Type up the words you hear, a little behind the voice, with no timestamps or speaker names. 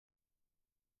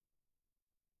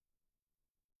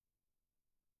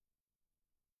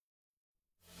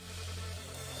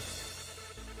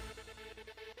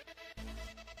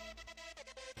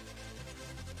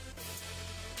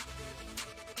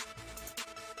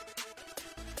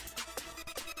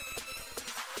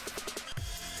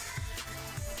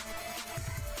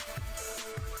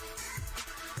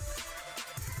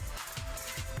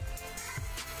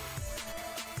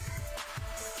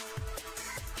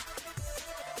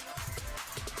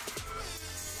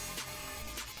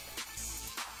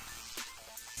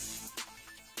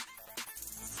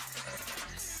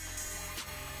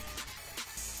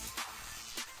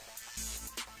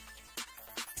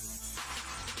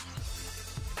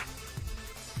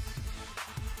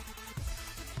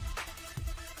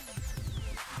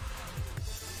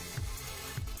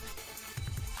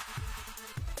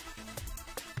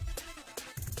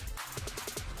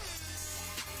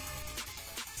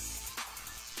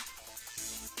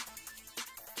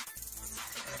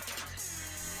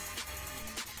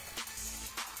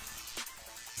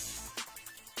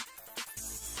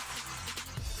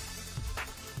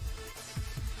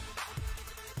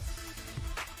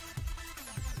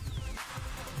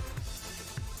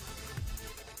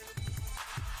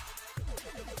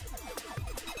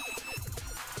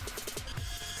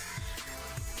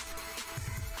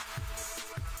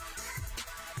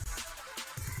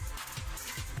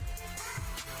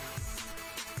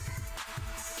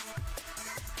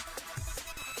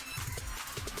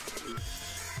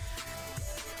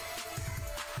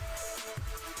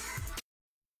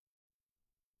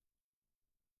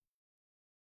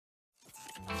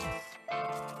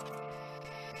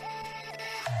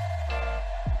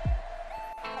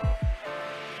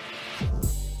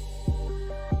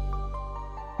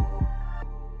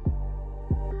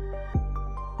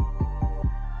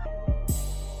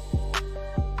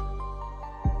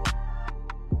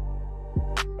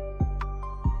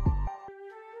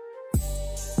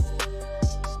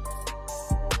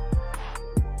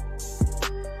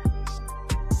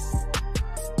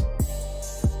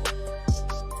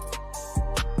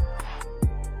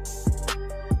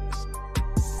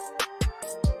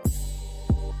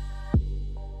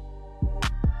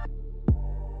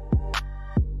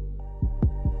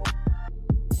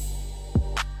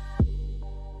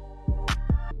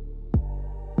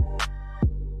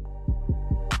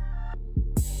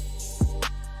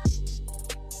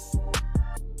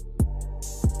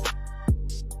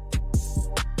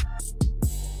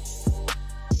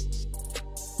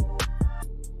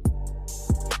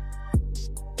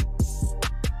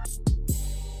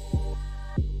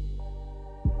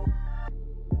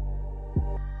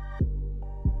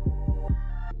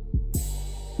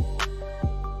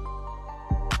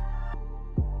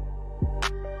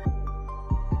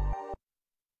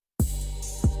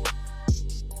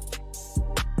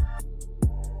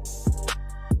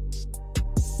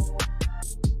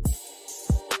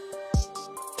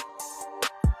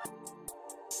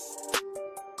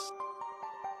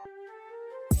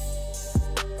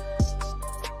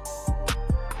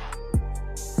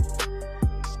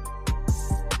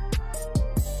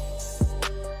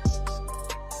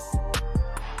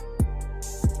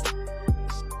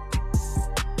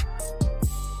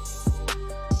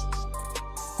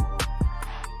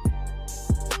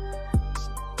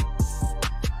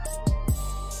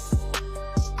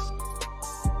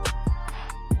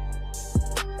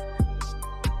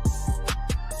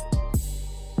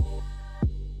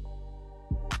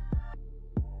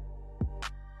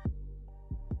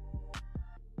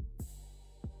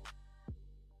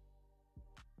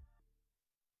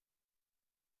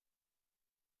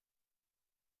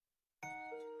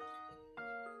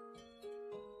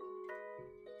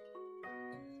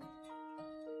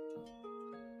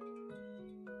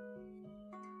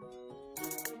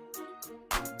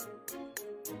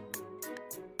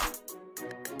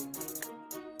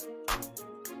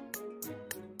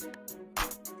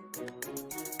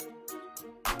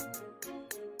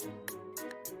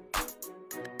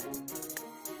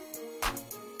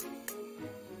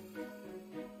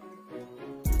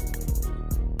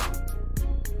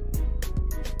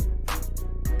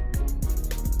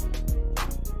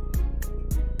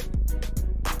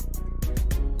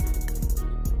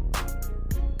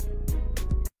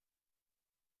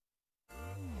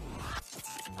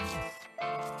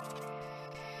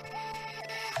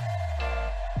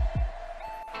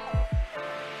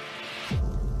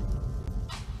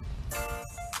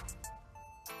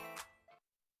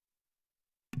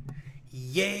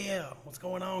Yeah, what's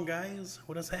going on, guys?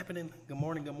 What is happening? Good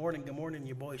morning, good morning, good morning.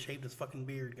 Your boy shaved his fucking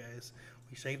beard, guys.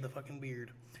 We shaved the fucking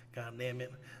beard. God damn it.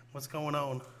 What's going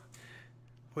on?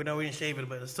 We know we didn't shave it,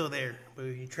 but it's still there. But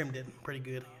we trimmed it pretty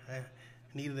good. I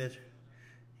needed it.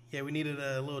 Yeah, we needed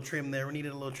a little trim there.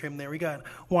 We got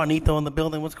Juanito in the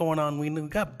building. What's going on? We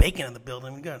got Bacon in the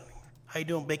building. How you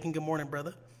doing, Bacon? Good morning,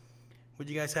 brother. What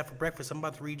do you guys have for breakfast? I'm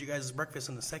about to read you guys' breakfast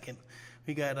in a second.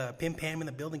 We got Pim Pam in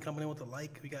the building coming in with a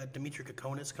like. We got Dimitri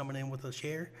Kokonis coming in with a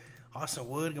share. Austin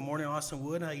Wood, good morning, Austin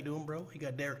Wood. How you doing, bro? We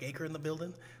got Derek Aker in the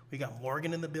building. We got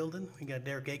Morgan in the building. We got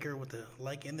Derek Aker with the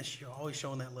like in the show. Always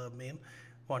showing that love, man.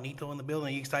 Juanito in the building.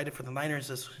 Are you excited for the Niners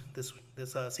this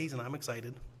season? I'm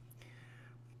excited.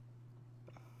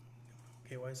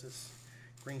 Okay, why is this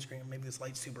green screen? Maybe this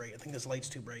light's too bright. I think this light's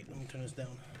too bright. Let me turn this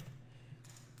down.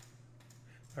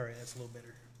 All right, that's a little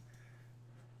better.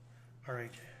 All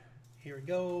right, here we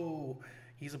go.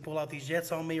 He's gonna pull out these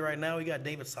Jets on me right now. We got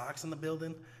David Sox in the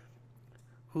building.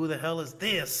 Who the hell is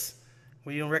this?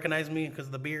 Well, you don't recognize me because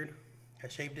of the beard? I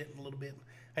shaved it a little bit.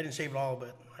 I didn't shave it all,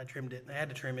 but I trimmed it. I had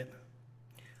to trim it.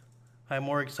 I'm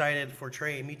more excited for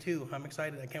Trey. Me too. I'm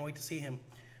excited. I can't wait to see him.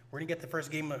 We're going to get the first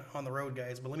game on the road,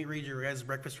 guys. But let me read your guys'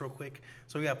 breakfast real quick.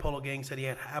 So we got Polo Gang said he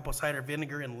had apple cider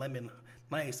vinegar and lemon.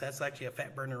 Nice. That's actually a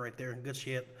fat burner right there. Good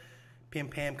shit. Pim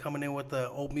Pam coming in with the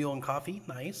oatmeal and coffee.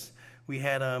 Nice. We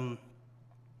had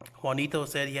Juanito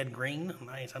said he had green.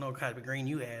 Nice. I know what kind of green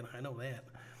you had. I know that.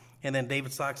 And then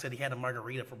David Sock said he had a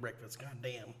margarita for breakfast. God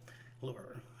damn.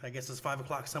 Lord. I guess it's 5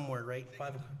 o'clock somewhere, right?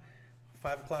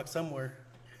 5 o'clock somewhere.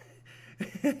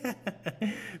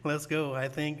 Let's go.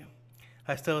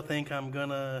 I still think I'm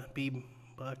gonna be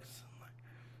Bucks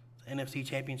NFC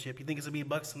Championship. You think it's gonna be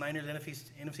Bucks Niners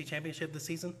NFC Championship this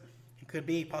season? It could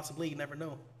be, possibly. You never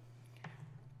know.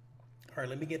 All right,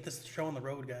 let me get this show on the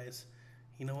road, guys.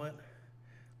 You know what?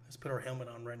 Let's put our helmet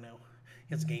on right now.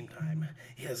 It's game time.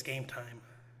 It's game time.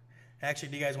 Actually,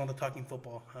 do you guys want the talking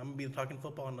football? I'm gonna be the talking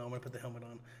football. No, I'm gonna put the helmet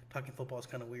on. Talking football is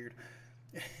kind of weird.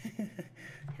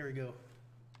 Here we go.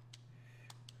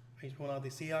 He's pulling out the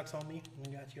Seahawks on me. I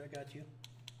got you.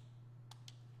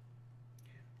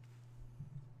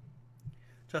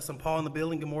 Justin Paul in the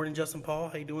building. Good morning, Justin Paul.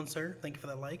 How you doing, sir? Thank you for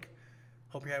that like.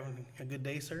 Hope you're having a good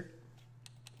day, sir.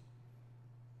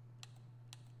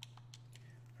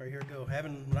 All right, here we go.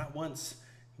 Haven't not once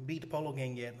beat the Polo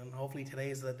Gang yet, and hopefully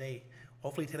today's the day.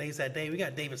 Hopefully today's that day. We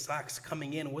got David Sox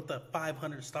coming in with the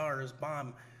 500 stars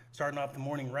bomb, starting off the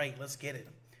morning right. Let's get it.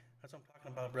 That's what I'm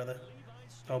talking about, brother.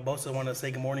 Oh, Bosa wanted to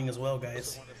say good morning as well,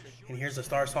 guys. And here's the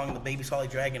star song, the Baby Solid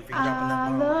Dragon, for you dropping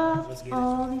that bomb. Let's get it.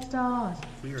 All these stars.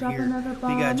 We are here.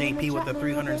 We got JP with the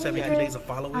 372 days of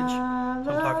followage. That's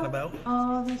what I'm talking about.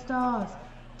 All these stars,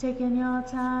 taking your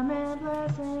time and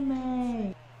blessing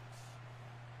me.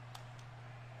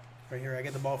 Right here, I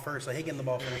get the ball first. I hate getting the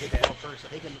ball first.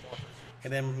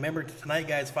 And then remember tonight,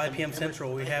 guys, 5 p.m.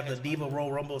 Central, we have the Diva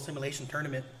Royal Rumble Simulation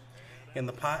Tournament. And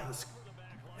the pot is,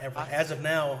 as of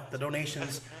now, the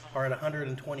donations are at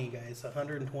 120, guys.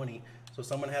 120. So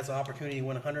someone has an opportunity to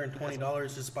win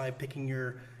 $120 just by picking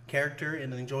your character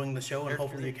and enjoying the show, and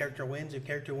hopefully your character wins. If your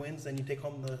character wins, then you take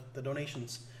home the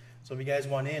donations. So if you guys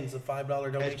want in, it's a $5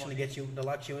 donation to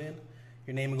lock you in.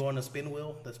 Your name will go on the spin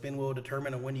wheel. The spin wheel will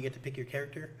determine when you get to pick your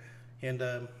character. And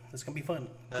it's going to be fun.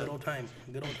 Good old time.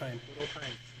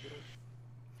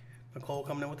 Nicole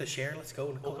coming in with a share. Let's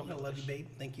go, Nicole. I love you, babe.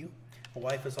 Thank you. My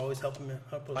wife is always helping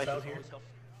us out here.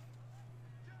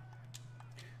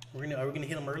 Are we gonna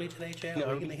hit them early today, Chad?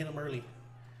 Are we gonna hit them early?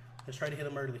 Let's try to hit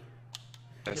them early.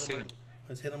 Let's see.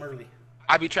 Let's hit them early.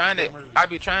 I be trying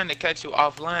to catch you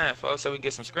offline, folks, so we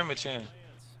get some scrimmage in.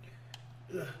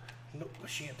 No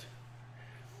shit.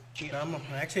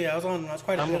 Actually, I was on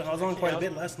quite a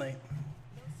bit last night.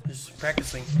 Just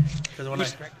practicing. Because when you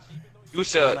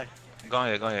should. Go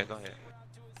ahead.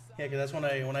 Yeah, because that's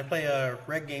when I play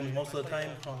reg games most of the time.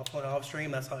 I'll play off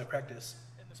stream. That's how I practice.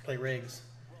 Just play regs.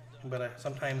 But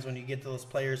sometimes when you get to those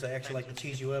players that actually like to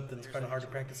cheese you up, then it's kind of hard to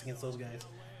practice against those guys.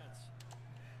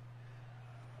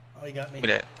 Oh, you got me.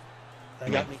 That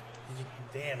got me.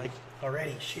 Damn,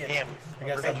 already. Shit. Damn. I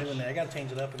gotta stop doing that. I gotta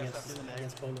change it up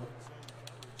against Polo.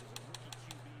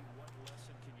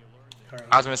 Right.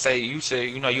 I was gonna say, you should,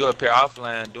 you appear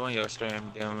offline doing your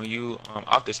stream. Then when you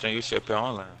off the stream, you should appear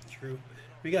online. True.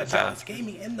 We got Jaws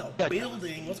Gaming in the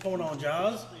building. What's going on,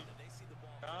 Jaws?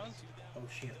 Oh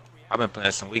shit. I've been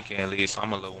playing some weekend leagues, so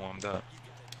I'm a little warmed up.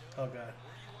 Oh god.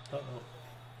 Uh-oh.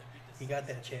 You got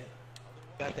that, chat.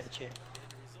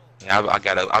 Yeah,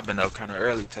 I've been up kind of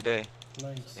early today.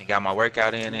 Nice. And got my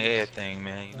workout in and everything,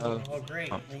 man. You know. Oh, great.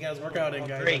 You guys work out in,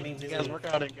 guys. That means he's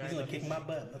gonna kick my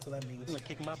butt. That's what that means.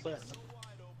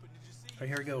 Right,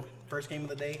 here we go. First game of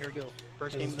the day. Here we go.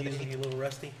 First game of the Usually day. a little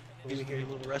rusty. Usually a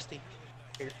little rusty.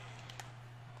 Here.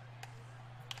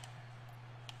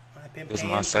 This is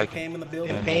my second. Pam in the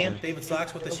building. Yeah, Pam. man. David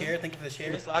Sox with the share. Thank you for the share.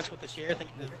 David Sox with the share. Thank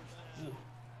you.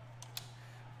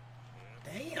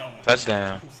 Damn.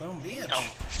 Touchdown. Some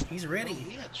bitch. He's ready.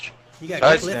 You got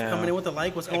Touchdown. Cliff coming in with the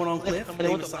like. What's going on, Cliff? Coming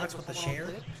in with David the Sox like. with the What's going on, share.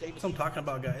 Cliff? That's what I'm talking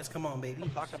about, guys. Come on, baby.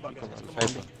 Talking about guys. Come on.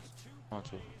 Paper.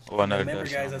 Oh, another Remember,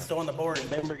 dust. guys, that's still on the board.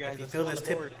 Remember, guys, If you that's fill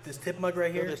still on this the tip mug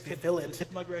right here, if you fill it,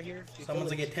 Tip mug right here. someone's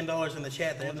gonna get $10 in the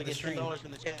chat at the end of the stream. $10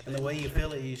 in the chat. And the way you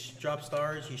fill it, you drop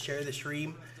stars, you share the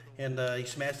stream, and you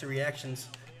smash the reactions.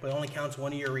 But it only counts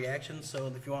one of your reactions. So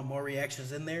if you want more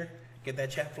reactions in there, get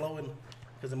that chat flowing.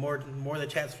 Because the more the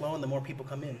chat's flowing, the more people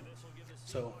come in.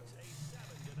 So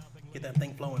get that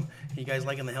thing flowing. You guys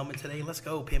liking the helmet today? Let's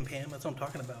go, Pim Pam. That's what I'm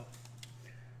talking about.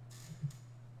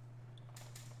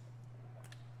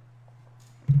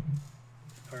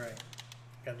 All right,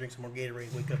 gotta drink some more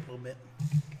Gatorade. Wake up a little bit.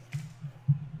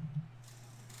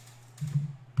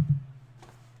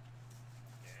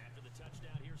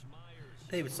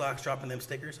 David Sox dropping them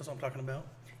stickers. That's what I'm talking about.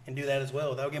 And do that as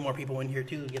well. That'll get more people in here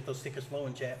too. Get those stickers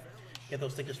flowing, chat. Get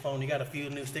those stickers flowing. You got a few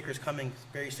new stickers coming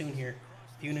very soon here.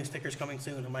 A few new stickers coming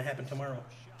soon. It might happen tomorrow.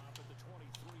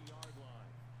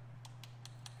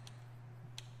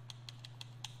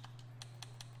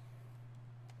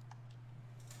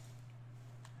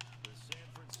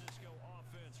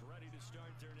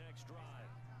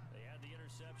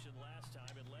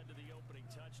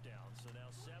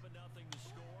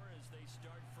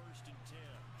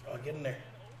 Oh, get in there.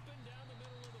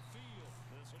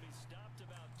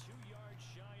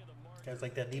 Guys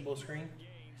like that Debo screen?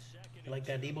 You like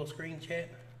that Debo screen, chat?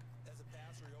 As a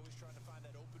passer, you're always trying to find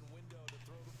that open window to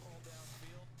throw the ball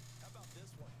downfield. How about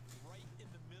this one? Right in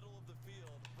the middle of the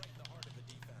field, right in the heart of the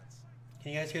defense.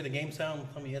 Can you guys hear the game sound?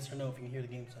 Tell me yes or no if you can hear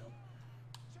the game sound.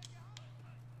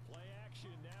 Play action,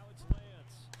 now it's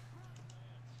Lance.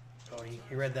 Oh, he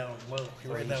read that one. Whoa, he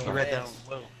read that He one. read that fast.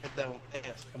 one. Whoa. Read that one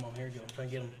fast. Come on, here we go. Try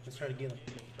and get him. Let's try to get him.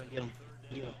 Try to get him.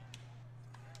 Get him.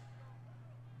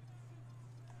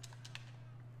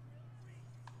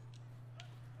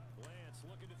 Lance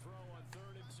looking to throw on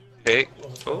 3rd and 2. Hey.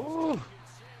 Oh.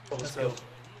 Let's go.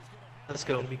 Let's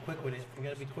go. Gotta be quick with it. We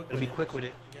gotta be quick Gotta with be it. quick with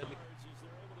it. They're able to get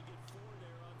 4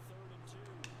 there on 3rd and 2.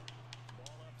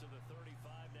 Ball up to the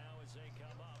 35 now as they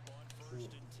come up on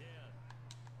 1st and 10.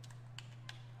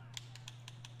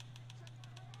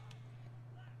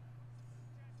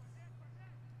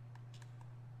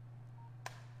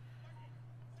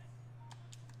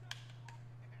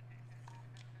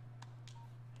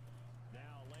 Now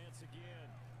Lance again.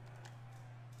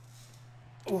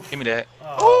 Oof. Give me that.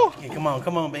 Oh, yeah, come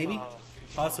on, baby.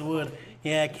 Also wood.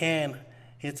 Yeah, I can.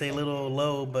 It's a little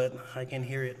low, but I can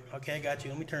hear it. Okay, I got you.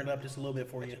 Let me turn it up just a little bit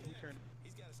for you.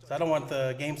 So I don't want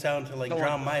the game sound to like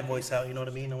drown my voice out. You know what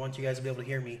I mean? I want you guys to be able to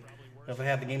hear me. If I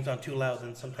have the game sound too loud,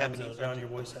 then sometimes it'll drown your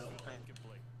voice out.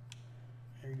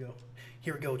 Here we go.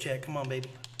 Here we go, chat. Come on, baby.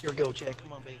 Here we go, Chad.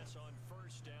 Come on, baby. On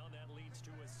 1st down, that leads to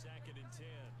a 2nd and 10.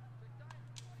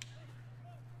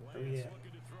 Where we at?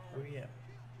 Where we at?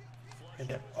 Hit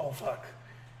that. Oh, fuck.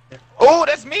 Oh,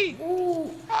 that's me.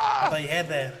 Ooh. I thought you had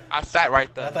that. I sat right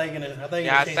I there. thought you were gonna. I thought you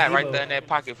Yeah, I gonna sat take right Debo. there in that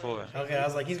pocket for it. Okay, I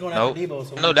was like, he's going Nope. after Debo.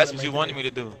 So No, that's what you wanted me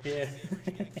to do. Yeah.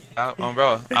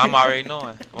 Bro, I'm already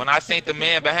knowing. When I seen the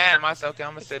man behind him, I said, okay,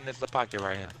 I'm gonna sit in this little pocket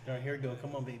right here. All right, here we go.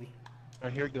 Come on, baby. All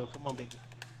right, here we go. Come on, baby.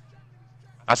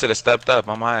 I should have stepped up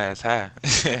on my ass high.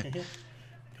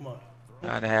 Come on.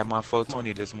 I'd have had my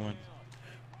 420 this morning.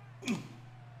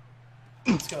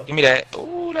 Let's go. Give me that.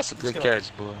 Oh, that's a good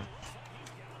catch, boy.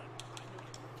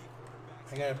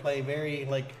 I gotta play very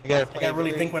like. I gotta I play gotta really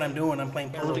very- think what I'm doing. I'm playing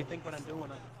I polo. really think what I'm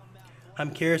doing.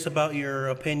 I'm curious about your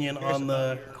opinion on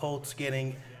the Colts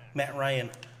getting Matt Ryan.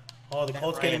 Oh, the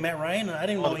Colts getting Matt Ryan? I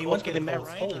didn't know he went to the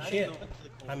Colts. Holy shit.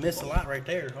 I missed a lot right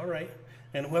there. All right.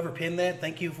 And whoever pinned that,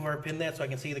 thank you for pinning that so I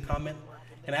can see the comment.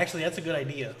 And actually, that's a good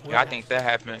idea. Yeah, I think that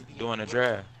happened during the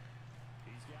draft.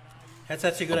 That's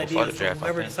actually a good Before idea. the draft, I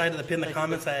Whoever think. decided to pin the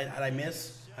comments I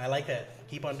miss, I like that.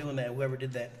 Keep on doing that. Whoever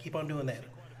did that, keep on doing that.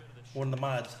 One of the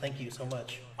mods. Thank you so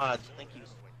much. Odds. Thank you.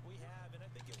 We have, and I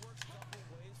think it works a couple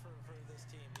of ways for this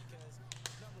team because,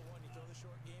 number one, you throw the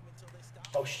short game until they stop.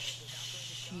 Oh,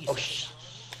 Jesus. Oh, shh.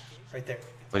 Right there.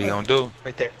 What he gonna do?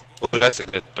 Right there. Oh, that's a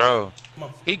good throw. Come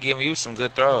on. He giving you some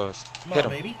good throws. Come Hit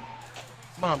on, him. baby.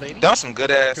 Come on, baby. Done some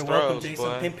good ass You're welcome, throws, Jason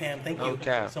boy. Pim Pam. Thank No you.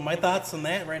 cap. So my thoughts on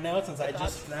that right now, since I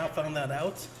just now found that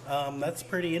out, that's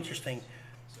pretty interesting.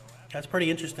 That's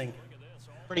pretty interesting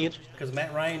Pretty interesting. because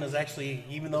Matt Ryan is actually,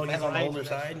 even though he's Matt on the Ryan older is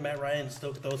side, Matt Ryan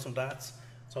still throws some dots.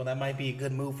 So that might be a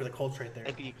good move for the Colts right there.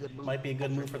 Might be a good move. Might be a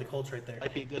good move for the Colts right there.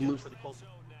 Might be a good move for the Colts.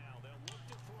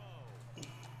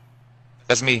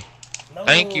 That's me. No,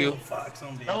 Thank you. Fuck,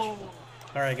 some bitch. No.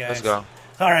 All right, guys. Let's go.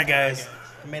 All right, guys.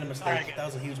 I made a mistake. That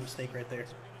was a huge mistake right there.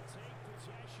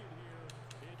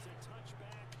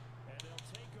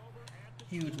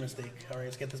 Huge mistake. All right,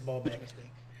 let's get this ball back.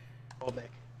 Ball back.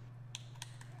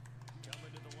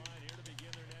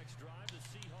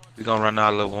 We're gonna run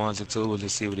our little ones and twos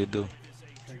and see what they do.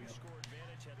 There you go.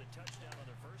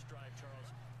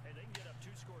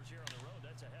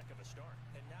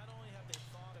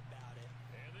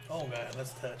 Oh god,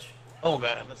 let's touch. Oh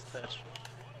god, let's touch.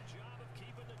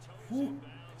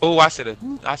 Oh, I should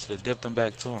have dipped them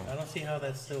back to him. I don't see how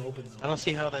that's still open. I don't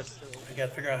see how that's. I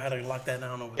gotta figure out how to lock that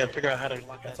down over Gotta there. figure out how to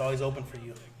lock That's that. always open for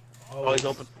you. Always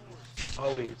open.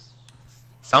 Always.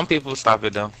 Some people stop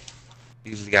it though.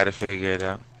 You just gotta figure it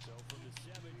out.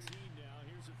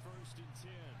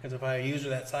 Because if I use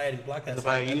that side and block that If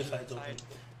I side, the other use side's open.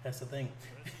 That's the thing.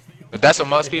 But that's what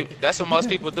most people. That's what most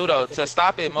people do though. To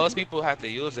stop it, most people have to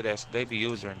use it as they be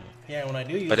using it. Yeah, when I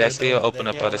do use But it, that still the- open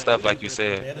up yeah, other when I stuff do like you use it,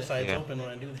 said. The other side's Yeah. open when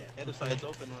I do that. The other side's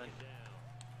open, right?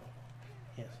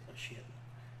 Yes, oh shit.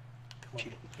 Come on, get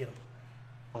him.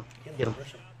 Get Get him. him.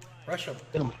 Rush him.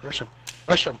 Get him. Rush him.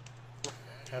 Rush him.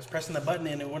 I was pressing the button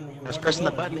and it wasn't. I was pressing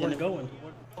the button and it wasn't going.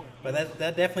 But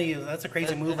that definitely is. That's a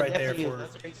crazy move right there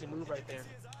That's a crazy move right there.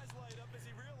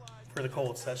 for the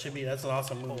Colts. That's an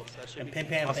awesome move. That should And be Pim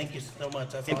Pam, awesome. thank you so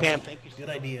much. That's Pim awesome. Pam, thank you so Good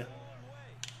much. idea.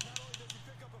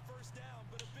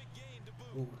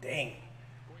 Ooh, dang.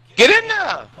 Get in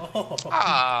there! Oh,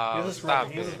 Ah, he was just stop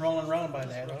rolling, he was it. just rolling around by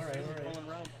that. All right, all right. Rolling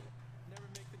around.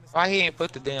 Why he ain't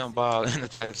put the damn ball in the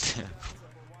touchdown?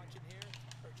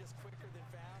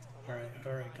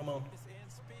 All right, come on.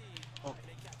 Oh.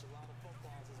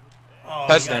 Oh, he got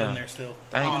Touchdown. in there still.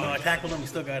 Thank Even you. though I tackled him, he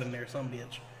still got in there, some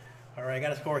bitch. All right, I got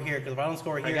to score here, because if I don't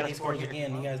score here, gotta and he score scores here.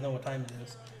 again, you guys know what time it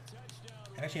is.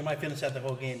 Actually, I might finish out the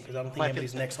whole game, because I don't think Might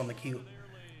anybody's finish. next on the queue.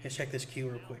 Let's check this queue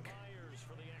real quick.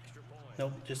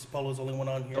 Nope, just Polo's the only one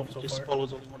on here Nope, so just far.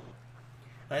 Polo's only one.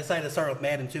 I decided to start with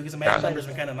Madden too, because the Madden numbers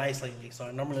been kind of nice lately. So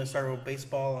I normally start with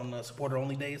baseball on the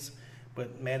supporter-only days,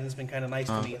 but Madden's been kind of nice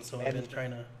to me, and so I've been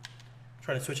trying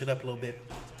to switch it up a little bit.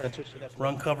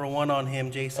 Run cover one on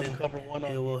him, Jason. Run cover one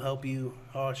on It will help you.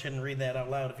 Oh, I shouldn't read that out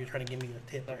loud if you're trying to give me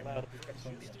a tip. Right now.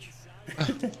 Son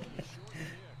of a bitch.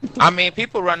 I mean,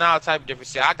 people run all type of different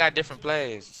shit. I got different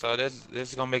plays, so this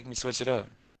is gonna make me switch it up.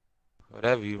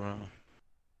 Whatever you run.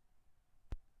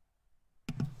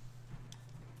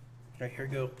 Right, here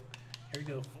we go. Here we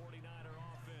go.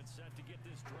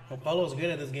 Well, Polo's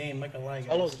good at this game, not gonna lie, guys.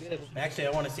 Polo's good at this game. Actually,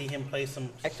 I want to see him play some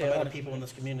other people in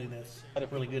this community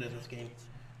that's really good at this game.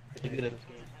 Pretty good at this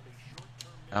game.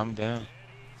 I'm down.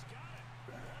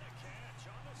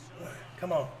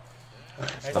 Come on. I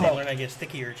just learn how to get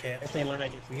stickier, chat. I say learn, I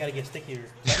guess. We gotta get stickier.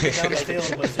 I can get down the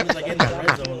field, but as soon as I get in the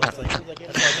red zone, it's like,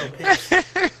 that's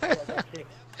why I throw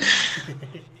picks.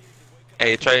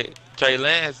 Hey, Trey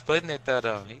Lance putting it there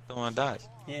though. He throwing dots.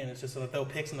 Yeah, and it's just that I throw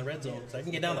picks in the red zone. So I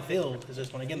can get down the field. It's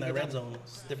just when I get in that red zone,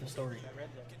 it's a different story.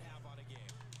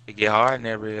 It get hard in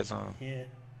that red zone. Yeah.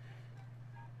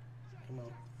 Come on.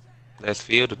 Let's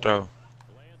field the throw.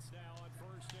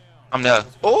 I'm there.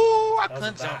 Oh, I That was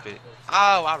couldn't a jump dot. it.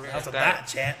 Oh, I read That's a that. dot,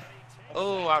 chat.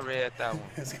 Oh, I read that one.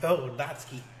 Let's go,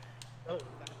 Dotsky.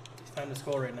 It's time to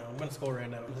score right now. I'm gonna score right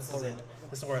now. This is it.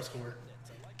 This is where I score.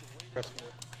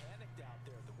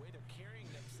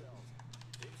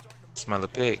 Smell a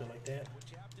pig. So like that.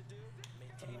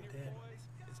 Something like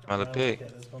that. Smell a I like pig.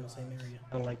 that. Let's go in the same area.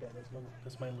 I don't like that.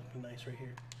 This might look nice right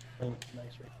here.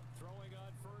 Nice right.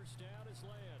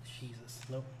 Jesus.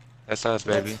 Nope. That's us,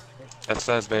 baby. That's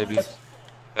us, baby.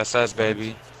 That's us,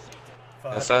 baby.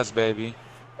 That's us, baby.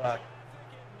 Fuck.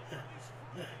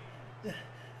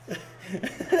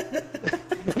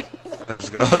 Let's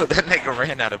go. That nigga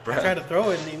ran out of I breath. tried to throw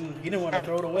it, and he didn't want to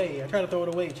throw it away. I tried to throw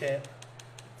it away, chat.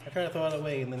 I tried to throw it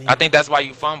away, and then he. I think that's why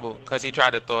you fumbled, because he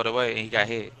tried to throw it away and he got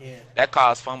hit. Yeah. That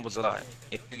causes fumbles a lot.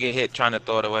 If you get hit trying to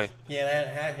throw it away. Yeah,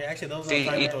 actually, there was no See,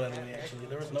 time to it- throw that away. Actually,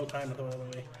 there was no time to throw that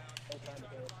away.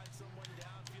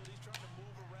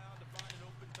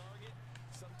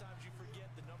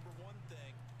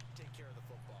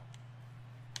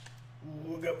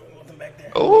 We'll go nothing back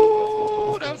there.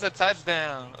 Ooh, that was a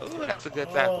touchdown. Ooh, that's a good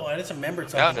Oh, tackle. I just remembered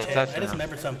That was something. a Chat. I touchdown. just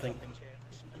remembered something.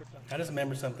 I just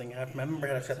remembered something. I remember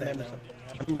how to shut that down.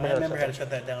 I remember how to shut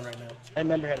that down right now. I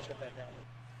remember how to shut that down.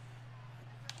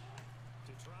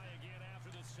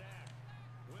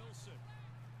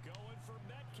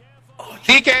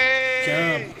 DK!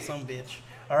 Jump, some bitch.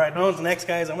 All right, no one's next,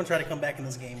 guys. I'm gonna try to come back in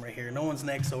this game right here. No one's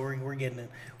next, so we're getting it.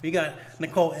 We got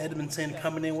Nicole Edmondson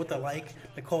coming in with the like.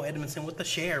 Nicole Edmondson with the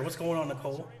share. What's going on,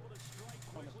 Nicole?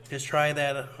 Just try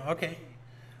that. Okay.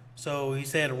 So he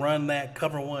said run that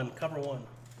cover one.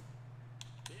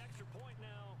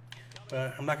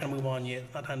 I'm not gonna move on yet.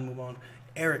 It's not time to move on.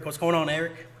 Eric, what's going on,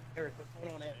 Eric?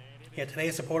 Yeah,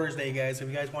 today's Supporters Day, guys. If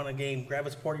you guys want a game, grab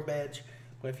a supporter badge.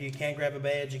 But if you can't grab a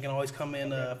badge, you can always come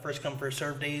in first come, first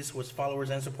serve days, which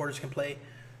followers and supporters can play,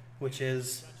 which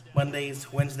is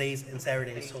Mondays, Wednesdays, and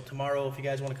Saturdays. So tomorrow, if you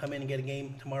guys want to come in and get a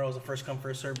game, tomorrow is a first come,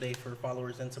 first serve day for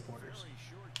followers and supporters.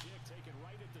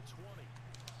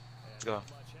 Let's go.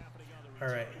 All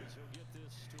right.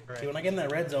 See, when I get in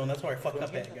that red zone, that's where I fuck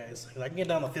up at, guys. 'Cause I can get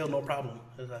down the field, no problem.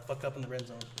 Because I fuck up in the red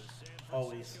zone.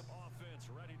 Always.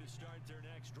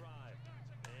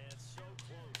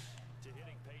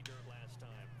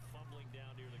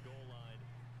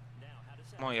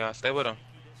 Come on, y'all. Stay with him.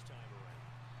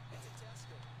 It's a test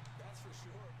scope, that's for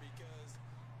sure, because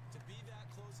to be that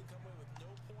close and come away with no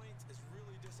points is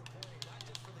really disappointing, not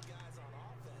just for the guys on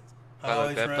offense. I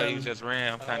always That play you run just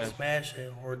ran, I'm kind of. smash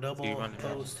it or double You run it.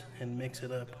 post and mix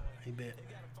it up a bit.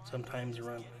 Sometimes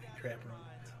run, trap run.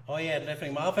 Oh yeah,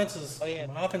 definitely. My offense is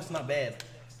not bad.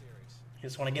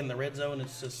 Just when I get in the red zone,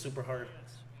 it's just super hard.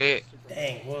 Hit.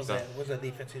 Dang, what was that? What was that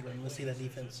defense he's running? Let's see that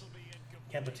defense.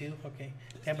 Tampa 2, okay.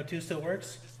 Tampa 2 still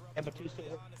works? I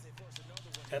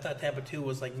thought Tampa 2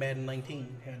 was like Madden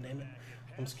 19. God damn it.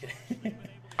 I'm just kidding.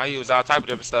 I use all type of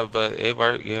different stuff, but it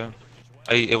worked, yeah.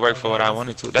 It worked for what I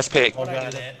wanted to. That's pick. Oh,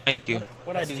 God. Thank you.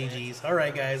 What I do, GG's. All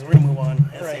right, guys, we're gonna move on.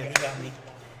 That's it. He got me.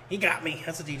 He got me.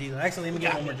 That's a GG. Actually, let me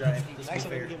get one more drive. Just to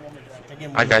be fair.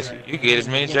 I got you. You get as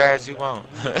many drives as you want.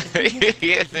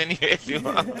 Yes, as many as you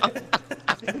want.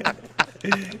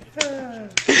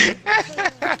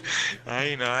 I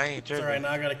ain't It's tripping. alright, now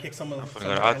I gotta kick some of I'm the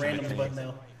gonna go to randoms ultimate butt team.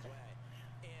 now.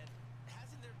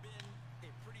 Hasn't there been a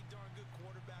pretty darn good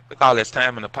quarterback Look at all this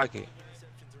time in the pocket.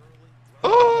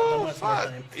 Not Oh, much fuck.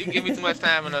 time. You give me too much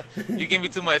time you give me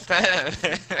too much time.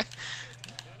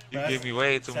 You That's- give me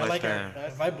way too See, I much like time.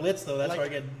 If I blitz though, that's where I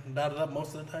get dotted up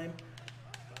most of the time.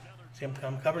 See,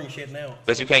 I'm covering shit now.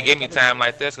 But you can't give me time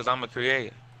like this because I'm a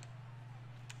creator.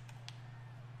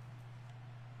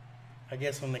 I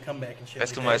guess when they come back and shit.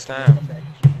 That's like too that. much time.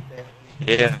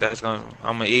 Yeah,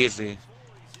 I'm gonna easily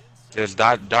just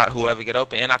dot whoever get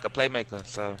open, and I could playmaker.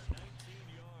 So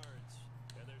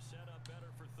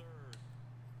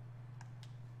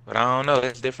but I don't know.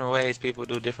 It's different ways people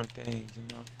do different things, you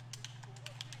know.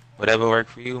 Whatever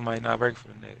worked for you might not work for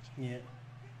the next. Yeah.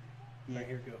 Alright,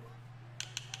 here we go.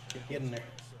 Get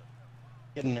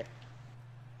in there.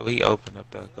 We open up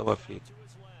though. Go up here.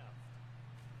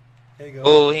 There you go.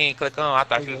 Oh, he ain't click on. I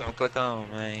thought he was gonna click on,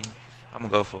 man. I'm gonna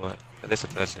go for it. It's a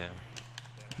touchdown.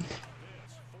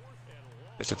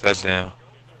 It's a touchdown.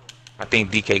 I think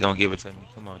DK gonna give it to me.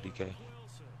 Come on, DK.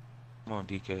 Come on,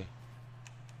 DK.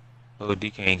 Oh,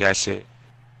 DK ain't got shit.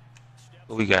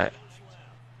 What we got?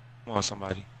 Come on,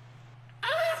 somebody.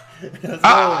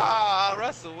 Ah,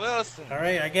 Russell Wilson. All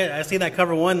right, I see that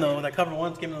cover one though. That cover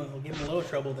one's giving me a little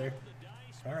trouble there.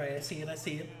 All right, I see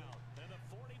it.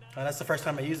 Oh, that's the first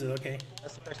time I use it. Okay.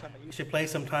 You should play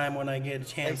sometime when I get a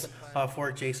chance off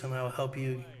work, Jason. I'll help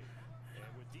you.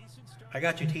 I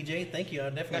got you, TJ. Thank you. I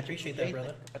definitely appreciate that,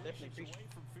 brother.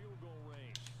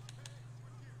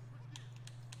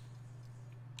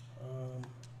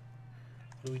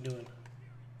 What are we doing?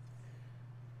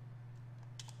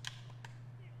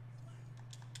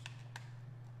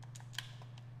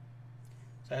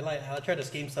 So I try to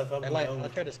scheme stuff up on my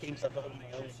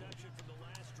own.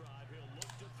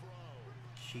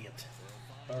 Shit.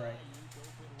 All right.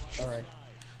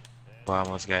 Well, I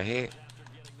almost got hit.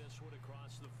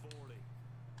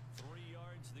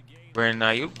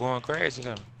 Brandon, you going crazy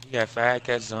though. You got 5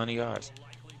 catches, 100 yards.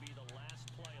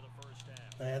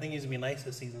 I think he's gonna be nice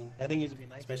this season.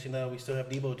 Especially now we still have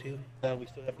Debo too. Oh,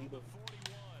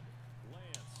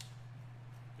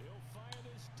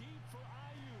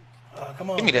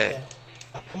 come on. Give me that.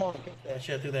 I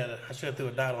should have threw that. I should have threw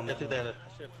a dot on that.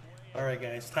 All right,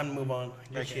 guys, time to move on.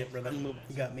 Good shit, brother. You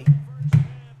got me.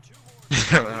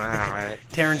 Alright.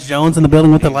 Terrence Jones in the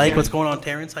building with the like. What's going on,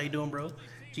 Terrence? How you doing, bro?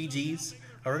 GG's.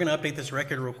 We're gonna update this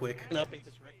record real quick.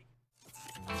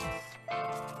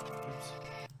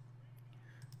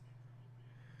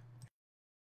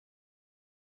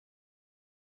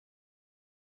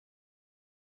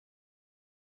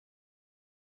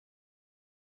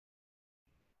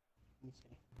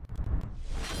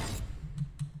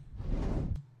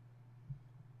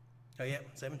 Oh, yep,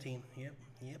 17. Yep.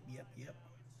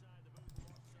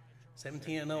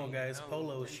 17-0, guys.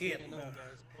 Polo, shit.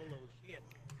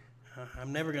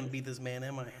 I'm never gonna beat this man,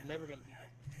 am I? Never gonna be.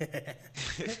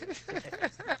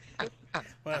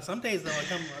 Well, some days though I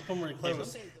come really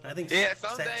close. I think Yeah,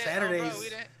 some days, Saturdays, bro, we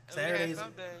had Saturdays,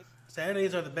 some days.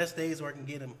 Saturdays are the best days where I can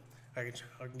get him. I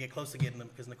can get close to getting him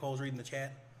because Nicole's reading the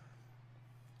chat,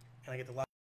 and I get to lock.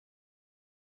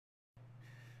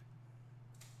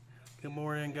 Good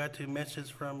morning. Got two messages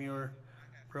from your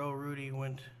bro Rudy.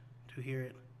 Want to hear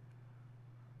it?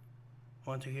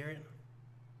 Want to hear it?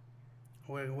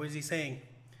 What is he saying?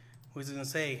 What is he gonna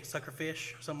say?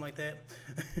 Suckerfish or something like that?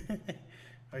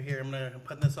 Right here, I'm gonna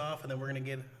put this off, and then we're gonna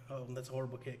get. Oh, that's a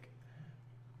horrible kick.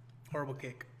 Horrible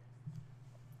kick.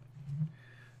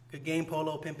 Good game,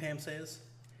 Polo. Pim Pam says.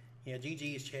 Yeah,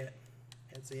 GG's chat.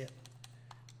 That's it.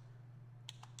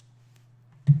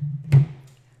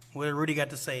 What did Rudy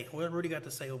got to say? What did Rudy got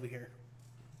to say over here?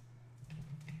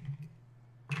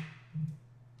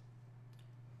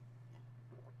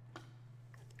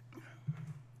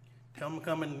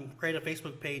 Come and create a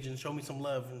Facebook page and show me some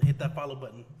love and hit that follow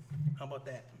button. How about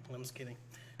that? I'm just kidding.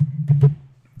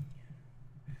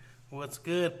 What's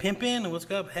good, Pimpin'? What's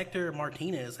up, Hector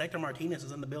Martinez? Hector Martinez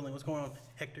is in the building. What's going on,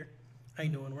 Hector? How you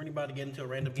doing? We're about to get into a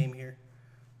random game here.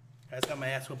 I just got my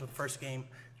ass whooped the first game,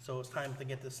 so it's time to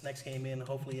get this next game in.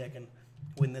 Hopefully I can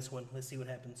win this one. Let's see what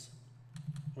happens.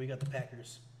 We got the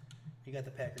Packers. You got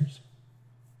the Packers.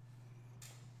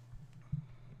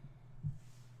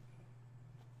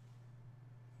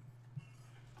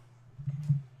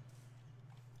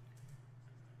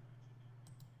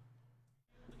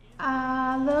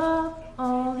 I love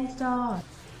all these stars.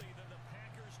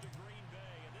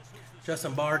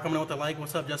 Justin Barr coming in with the like.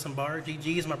 What's up, Justin Barr?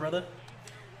 GG's, my brother.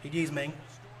 GG's, man.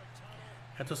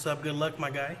 That's what's up. Good luck,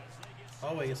 my guy.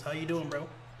 Always. How you doing, bro?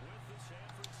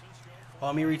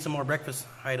 Well, let me read some more breakfast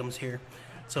items here.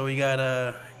 So we got,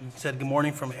 you said good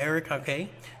morning from Eric. Okay.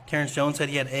 Terrence Jones said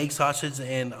he had egg, sausage,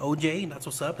 and OJ. That's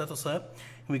what's up. That's what's up.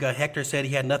 And we got Hector said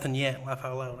he had nothing yet. Laugh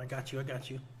out loud. I got you. I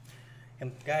got you.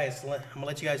 And guys, I'm going to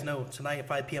let you guys know, tonight at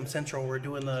 5 p.m. Central, we're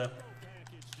doing the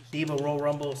Diva Royal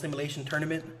Rumble Simulation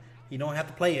Tournament. You don't have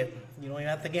to play it. You don't even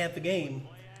have to get the game.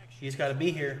 You just got to be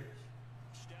here.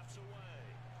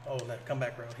 Oh, that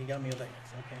comeback route. He got me with that.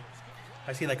 Okay.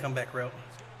 I see that comeback route.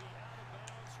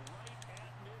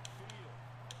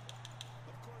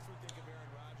 Of course, we think of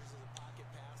Aaron Rodgers as a pocket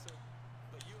passer,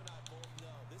 but you and I both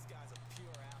know this guy's a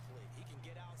pure athlete. He can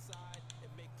get outside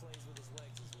and make plays with his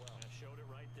legs as well. I showed it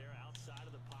right there, outside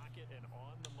of the pocket and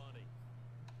on the money.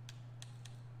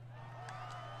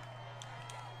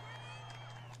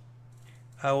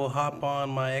 I will hop on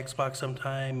my Xbox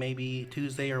sometime, maybe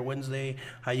Tuesday or Wednesday.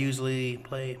 I usually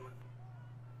play.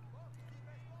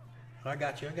 I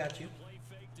got you. I got you.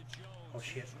 Oh,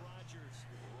 shit.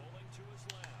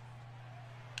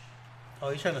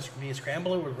 Oh, he's trying to be a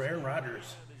scrambler with Aaron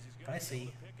Rodgers. I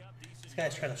see. This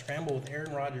guy's trying to scramble with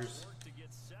Aaron Rodgers.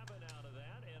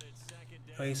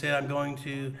 Oh, he said, I'm going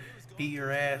to beat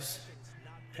your ass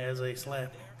as a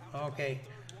slap. Okay.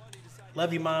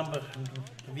 Love you, Mom, but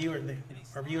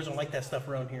our viewers don't like that stuff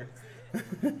around here.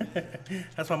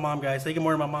 That's my mom, guys. Say good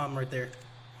morning to my mom right there.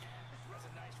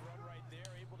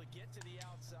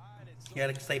 You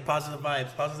gotta say positive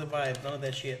vibes, none of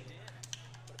that shit.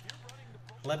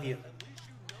 Love you.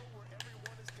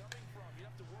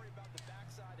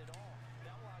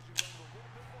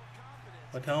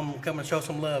 But tell him come and show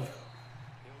some love.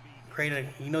 Create a,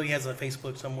 you know he has a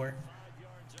Facebook somewhere.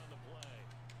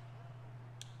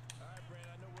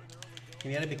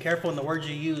 You gotta be careful in the words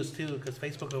you use too, because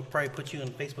Facebook will probably put you in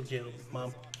Facebook jail,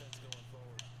 Mom.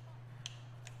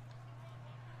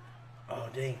 Oh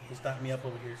dang, he stopped me up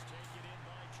over here.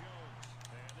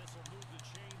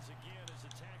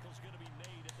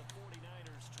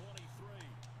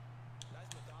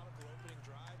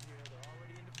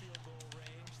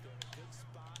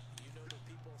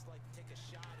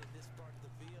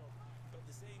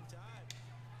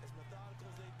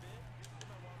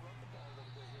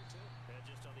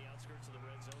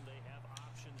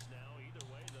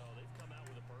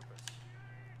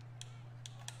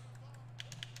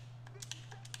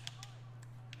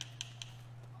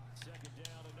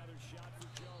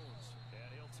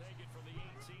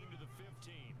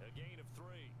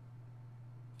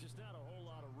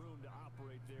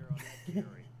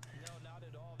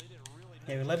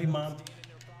 Yeah, we love you, Mom.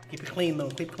 Keep it clean, though.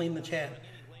 Keep clean the chat.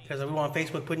 Because we want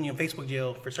Facebook putting you in Facebook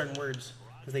jail for certain words.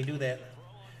 Because they do that.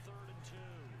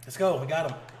 Let's go. We got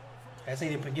him. I just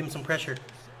need to give him some pressure.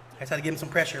 I just had to give him some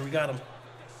pressure. We got him.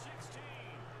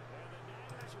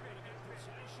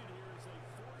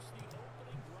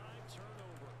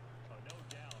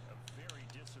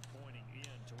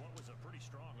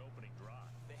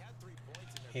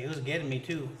 Yeah, he was getting me,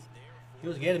 too. He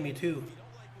was getting me too.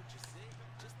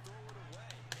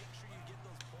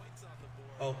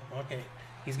 Oh, okay.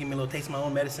 He's giving me a little taste of my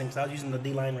own medicine because I was using the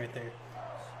D line right there.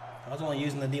 I was only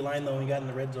using the D line though when we got in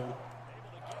the red zone.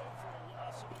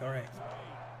 All right.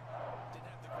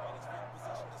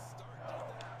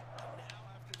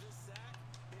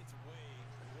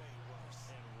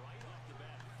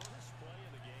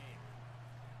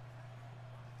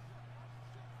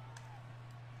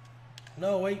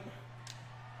 No, wait.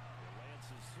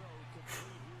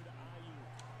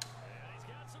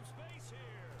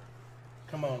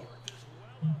 Come on.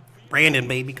 Brandon,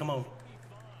 baby, come on.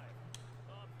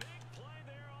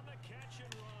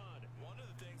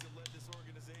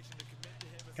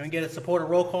 Can we get a supporter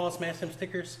roll call? Smash them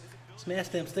stickers. Smash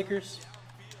them stickers.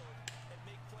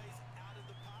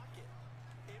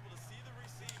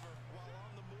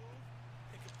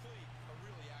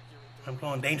 I'm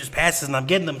going dangerous passes and I'm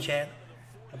getting them, Chad.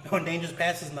 I'm going dangerous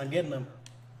passes and I'm getting them.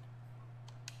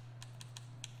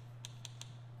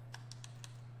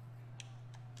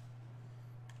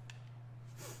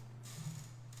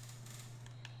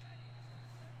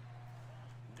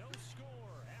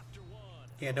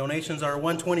 Yeah, donations are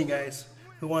 $120, guys.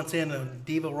 Who wants in a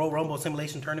Diva Royal Rumble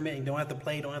simulation tournament? You don't have to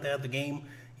play, don't have to have the game.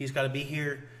 You just got to be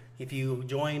here. If you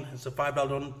join, it's a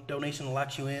 $5 donation that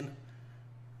locks you in.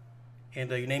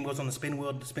 And your name goes on the spin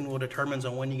wheel. The spin wheel determines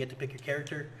on when you get to pick your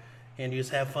character. And you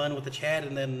just have fun with the chat,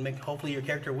 and then hopefully your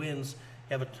character wins.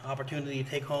 You have an opportunity to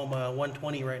take home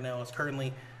 $120 right now. It's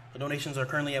currently, the donations are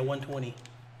currently at $120.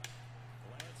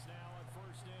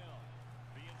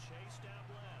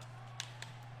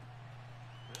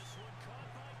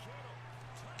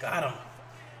 Got him.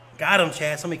 Got him,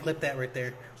 Chad. Somebody clip that right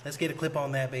there. Let's get a clip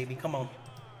on that, baby. Come on.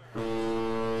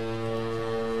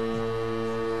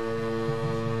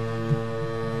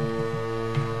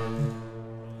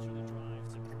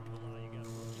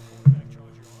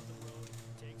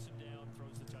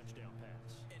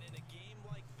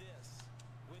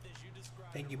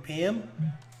 Thank you, Pim.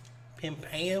 Pim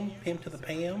Pam. Pim to the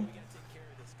Pam.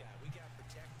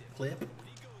 Clip.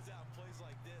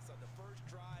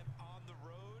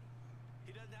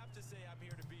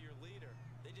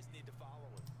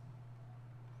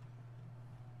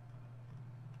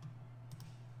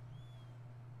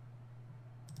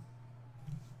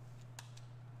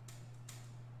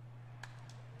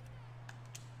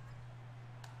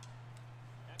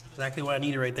 Exactly what I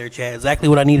needed right there, Chad. Exactly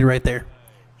what I needed right there.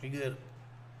 You're good. The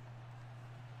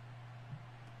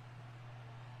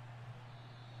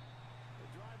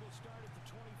drive will start at the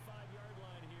 25-yard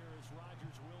line here as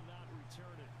Rodgers will not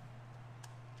return it.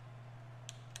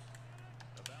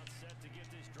 About set to get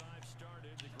this drive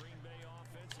started, the Green Bay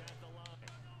offense at the line.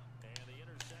 And the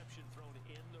interception thrown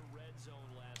in the red zone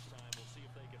last time. We'll see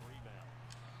if they can rebound.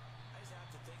 I just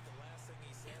have to think the last thing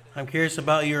he said. I'm curious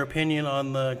about your opinion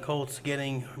on the Colts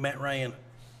getting Matt Ryan.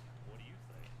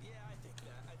 Yeah, I think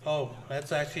that. Oh,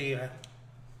 that's actually,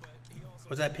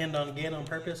 was that pinned on again on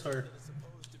purpose, or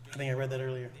I think I read that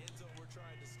earlier. The end zone we're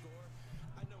trying to score.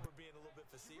 I know we're being a little bit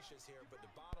facetious here, but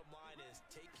the bottom line is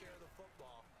take care of the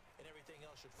football, and everything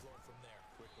else should flow from there.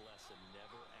 Quick lesson,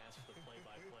 never ask the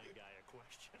play-by-play guy a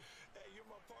question. Hey, you're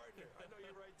my partner. I know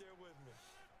you're right there with me.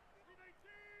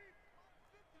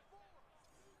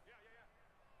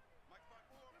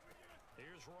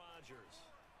 Here's Rodgers.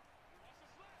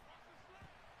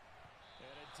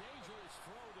 And a dangerous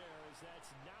throw there as that's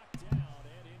knocked down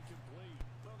and incomplete.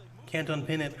 Can't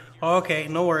unpin it. Oh, okay,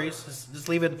 no worries. Just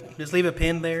leave it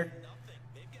pinned there.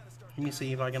 Let me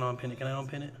see if I can unpin it. Can I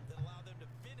unpin it? That allow them to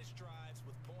finish drives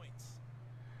with points.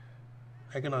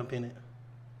 I can unpin it.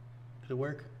 Did it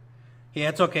work? Yeah,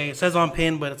 it's okay. It says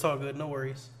unpin, but it's all good. No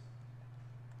worries.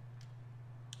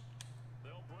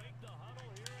 They'll break the huddle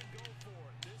here and go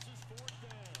for it. This is fourth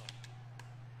down.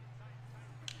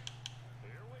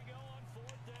 Here we go on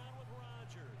fourth down with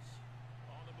Rodgers.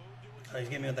 On the move to his Oh, he's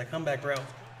getting me with that comeback route.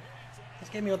 He's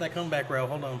getting me with that comeback route.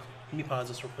 Hold on. Let me pause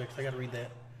this real quick. I got to read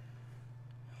that.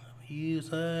 You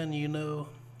son, you know,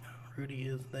 Rudy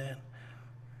is that.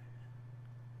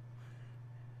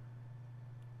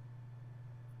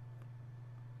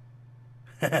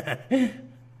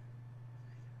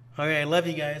 Okay, I love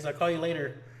you guys. I'll call you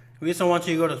later. We just don't want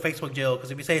you to go to Facebook jail,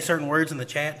 because if you say certain words in the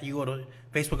chat, you go to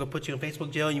Facebook will put you in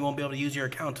Facebook jail and you won't be able to use your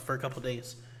account for a couple of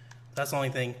days. That's the only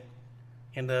thing.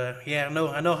 And yeah,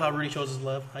 I know how Rudy shows his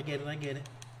love. I get it.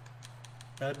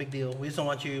 Not a big deal. We just don't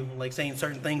want you like saying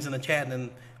certain things in the chat and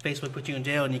then Facebook put you in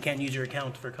jail and you can't use your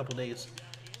account for a couple of days.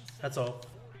 That's all.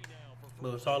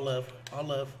 But it's all love. All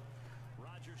love.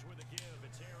 Rodgers with a give.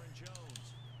 It's Aaron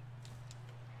Jones.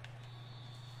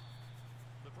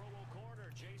 The Pro Bowl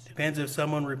corner, Jason. Depends if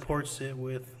someone reports it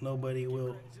with nobody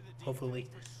will, hopefully.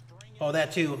 Oh,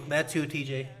 that too,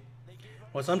 TJ.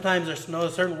 Well, sometimes there's no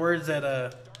certain words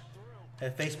that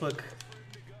Facebook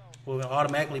will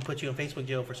automatically put you in Facebook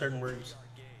jail for certain words.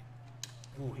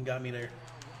 Ooh, he got me there.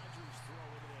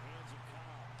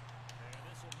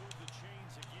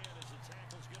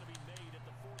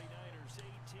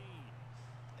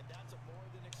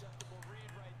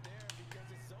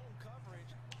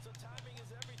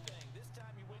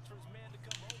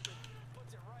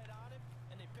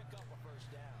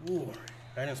 Ooh,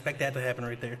 I didn't expect that to happen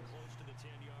right there. Close to the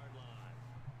 10-yard line.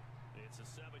 It's a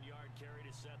 7-yard carry to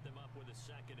set them up with a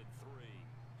 2nd and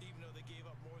 3. Even though they gave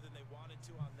up more than they wanted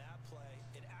to on that play,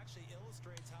 it actually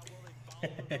illustrates how well they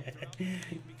followed up throughout the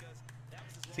game because that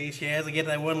was as See, she has to get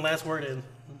that one last word in.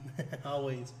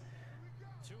 Always.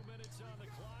 2 minutes on the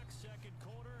clock, 2nd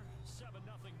quarter, 7-0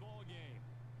 ball game.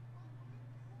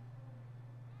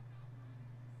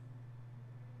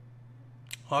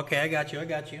 Okay, I got you.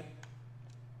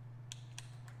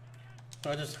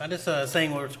 I just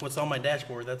saying what's on my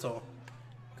dashboard. That's all.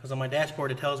 Because on my dashboard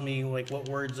it tells me like what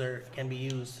words can be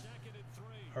used.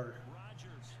 Or,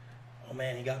 oh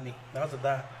man, he got me. That was a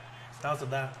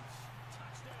dot.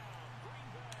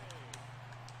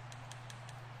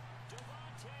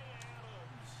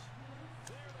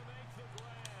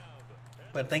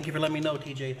 But thank you for letting me know,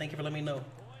 TJ. Thank you for letting me know.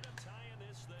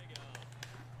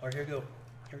 All right, here we go.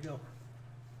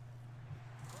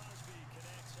 Crosby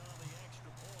connects on the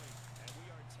extra point, and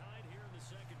we are tied here in the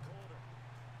 2nd quarter.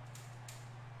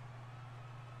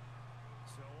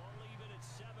 So I'll leave it at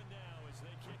 7 now as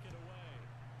they kick it away.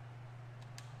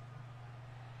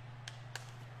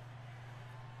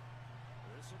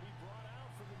 This will be brought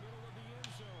out from the middle of the end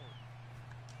zone.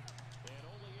 And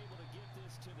only able to get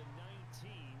this to the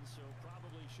 19, so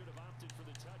probably should have opted for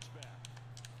the touchback.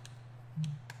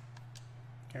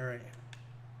 All right.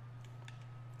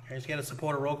 I just got to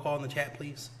support a roll call in the chat,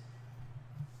 please.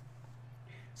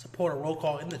 Support a roll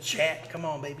call in the chat. Come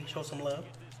on, baby. Show some love.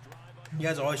 You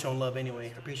guys are always showing love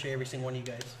anyway. I appreciate every single one of you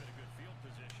guys.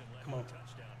 Come on.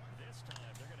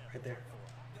 Right there.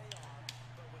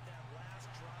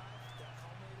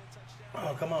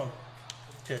 Oh, come on.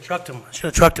 Should have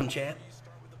trucked him, chat.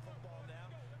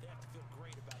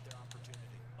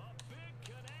 A big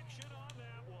connection on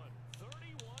that one.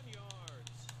 31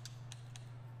 yards.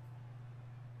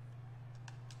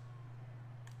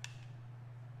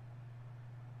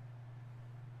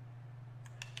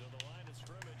 So the line of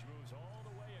scrimmage moves all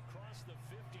the way across the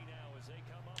 50 now as they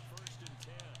come up 1st and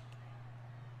 10.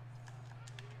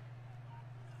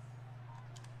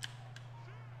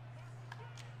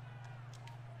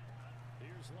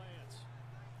 Here's Lance.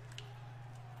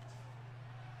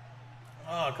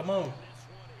 Oh, come on.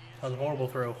 That was a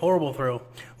horrible throw.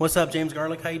 What's up, James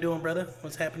Garlic? How you doing, brother?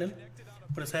 What's happening?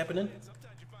 What is happening?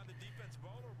 sometimes you find the defense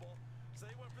vulnerable, so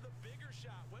they went for the bigger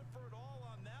shot, went for it all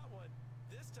on that one.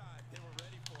 This time, they were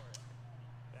ready for it.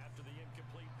 After the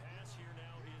incomplete pass, here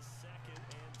now is 2nd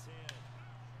and 10.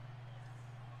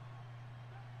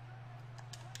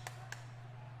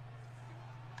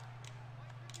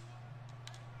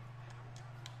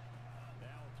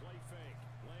 Now a play fake.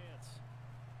 Lance.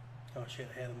 Oh shit,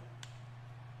 I had him.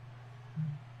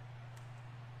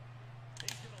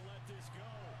 He's going to let this go.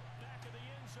 Back of the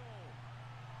end zone.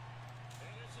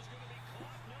 And this is going to be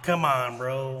caught. Come on,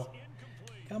 bro.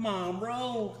 Incomplete. Come on,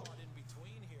 bro. Caught in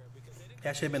between here because they didn't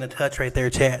That should have been a touch right there,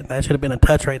 chat. That should have been a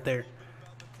touch right there.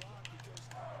 about the clock because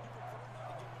you prefer not to give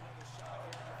them another shot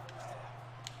here in the first half.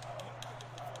 You don't pick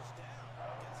up the first down.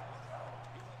 Guess what?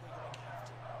 You're likely going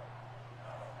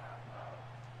to have to.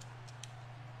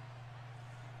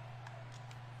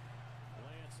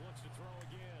 Lance looks to throw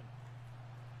again.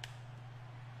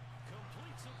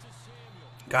 Completes it to Samuel.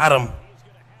 Got him. He's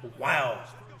going to have Wow.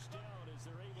 first down as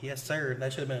they're able Yes, sir.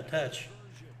 That should have been a touch.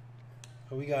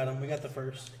 But we got him. We got the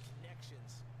first.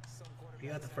 Connections. Some We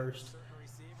got the quarterbacks have first. certain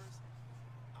receivers.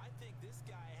 I think this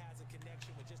guy has a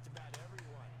connection with just about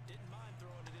everyone. Didn't mind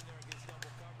throwing it in there against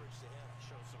double coverage to him.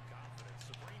 show some confidence,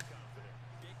 supreme confidence.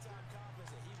 Big time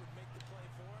confidence that he would make the play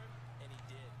for him, and he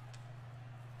did.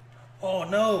 Oh,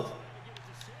 no.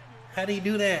 How did he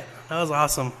do that? That was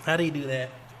awesome. How did he do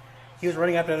that? He was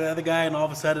running after the other guy, and all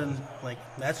of a sudden, like,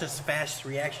 that's just fast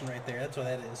reaction right there. That's what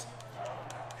that is.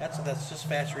 That's just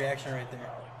fast reaction right there.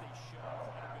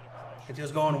 If he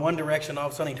was going one direction, all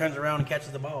of a sudden he turns around and catches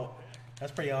the ball.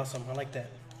 That's pretty awesome. I like that.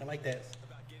 About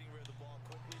getting rid of the ball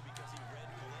quickly because he read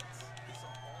blitz. He saw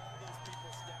all those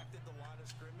people stacked at the line of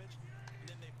scrimmage, and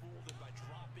then they fooled him by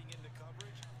dropping into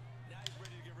coverage. Now he's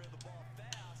ready to get rid of the ball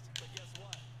fast, but guess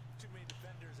what? Too many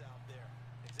defenders out there.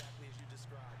 Exactly as you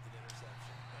described, an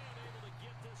interception. And able to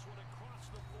get this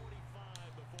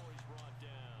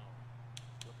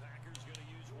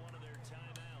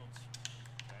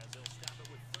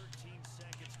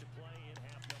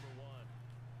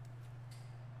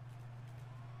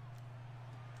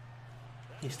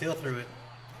He still threw it.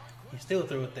 He still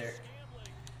threw it there.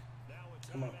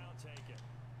 Come on.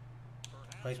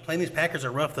 Like, playing these Packers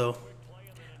are rough though.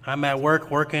 I'm at work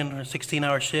working a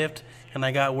 16-hour shift, and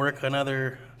I got work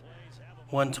another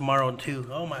one tomorrow too.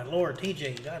 Oh my lord,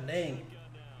 TJ, god dang,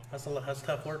 that's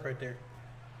tough work right there.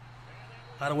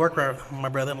 A lot of work, my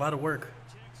brother. A lot of work.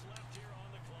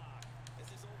 As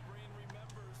his old brain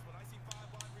remembers, when I see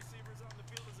 5 wide receivers on the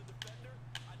field as a defender,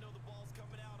 I know the ball's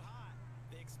coming out hot.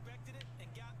 They expected it and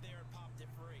got there and popped it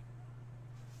free.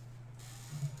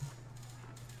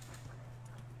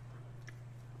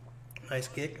 Nice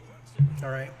kick. All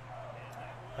right.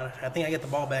 I think I get the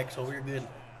ball back, so we're good.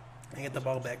 I get the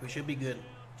ball back. We should be good.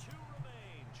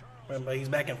 But he's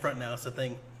back in front now. That's the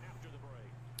thing.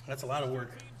 That's a lot of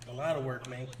work. A lot of work,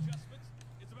 man. It's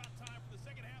about time for the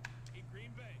second half in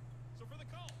Green Bay. So for the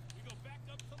Colts, we go back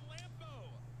up to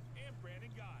Lambeau and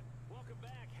Brandon God. Welcome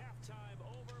back. Halftime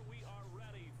over. We are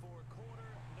ready for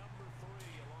quarter number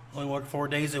 3. Only work 4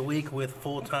 days a week with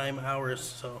full-time hours.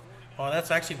 So, oh,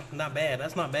 that's actually not bad.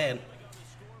 That's not bad.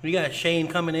 We got Shane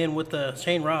coming in with the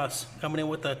Shane Ross coming in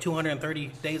with the 230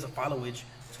 days of followage.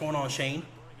 What's going on, Shane?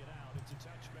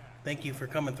 Thank you for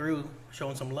coming through,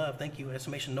 showing some love. Thank you.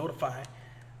 Exclamation notify.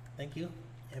 Thank you.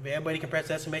 If everybody can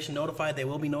press exclamation notify, they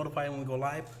will be notified when we go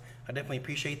live. I definitely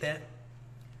appreciate that.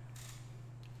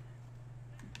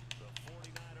 The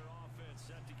 49er offense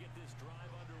set to get this drive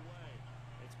underway.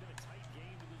 It's been a tight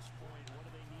game to this point. What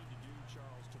do they need to do,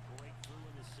 Charles, to break through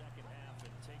in the second half and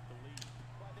take the lead?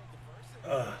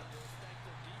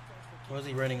 What is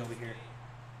he running over here?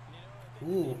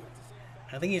 Ooh.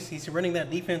 I think he's running that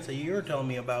defense that you were telling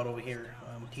me about over here,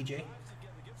 TJ.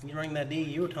 He's running that D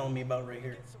you were telling me about right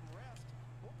here.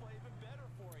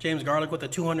 James Garlic with the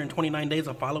 229 days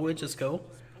of followage. Let's go.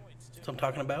 That's what I'm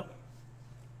talking about.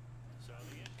 So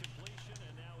the incompletion,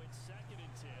 and now it's 2nd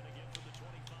and 10 again from the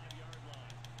 25-yard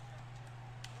line.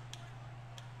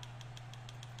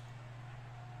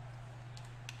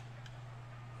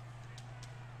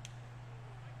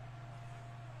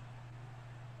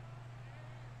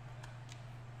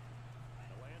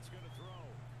 The Lance going to throw.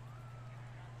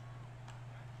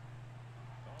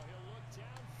 Oh, he'll look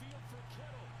downfield for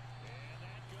Kittle. And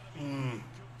that's going to be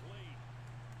complete.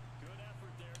 Good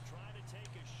effort there, trying to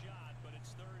take a shot, but it's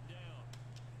 3rd down.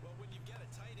 Well, when you've got a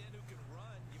tight end who can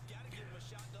run, you've got to give him a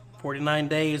shot to unlock. 49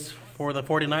 days for the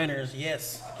 49ers.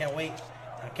 Yes. Can't wait.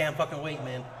 I can't fucking wait,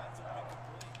 man.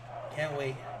 Can't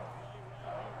wait.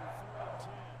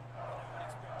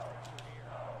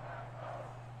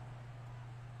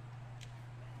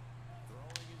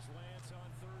 Throwing his Lance on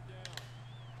 3rd down.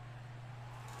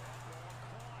 That ball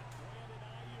caught. Brandon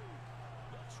Ayuk.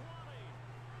 The 20.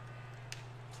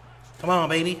 Come on,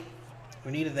 baby.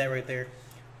 We needed that right there.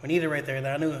 We needed it right there.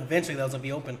 I knew eventually that was going to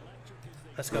be open.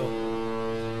 Let's go.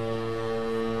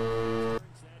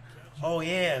 Oh,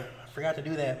 yeah. I forgot to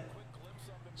do that.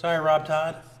 Sorry, Rob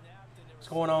Todd. What's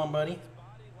going on, buddy?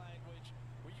 Body language,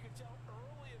 where you can tell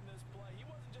early in this play, he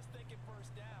wasn't just thinking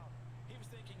first down, he was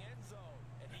thinking end zone.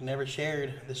 And he Never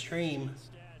shared the stream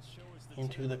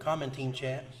into the commenting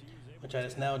chat, which I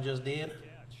just did.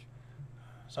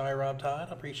 Sorry, Rob Todd.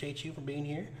 I appreciate you for being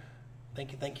here.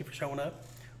 Thank you for showing up.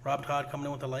 Rob Todd coming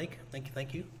in with a like.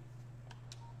 Thank you.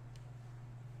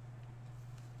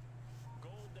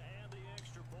 Gold to add the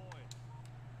extra point.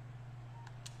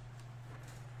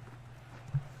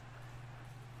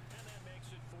 And that makes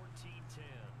it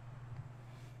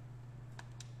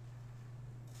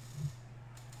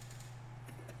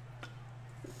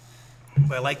 14-10.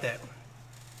 But I like that.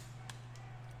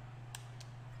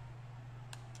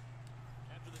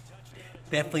 After the touchdown,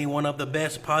 Definitely one of the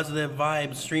best positive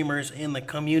vibe streamers in the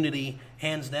community,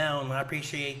 hands down. I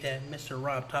appreciate that. Mr.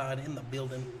 Rob Todd in the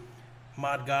building.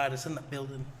 Mod God is in the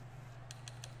building.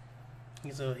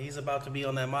 He's about to be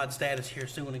on that mod status here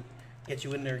soon and get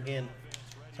you in there again.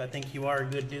 So I think you are a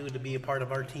good dude to be a part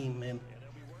of our team, man.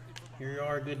 You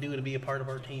are a good dude to be a part of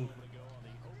our team.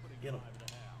 Get him.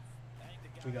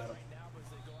 We got him. now, as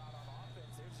they go out on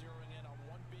offense, they're zeroing in on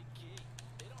one big key.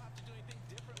 They don't have to do anything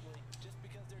differently just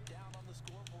because they're down on the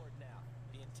scoreboard now.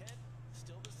 The intent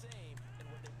still the same in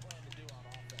what they plan to do on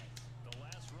offense. the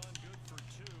last run good for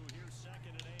 2. Here's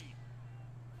 2nd and 8.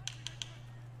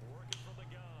 Working from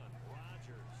the gun.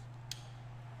 Rodgers.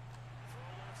 Throw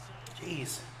left side.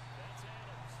 Jeez. That's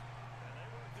Adams. And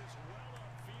they work this well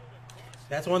upfield across.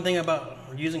 That's one thing about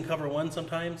using cover one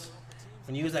sometimes.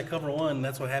 When you use that cover one,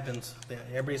 that's what happens.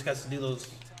 Everybody's got to do those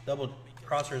double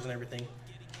crossers and everything.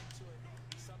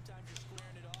 Sometimes you're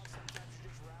squaring it off, sometimes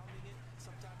you're just rounding it,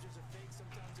 sometimes there's a fake,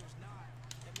 sometimes there's not.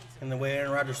 That makes it And the way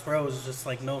Aaron Rodgers throws is just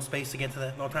like no space to get to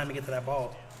that, no time to get to that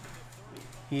ball.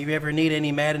 If you ever need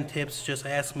any Madden tips, just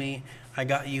ask me. I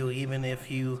got you. Even if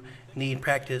you need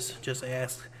practice, just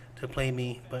ask to play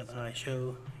me. But I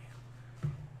show.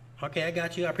 Okay, I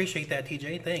got you. I appreciate that,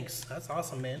 TJ. Thanks. That's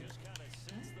awesome, man.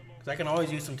 Because I can always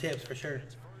use some tips for sure.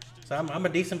 So I'm a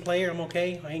decent player. I'm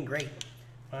okay. I ain't great.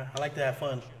 I like to have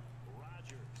fun.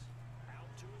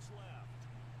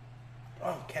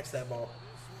 Oh, catch that ball.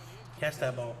 Catch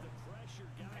that ball.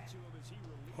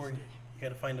 Or you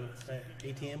gotta find a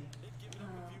ATM.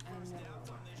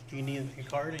 Do you need a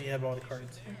card, or do you have all the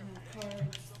cards?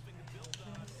 Cards.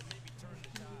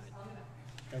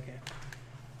 Okay.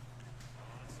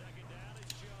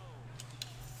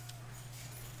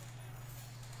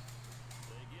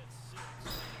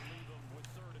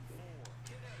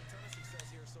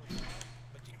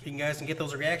 You guys can get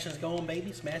those reactions going,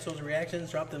 baby. Smash those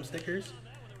reactions. Drop them stickers.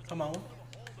 Come on.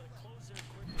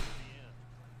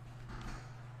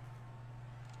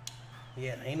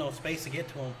 Yeah, ain't no space to get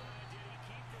to them.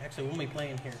 Actually, we'll be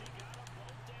playing here.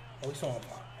 Oh, we saw him.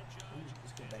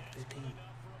 Let's get back to 15.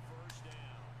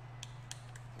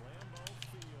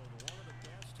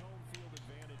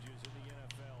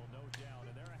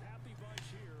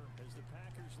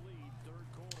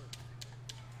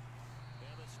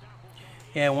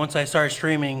 Yeah, once I start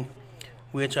streaming,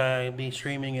 which I'll be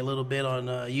streaming a little bit on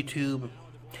YouTube,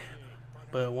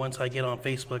 but once I get on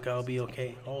Facebook, I'll be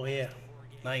okay. Oh yeah,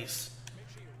 nice.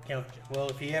 Yeah, well,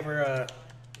 if you ever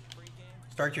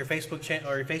start your Facebook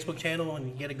channel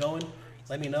and get it going,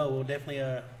 let me know. We'll definitely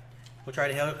we'll try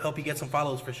to help you get some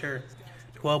follows for sure.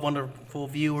 12 wonderful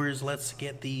viewers. Let's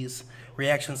get these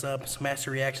reactions up. Smash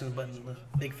the reactions button.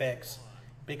 Big facts.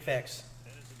 Big facts.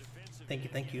 Thank you.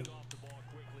 Thank you.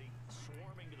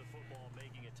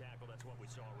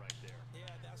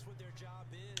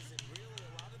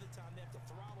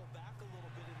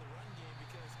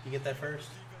 You get that first?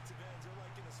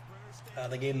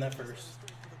 They gave him that first.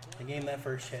 They gave him that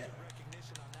first, chat.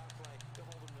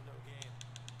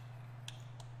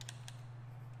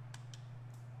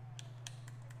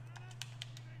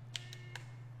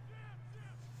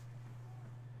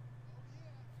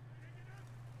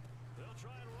 They'll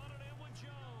try and run it in with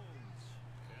Jones.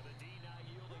 And the D not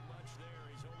yielding much there.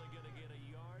 He's only going to get a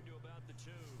yard to about the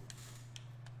 2.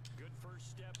 Good first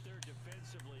step there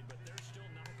defensively, but they're still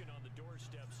knocking on the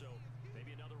doorstep, so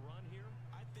maybe another run here?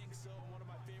 I think so. One of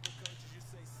my favorite coaches used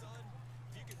to say, son,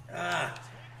 if you can...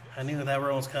 I knew that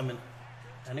run was coming.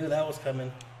 I knew that was coming.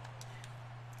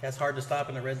 That's hard to stop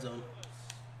in the red zone.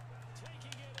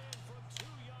 Taking it in from 2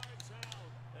 yards out.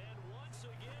 And once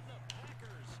again, the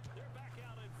Packers, they're back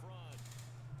out in front.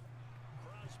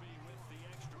 Crosby with the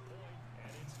extra point,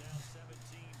 and it's now 17-14.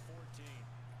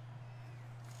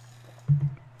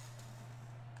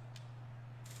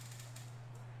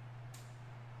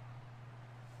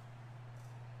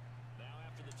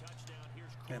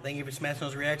 Yeah, thank you for smashing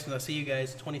those reactions. I see you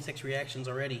guys. 26 reactions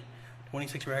already.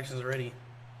 26 reactions already.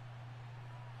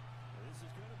 This is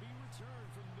going to be returned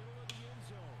from the middle of the end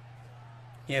zone.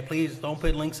 Yeah, please don't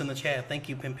put links in the chat. Thank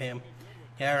you, Pim Pam.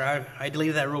 Yeah, I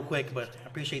deleted that real quick, but I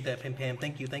appreciate that, Pim Pam.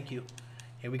 Thank you, thank you.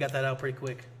 Yeah, we got that out pretty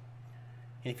quick.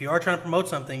 And if you are trying to promote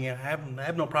something, I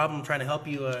have no problem trying to help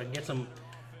you get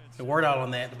the word out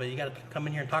on that. But you got to come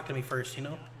in here and talk to me first, you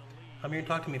know? Come here and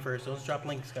talk to me first. Don't just drop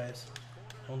links, guys.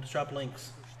 Don't just drop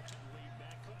links.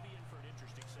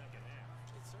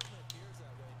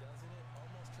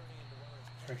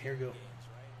 All right, here we go. All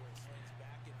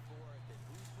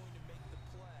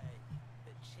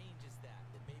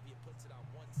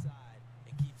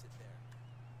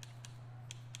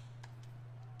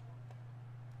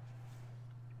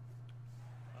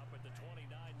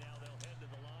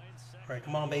right,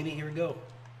 come on, baby. Here we go.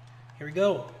 Here we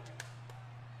go.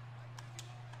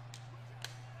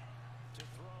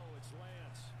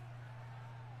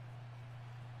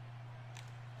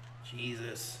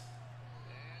 Jesus.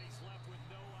 And he's left with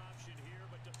no option here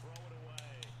but to throw it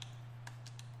away.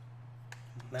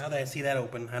 Now that I see that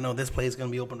open, I know this play is going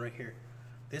to be open right here.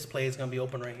 This play is going to be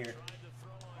open right here. Tried to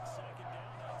throw on second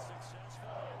down, not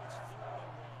successful. It's 3rd and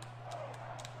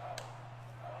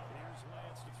 1. Here's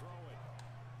Lance to throw it.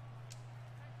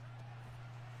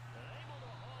 And able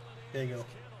to haul it in. There you go.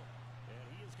 And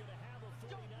he is going to have a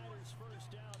 49ers first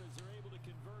down as they're able to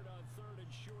convert on 3rd and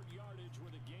short yardage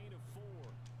with a gain of 4.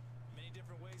 Many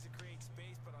different ways to create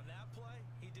space, but on that play,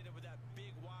 he did it with that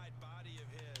big, wide body of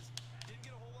his. Didn't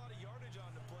get a whole lot of yardage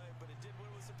on the play, but it did what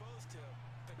it was supposed to.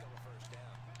 Pick up a first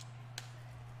down.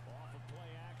 Off of play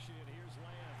action, here's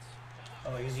Lance.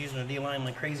 Oh, he's using the D-line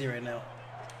like crazy right now.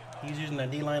 He's using the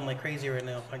D-line like crazy right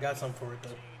now. I got something for it,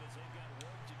 though. As they've got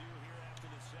work to do here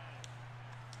after the sack.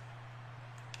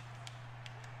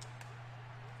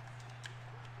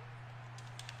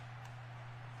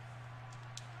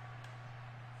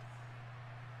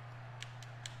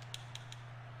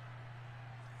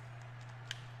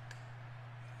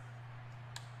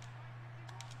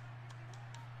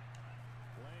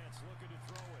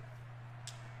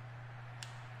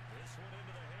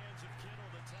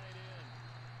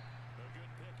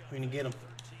 We're gonna get him.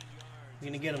 We're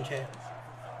gonna get him, chat.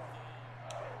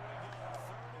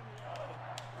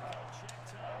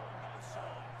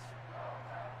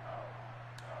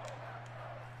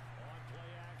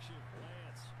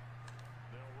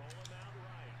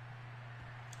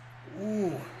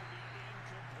 Ooh.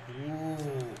 Ooh.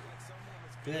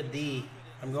 Good D.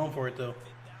 I'm going for it though.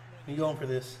 I'm going for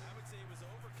this. I would say he was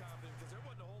overconfident because there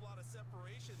wasn't a whole lot of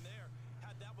separation there.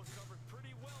 Had that one covered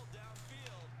pretty well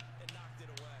downfield and knocked it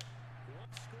away.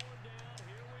 One score down.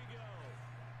 Here we go.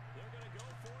 They're going to go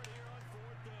for it here on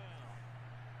 4th down.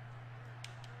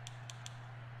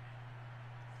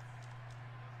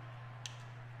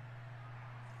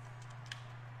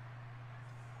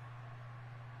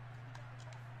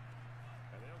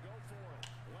 And they'll go for it.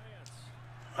 Lance.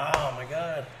 Oh my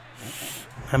God.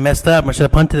 I messed up. I should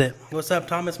have punted it. What's up,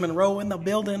 Thomas Monroe in the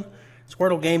building?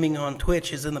 Squirtle Gaming on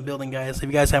Twitch is in the building, guys. If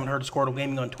you guys haven't heard of Squirtle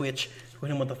Gaming on Twitch, go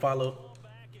hit him with a follow.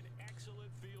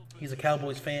 He's a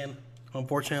Cowboys fan.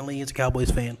 Unfortunately, he's a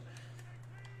Cowboys fan.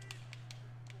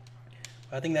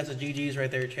 I think that's a GG's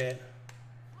right there, chat.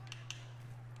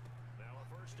 Now a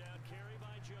first down carry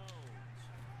by Jones.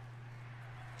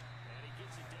 And he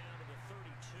gets it down to the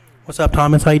 32. What's up,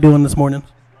 Thomas? How you doing this morning? On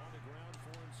the ground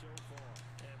for him so far.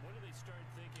 And when do they start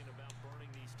thinking about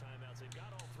burning these timeouts? They've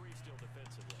got all three still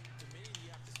defensively. To me, you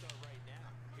have to start right now.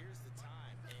 Here's the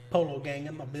time. And Polo gang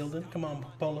in the building. Come on,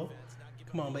 Polo.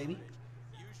 Come on, baby.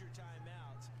 use your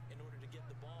timeouts in order to get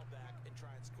the ball back and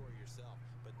try and score yourself.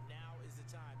 But now is the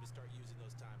time to start using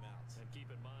those timeouts. And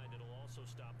keep in mind, it'll also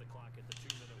stop the clock at the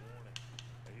 2-minute warning.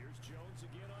 And here's Jones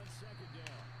again on 2nd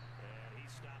down. And he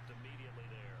stopped immediately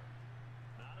there.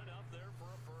 Not enough there for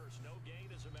a first. No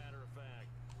gain, as a matter of fact.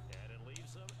 And it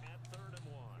leaves them at 3rd and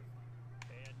 1.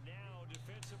 And now,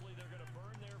 defensively, they're going to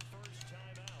burn their first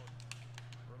timeout.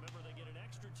 Remember, they get an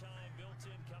extra time built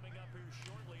in coming up here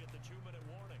shortly at the 2-minute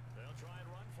warning. They'll try and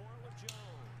run for it with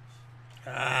Jones.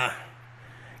 Ah.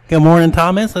 Good morning,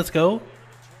 Thomas. Let's go.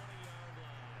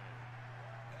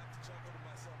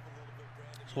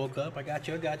 Just woke up. I got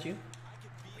you. I got you.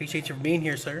 Appreciate you for being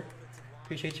here, sir.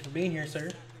 Appreciate you for being here, sir.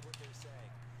 What they're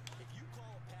saying. If you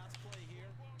call a pass play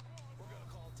here, we're going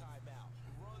to call timeout.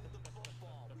 Run the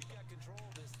football. We've got control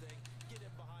of this thing. Get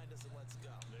in behind us and let's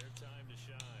go. Their time to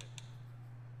shine.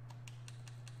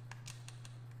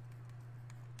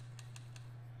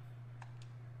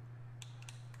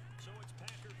 So it's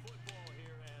Packer football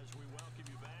here as we welcome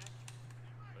you back.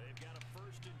 They've got a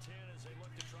 1st and 10 as they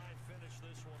look to try and finish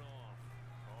this one off.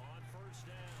 On 1st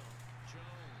down,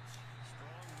 Jones.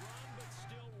 Strong run, but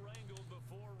still wrangled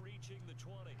before reaching the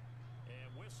 20. And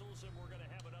whistles, and we're going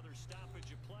to have another stoppage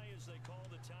of play as they call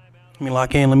the timeout. Let me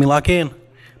lock in. Let me lock in.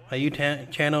 My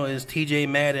YouTube channel is TJ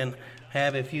Madden. I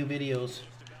have a few videos.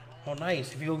 Oh,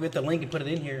 nice. If you go get the link and put it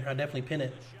in here, I'll definitely pin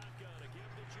it.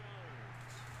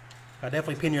 I'll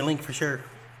definitely pin your link for sure.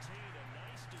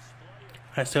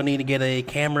 I still need to get a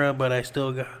camera, but I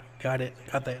still got it.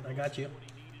 Got that. I got you.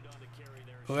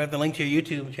 Go have the link to your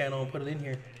YouTube channel and put it in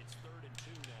here.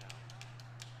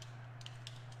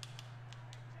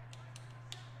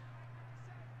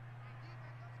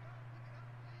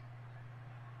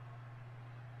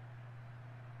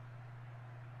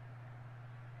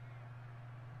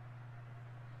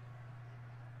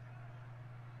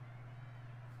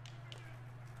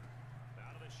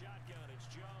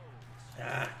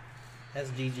 Ah,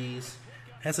 that's GG's.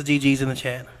 That's the GG's in the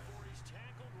chat.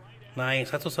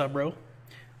 Nice. That's what's up, bro.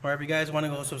 Or if you guys want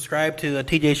to go subscribe to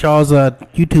TJ Shaw's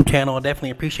YouTube channel, I definitely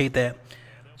appreciate that.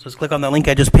 So just click on the link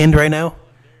I just pinned right now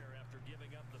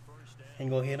and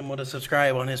go hit him with a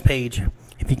subscribe on his page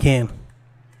if you can.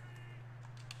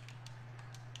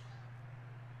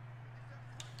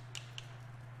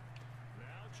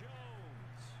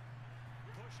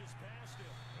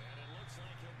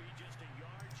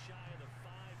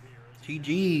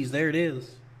 GG's, there it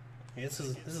is. Yeah, this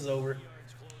is over.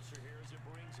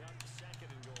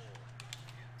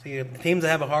 So yeah, the teams I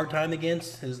have a hard time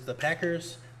against is the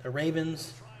Packers, the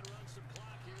Ravens,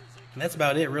 and that's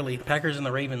about it really. Packers and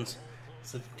the Ravens.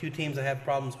 It's the two teams I have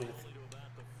problems with.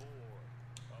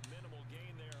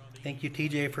 Thank you,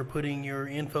 TJ, for putting your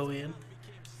info in.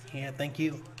 Yeah, thank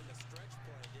you.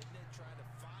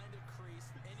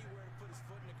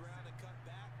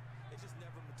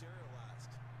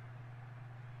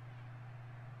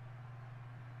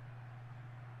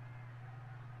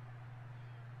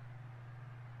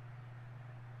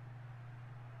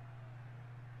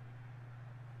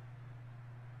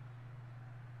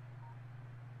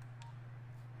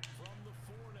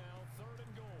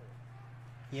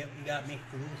 Yep, you got me.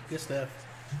 Good stuff.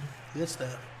 Good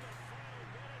stuff.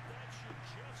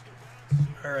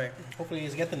 All right. Hopefully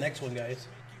he's got the next one, guys.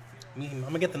 I'm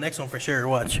gonna get the next one for sure.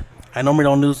 Watch. I normally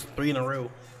don't lose 3 in a row.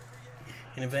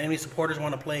 And if any supporters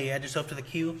want to play, add yourself to the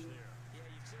queue.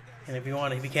 And if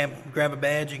you can't grab a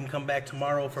badge, you can come back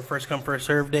tomorrow for first come first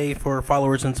serve day for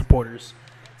followers and supporters.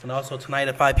 And also tonight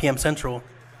at 5 p.m. Central,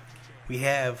 we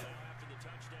have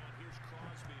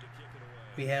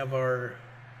our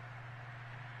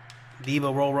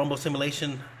Diva Royal Rumble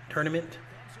Simulation Tournament.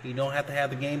 You don't have to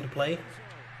have the game to play.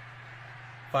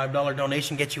 $5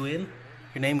 donation gets you in.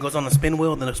 Your name goes on the spin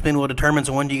wheel, then the spin wheel determines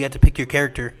when you get to pick your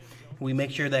character. We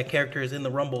make sure that character is in the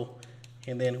Rumble,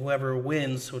 and then whoever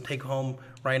wins will take home.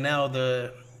 Right now,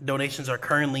 the donations are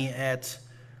currently at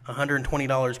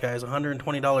 $120, guys.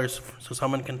 $120, so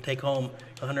someone can take home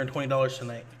 $120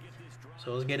 tonight.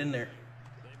 So let's get in there.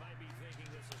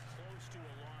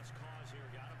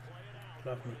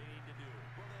 Get off me.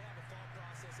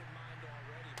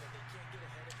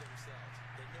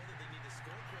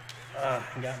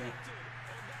 He got me.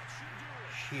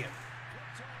 Shit.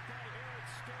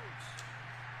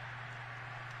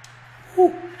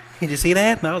 Whew. Did you see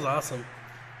that? That was awesome.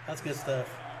 That's good stuff.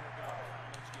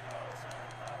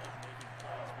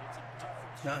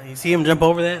 Now, you see him jump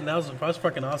over that? That was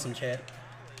fucking awesome, chat.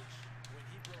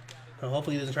 Now,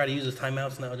 hopefully he doesn't try to use his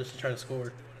timeouts now just to try to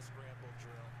score.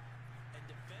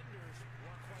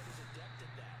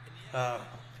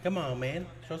 Come on, man.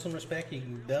 Show some respect. You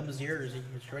can dub is yours.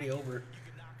 It's already over.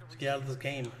 Just get out of this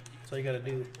game. That's all you got to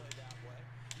do.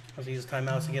 Let's use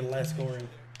timeouts to get less scoring.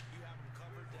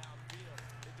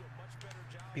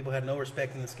 People had no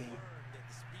respect in this game.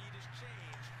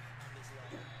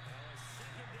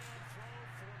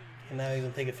 And now he's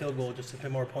going to take a field goal just to put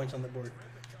more points on the board.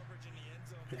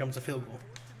 Here comes a field goal.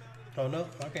 Oh, no?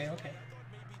 Okay.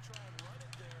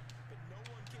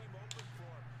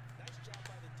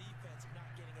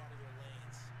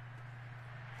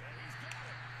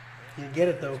 He didn't get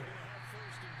it, though.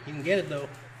 He didn't get it, though.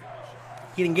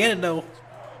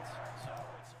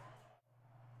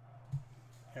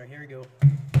 All right, here we go.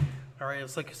 All right,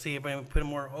 let's look and see if I can put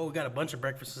more. Oh, we got a bunch of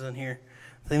breakfasts in here.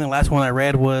 I think the last one I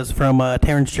read was from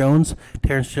Terrence Jones.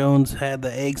 Terrence Jones had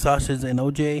the egg, sausage, and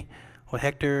OJ. With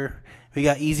Hector, we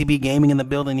got Easy B Gaming in the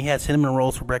building. He had cinnamon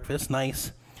rolls for breakfast.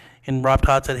 Nice. And Rob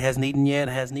Todd said he hasn't eaten yet.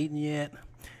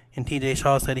 And TJ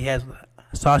Shaw said he has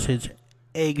sausage,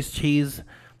 eggs, cheese,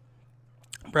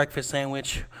 breakfast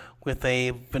sandwich with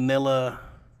a vanilla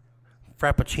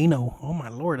frappuccino. Oh my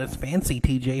lord, that's fancy,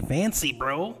 TJ. Fancy,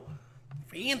 bro.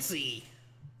 Fancy.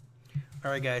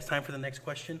 All right, guys, time for the next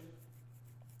question.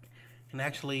 And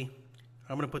actually,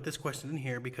 I'm going to put this question in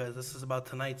here because this is about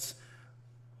tonight's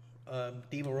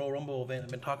Diva Royal Rumble event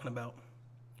I've been talking about.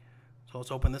 So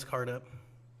let's open this card up.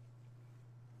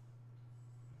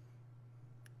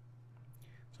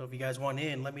 So if you guys want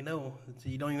in, let me know.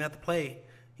 You don't even have to play.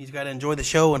 You just got to enjoy the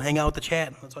show and hang out with the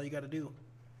chat. That's all you got to do.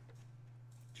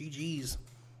 GG's.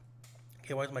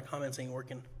 Okay, why is my comments ain't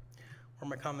working? Where are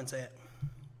my comments at?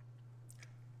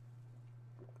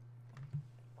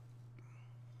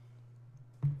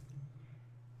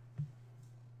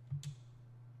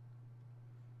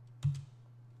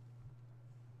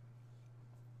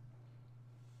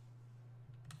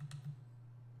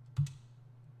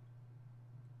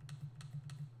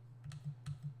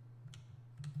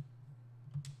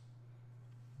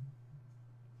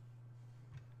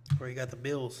 Where you got the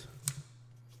bills?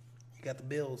 You got the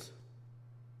bills.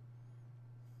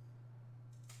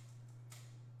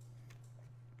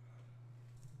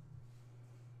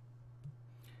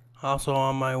 Also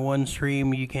on my one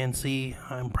stream, you can see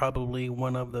I'm probably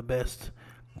one of the best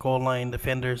goal line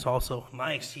defenders also.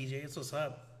 Nice, TJ. That's what's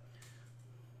up.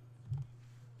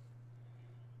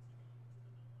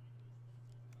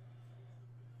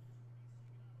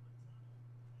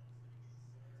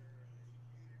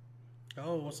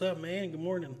 Oh, what's up, man? Good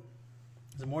morning.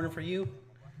 Is it morning for you?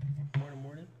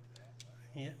 Morning.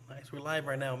 Yeah, nice. We're live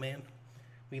right now, man.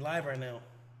 We live right now.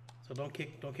 So don't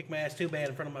kick my ass too bad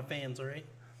in front of my fans, all right?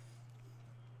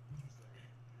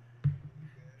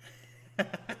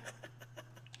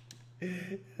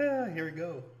 Here we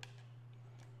go.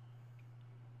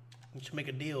 We should make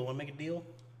a deal. Want to make a deal?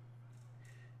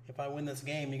 If I win this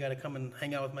game, you got to come and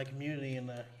hang out with my community and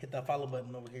hit that follow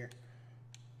button over here,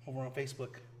 over on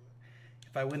Facebook.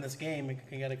 If I win this game,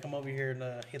 you got to come over here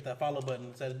and hit that follow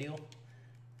button. Is that a deal?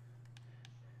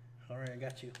 All right, I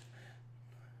got you.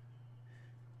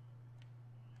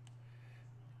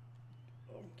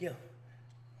 Oh, yeah.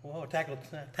 Whoa,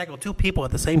 tackle 2 people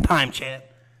at the same time,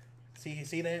 chat.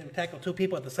 See that? Tackle 2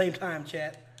 people at the same time,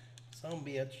 chat. Some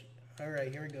bitch. All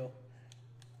right, here we go.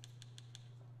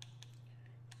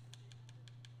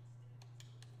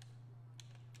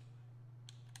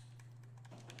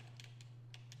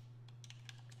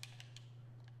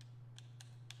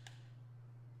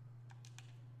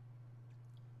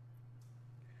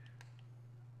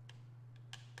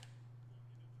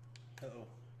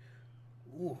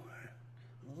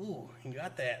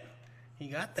 got that. He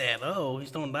got that. Oh, he's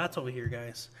throwing dots over here,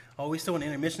 guys. Oh, we still in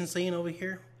intermission scene over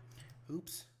here.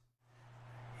 Oops.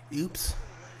 Oops.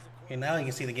 Okay, now you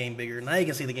can see the game bigger. Now you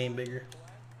can see the game bigger.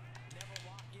 Never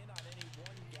lock in on any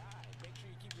one guy. Make sure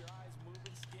you keep your eyes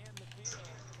moving, scan the field.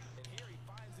 And here he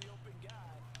finds the open guy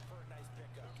for a nice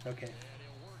pickup. Okay.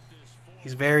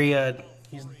 He's very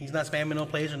he's not spamming no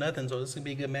plays or nothing, so this is gonna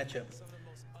be a good matchup. Some of the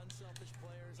most unselfish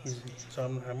players on So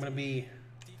I'm gonna be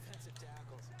defensive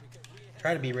tackles. Because we have,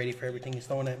 try to be ready for everything he's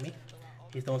throwing at me.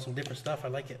 He's throwing some different stuff. I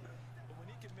like it. but when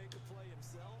he can make a play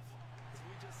himself, as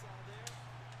we just saw there,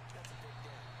 that's a big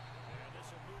day. And this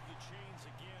will move the chains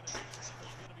again. And the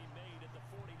tackle's going to be made at the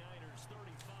 49ers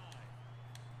 35.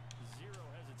 Zero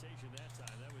hesitation that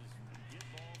time. That was get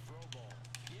ball, throw ball.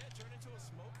 Yeah, turn into a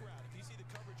smoke route. If you see the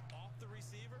coverage off the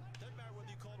receiver, doesn't matter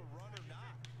whether you call it a run or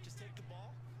not. Just take the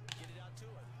ball, get it out to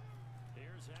him.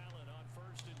 Here's Allen on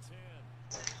 1st and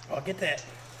 10. Oh, get that.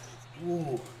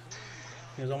 Ooh.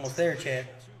 He was almost there, Chad.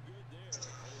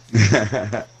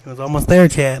 He was almost there,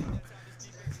 Chad.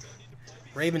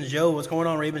 Ravens Joe, what's going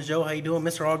on, Ravens Joe? How you doing?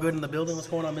 Mr. Allgood in the building. What's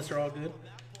going on, Mr. Allgood?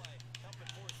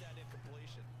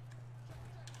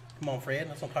 Come on, Fred.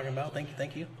 That's what I'm talking about. Thank you,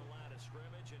 thank you. The line of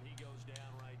scrimmage, and he goes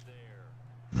down right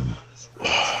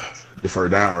there. Defer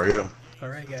down right here. All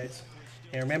right, guys.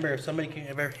 And remember, if somebody can,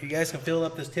 if you guys can fill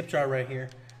up this tip jar right here,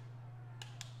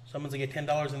 someone's gonna get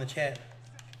 $10 in the chat.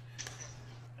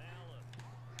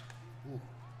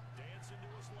 Dancing to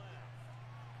his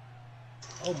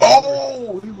left.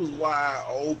 Oh, Oh, he was wide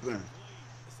open.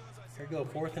 here we go.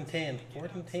 4th and 10.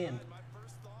 4th and 10.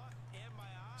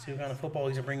 See what kind of football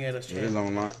he's gonna bring at us, It is chat.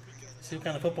 on line. See what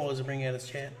kind of football he's gonna bring at us,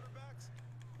 chat.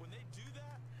 When they do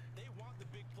that, they want the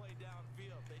big play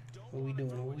downfield. They don't What are we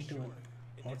doing? What are we doing?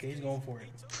 Okay, he's going for it.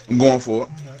 I'm going for it.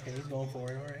 Okay, he's going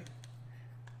for it. All right.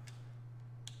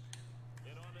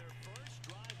 And on their first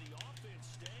drive, the offense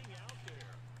staying out there.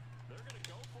 They're going to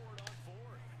go for it on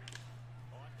 4th.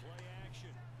 On play action,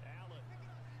 Allen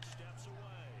steps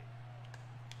away.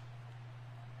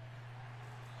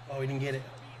 Oh, he didn't get it.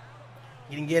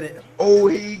 He didn't get it. Oh,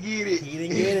 he get it. He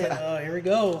didn't get it. Oh, here we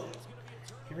go.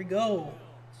 Here we go.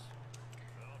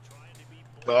 Trying to be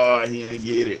Oh, he didn't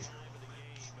get it.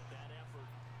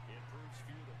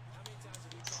 How many times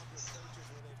have we talked with coaches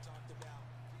where they've talked about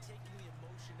taking the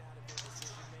emotion out of their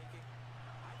decision making?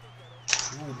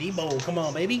 I think that Ooh, Debo, come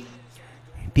on, baby.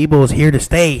 Debo's here to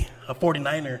stay. A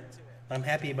 49er. I'm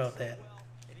happy about that.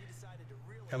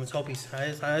 I just hope he's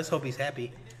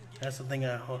happy. That's the thing.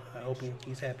 I hope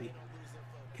he's happy.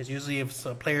 Because usually, if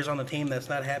a player's on the team that's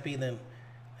not happy, then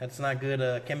that's not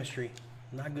good chemistry.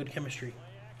 Not good chemistry.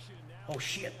 Oh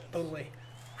shit! Throw it away.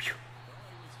 Whew.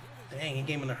 Dang, he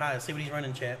gave him the high. See what he's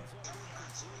running, chat.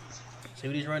 See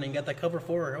what he's running. Got that cover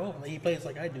 4. Oh, he plays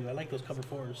like I do. I like those cover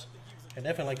 4s. I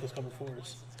definitely like those cover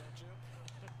 4s.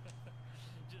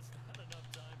 just not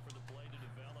enough time for the play to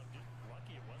develop. Just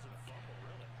lucky it wasn't a fumble,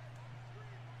 really.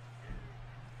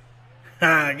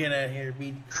 Ha! Get out of here,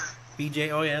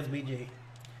 BJ. Oh yeah, that's BJ.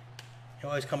 He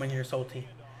always come in here salty.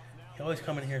 He always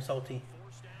come in here salty.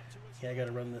 Yeah, I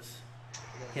gotta run this.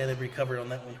 Yeah, they recovered on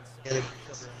that one.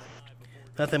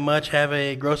 Nothing much. Have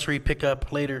a grocery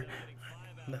pickup later.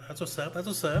 That's what's up. That's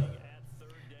what's up.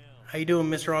 How you doing,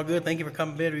 Mr. All Good? Thank you for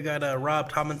coming in. We got Rob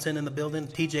Tomlinson in the building.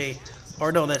 TJ,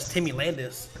 or no, that's Timmy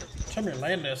Landis. Timmy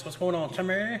Landis. What's going on,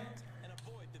 Timmy?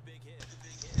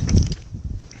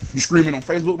 You streaming on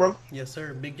Facebook, bro? Yes,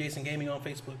 sir. BigJasonGaming on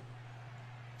Facebook.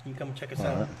 You can come check us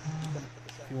out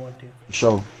if you want to.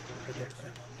 Sure. Right there.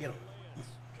 Get him.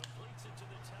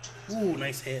 Ooh,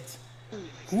 nice hits.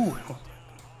 Ooh.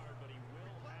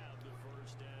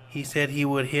 He said he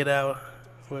would sit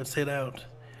out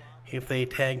if they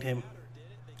tagged him.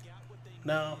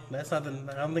 No, that's not the.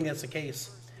 I don't think that's the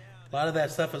case. A lot of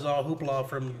that stuff is all hoopla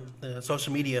from the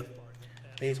social media.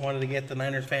 They just wanted to get the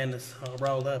Niners fans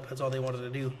riled up. That's all they wanted to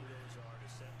do.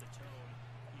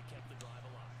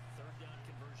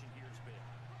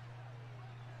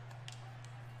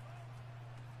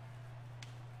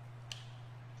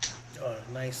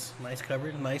 Nice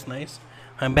coverage. Nice.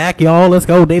 I'm back, y'all. Let's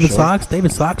go. David Sox.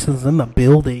 David Sox is in the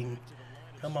building.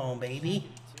 Come on, baby.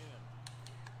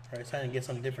 All right, it's time to get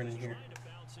something different in here.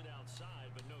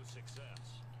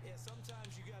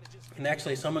 And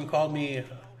actually, someone called me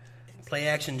Play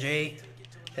Action J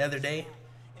the other day.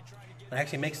 It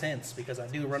actually makes sense because I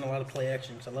do run a lot of play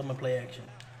action, so I love my play action.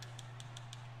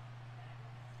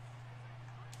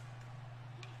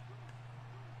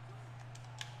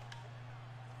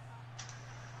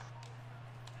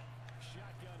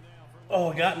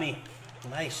 Oh, got me.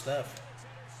 Nice stuff.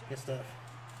 Good stuff.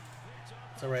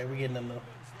 It's all right. We're getting them, though.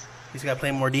 He's got to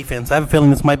play more defense. I have a feeling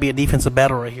this might be a defensive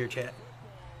battle right here, chat.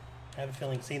 I have a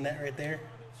feeling seeing that right there.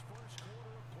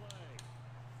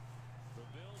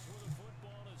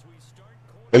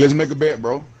 Hey, let's make a bet,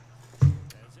 bro.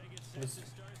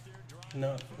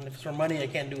 No, if it's for money, I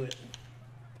can't do it.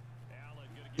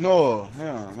 No,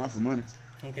 yeah, not for money.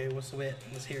 Okay, what's the bet?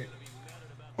 Let's hear it.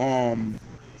 When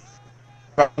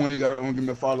you gotta give me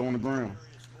a follow on the ground.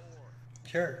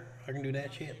 Sure, I can do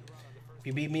that shit. If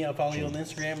you beat me, I'll follow you on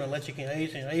Instagram and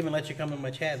I even let you come in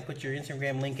my chat and put your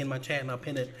Instagram link in my chat and I'll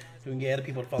pin it so we can get other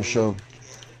people to follow For sure. you.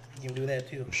 You can do that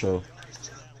too. For sure.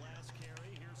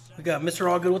 We got Mr.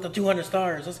 Allgood with the 200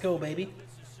 stars. Let's go, baby.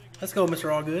 Let's go, Mr.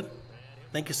 Allgood.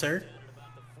 Thank you, sir.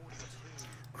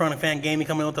 Chronic Fan Gaming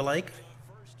coming with the like.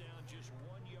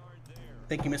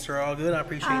 Thank you, Mr. Allgood. I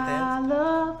appreciate that. I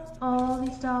love all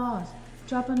these stars.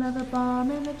 Drop another bomb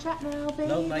in the chat now, baby.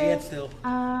 Nope, not yet still.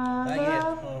 I Not yet.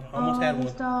 love Oh, almost had all these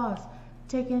one. stars.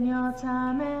 Taking your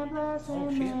time and blessing Oh,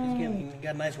 shit. me. You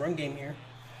got a nice run game here.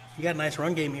 You got a nice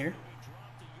run game here.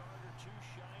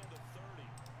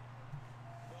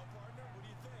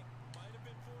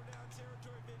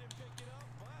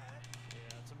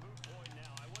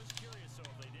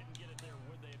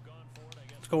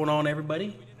 What's going on,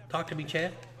 everybody? Talk to me,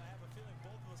 chat.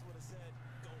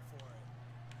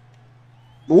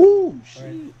 Ooh,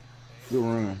 shit. Good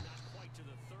run.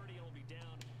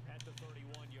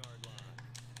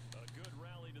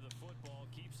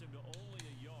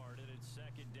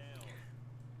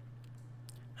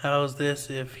 How's this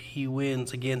if he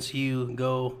wins against you?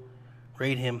 Go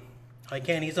rate him. I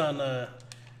can. He's on. I'm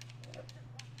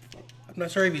not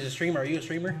sure if he's a streamer. Are you a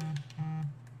streamer?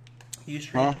 Do you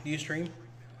stream? Huh? Do you stream?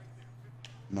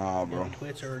 Nah, bro. On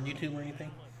Twitch or YouTube or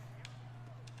anything?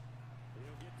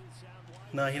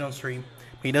 No, he don't stream.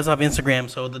 But he does have Instagram.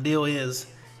 So the deal is,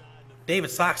 David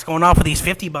Sox going off with these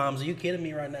 50 bombs. Are you kidding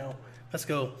me right now? Let's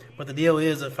go. But the deal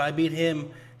is, if I beat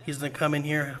him, he's gonna come in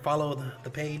here, follow the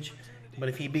page. But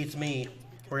if he beats me,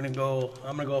 I'm gonna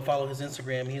go follow his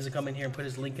Instagram. He's gonna come in here and put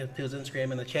his link to his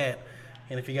Instagram in the chat.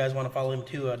 And if you guys want to follow him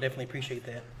too, I definitely appreciate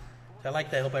that. I like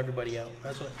to help everybody out.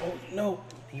 That's what. Oh no,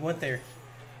 he went there.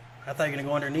 I thought you were gonna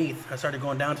go underneath. I started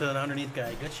going down to the underneath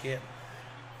guy. Good shit.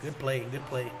 Good play. Good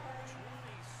play.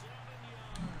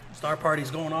 Star Party's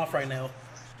going off right now.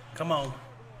 Come on.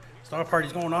 Star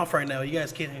Party's going off right now. You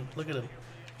guys kidding? Look at him.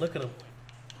 Look at him.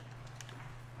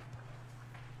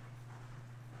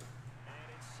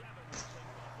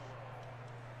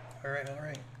 All right, all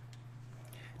right.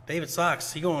 David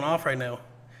Sox, he going off right now.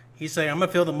 He's saying, I'm going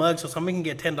to fill the mug so somebody can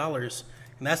get $10.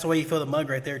 And that's the way you fill the mug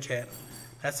right there, chat.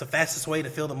 That's the fastest way to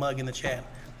fill the mug in the chat.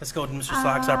 Let's go, Mr.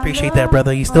 Sox. I appreciate that,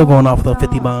 brother. He's still going off with the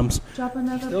 50 bombs. Drop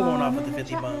another Still going off bomb with the in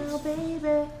 50 chat bombs. now,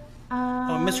 baby.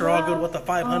 Oh, Mr. Allgood with the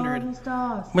 500.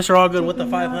 Mr. Mr. Allgood with the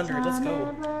 500. Let's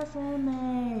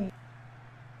go.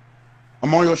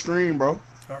 I'm on your stream, bro.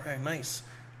 All right, nice.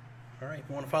 All right, if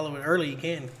you want to follow it early, you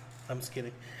can. I'm just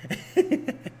kidding.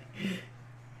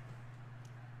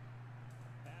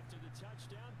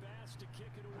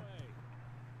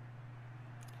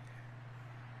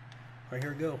 All right,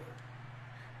 here we go.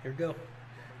 Here we go.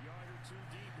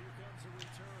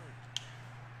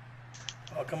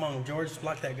 Oh, come on, George.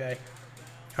 Block that guy.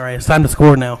 All right, it's time to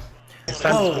score now.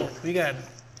 Whoa, we got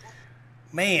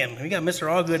Mr.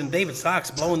 Allgood and David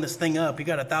Sox blowing this thing up. You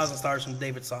got 1,000 stars from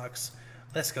David Sox.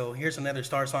 Let's go. Here's another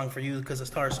star song for you because a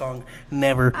star song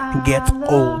never gets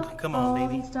old. Come on,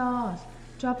 baby. Stars.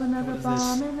 Drop another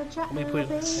bomb in the chat. Let me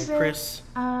put it, Chris.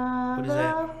 What is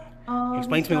that?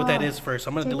 Explain to me what that is first.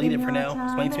 I'm going to delete it for now.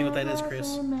 Explain to me what that is,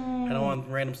 Chris. I don't want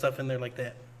random stuff in there like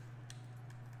that.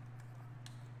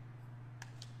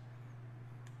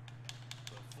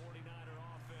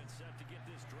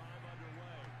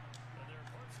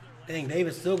 Dang,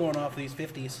 David's still going off these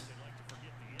 50s.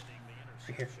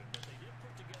 Right here.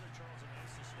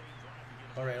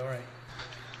 All right, all right.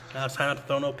 Now it's time to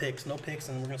throw no picks. No picks,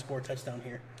 and we're going to score a touchdown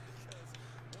here.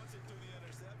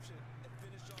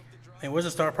 Man, where's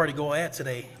the Star Party goal at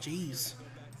today? Jeez.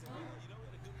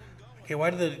 Okay, why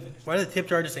did the tip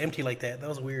jar just empty like that? That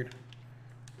was weird.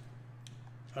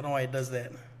 I don't know why it does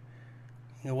that.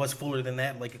 It was fuller than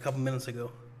that like a couple minutes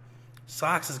ago.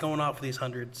 Sox is going off for these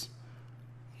hundreds.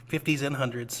 50s and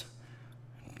hundreds.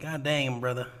 God dang,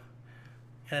 brother.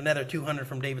 And another 200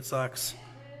 from David Sox.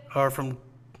 Or from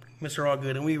Mr.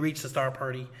 Allgood. And we reached the Star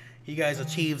Party. You guys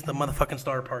achieved the motherfucking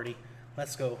Star Party.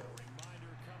 Let's go.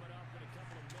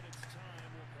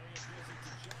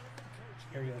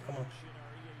 Here we go. Come on.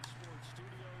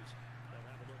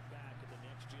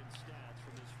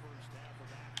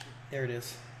 There it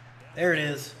is. There it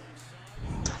is.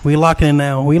 We locked in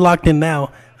now. We locked in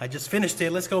now. I just finished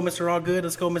it. Let's go, Mr. Allgood.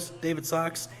 Let's go, Mr. David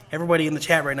Sox. Everybody in the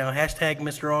chat right now. Hashtag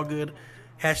Mr. Allgood.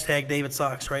 Hashtag David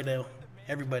Socks right now.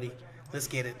 Everybody, let's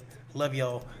get it. Love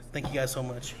y'all. Thank you guys so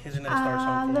much. Here's another star I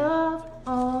song for you. love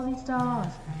all these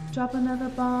stars. Drop another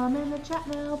bomb in the chat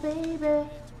now, baby.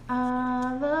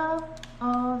 I love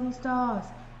all these stars.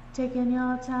 Taking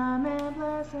your time and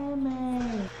blessing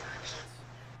me.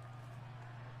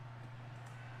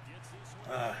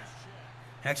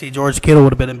 Actually, George Kittle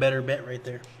would have been a better bet right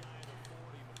there. 3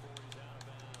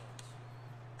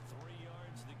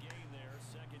 yards to gain there,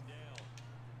 second down.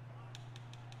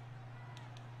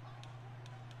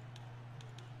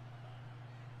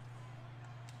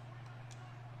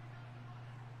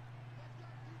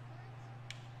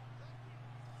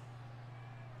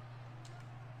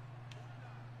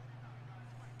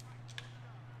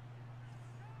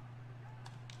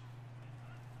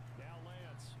 Now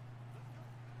Lance.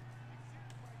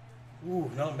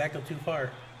 Ooh, no, I'm backed up too far.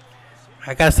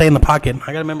 I gotta stay in the pocket. I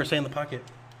gotta remember to stay in the pocket.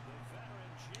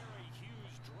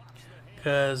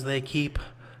 Because they keep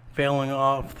falling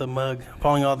off the mug.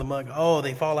 Oh,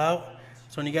 they fall out?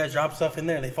 So when you guys drop stuff in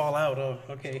there, they fall out. Oh,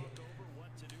 okay.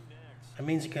 That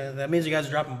means you guys are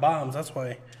dropping bombs. That's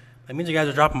why.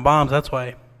 That's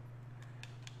why.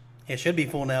 It should be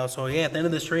full now. So yeah, at the end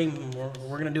of the stream,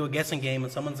 we're gonna do a guessing game,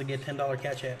 and someone's gonna get $10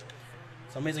 cash at.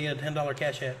 Somebody's gonna get a $10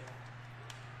 cash at.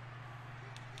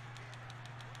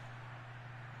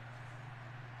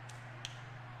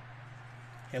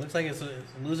 It looks like it's a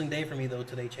losing day for me though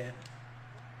today, chat.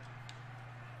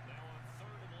 Now on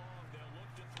 3rd and long, they'll look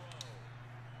to throw.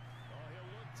 Oh, he'll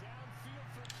look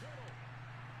downfield for Kittle.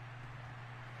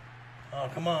 Oh,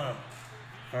 come on.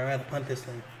 All right, I have to punt this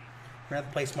thing. I have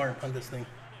to play smart and punt this thing.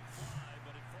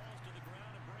 But it falls to the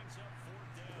ground and brings up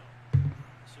 4th down.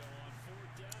 So on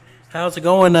 4th down, here's How's it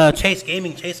going, Chase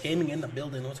Gaming? Chase Gaming in the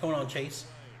building. What's going on, Chase?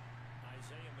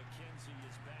 Isaiah McKenzie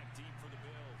is back deep for the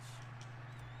Bills.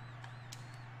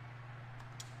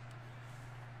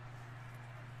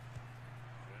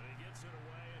 And he gets it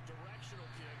away, a directional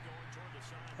kick going toward the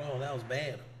side. Oh, that was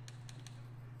bad.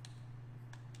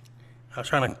 I was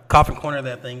trying to coffin corner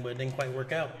that thing, but it didn't quite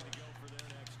work out.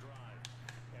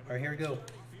 All right, here we go.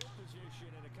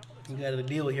 We got a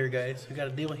deal here, guys. We got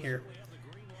a deal here.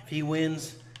 If he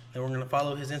wins, then we're going to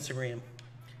follow his Instagram.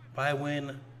 If I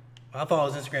win, I'll follow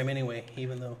his Instagram anyway,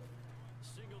 even though.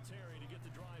 Singletary to get the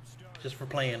drive started. Just for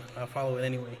playing. I'll follow it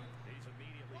anyway. He's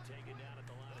immediately taken down at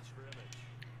the line of scrimmage.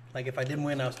 Like, if I didn't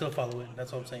win, I'll still follow it.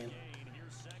 That's what I'm saying.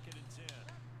 Here's 2nd and 10.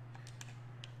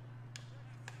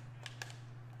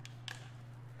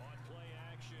 On play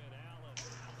action, Allen.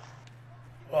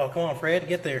 Oh, come on, Fred.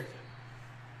 Get there.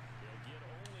 They'll get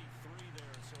only 3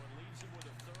 there, so it leaves him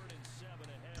with a 3rd and 7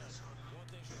 ahead. One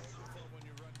thing to look for when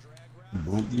you run drag routes,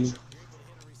 Bump you. you're able to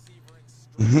hit a receiver and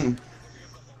strike. Give them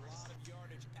a lot of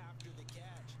yardage after the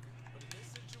catch. But in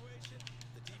this situation,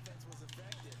 the defense was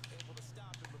effective, able to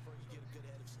stop him before you get a good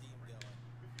head of steam going.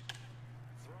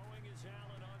 Throwing is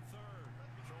Allen on 3rd.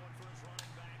 Throwing for his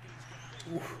running back, and he's got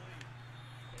it.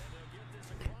 And they'll get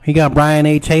this across. He got Brian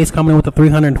A. Chase coming in with the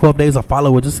 312 days of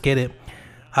follow. Just get it.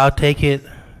 I'll take it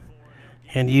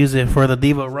and use it for the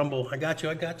Diva Rumble. I got you.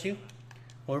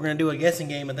 Well, we're going to do a guessing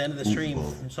game at the end of the stream.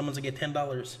 Someone's going to get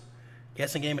 $10.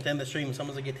 Guessing game at the end of the stream.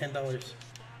 Someone's going to get $10.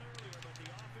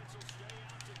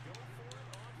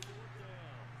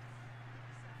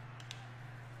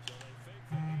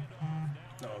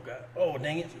 Oh, God. Oh,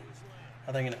 dang it.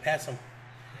 How they going to pass him?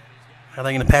 How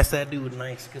they going to pass that dude?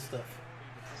 Nice. Good stuff.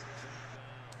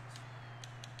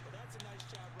 Well, that's a nice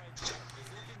job right there.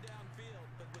 He's looking downfield,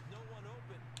 but with no one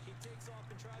open, he takes off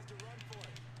and tries to run for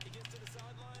it. He gets to the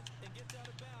sidelines and gets out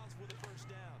of bounds with a first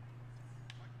down.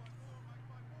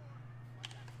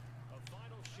 A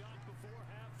final shot before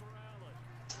half for Allen.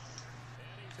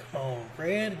 And he's Come on,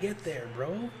 Fred. Get there, bro.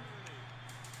 so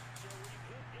we've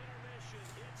hit intermission.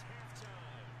 It's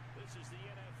halftime. This is the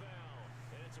NFL,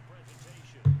 and it's a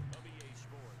presentation of EA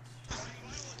Sports. Final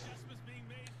adjustments being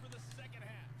made for the second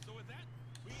half. So with that,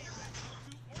 we get back to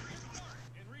order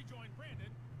and rejoin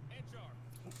Brandon and Jar.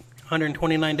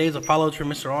 129 days of follows for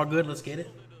Mr. Allgood. Let's get it.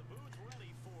 The booth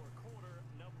ready for quarter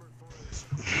number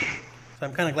 3. So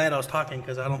I'm kind of glad I was talking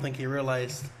because I don't think he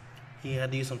realized he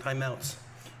had to use some timeouts.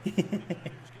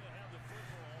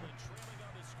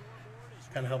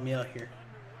 Kind of helped me out here.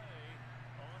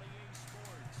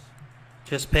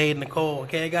 Just paid Nicole.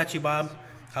 Okay, I got you, Bob.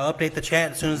 I'll update the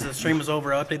chat as soon as the stream is over.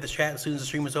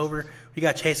 We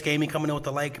got Chase Gaming coming in with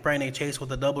the like. Brian A. Chase with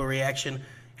the double reaction.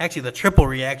 Actually, the triple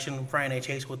reaction. Brian A.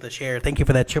 Chase with the share. Thank you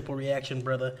for that triple reaction,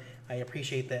 brother. I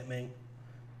appreciate that, man.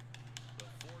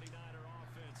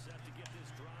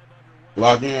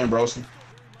 Lock in, broski.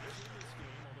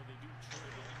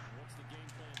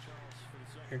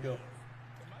 Here we go. It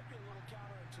might be a little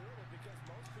counterintuitive because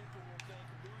most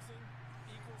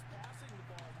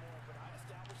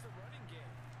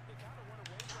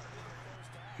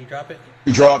You drop it?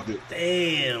 He dropped it.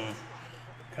 Damn.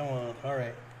 Come on. All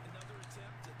right.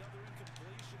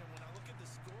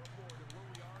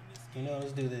 You know,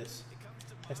 let's do this.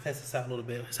 Let's test this out a little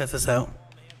bit. Let's test this out.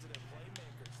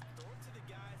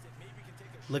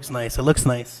 Looks nice. It looks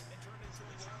nice.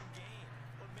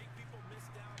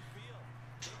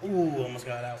 Ooh, almost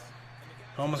got out.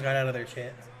 Almost got out of there,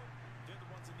 chat.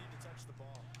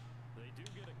 They do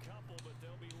get a couple, but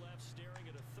they'll be left staring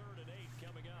at a 3rd and 8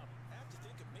 coming up. I have to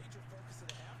think a major focus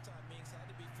of the halftime meetings had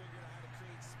to be figuring out how to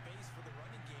create space for the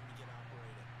running game to get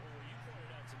operated. Well, what you pointed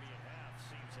out to me at half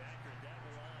seems accurate. That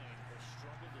line has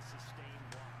struggled to sustain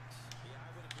blocks. Yeah, I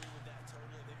would agree with that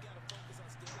totally. They've got to focus on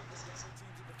staying with the other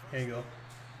teams in the first There you go.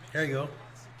 There you go.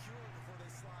 secure before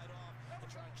they slide off and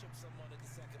try and chip someone at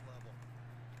the second level.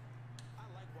 I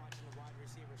like watching the wide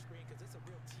receiver screen because it's a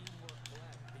real teamwork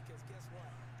play. Because guess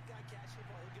what? The guy catching the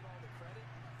ball, he'll get all the credit.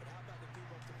 But how about the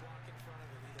people up to block in front of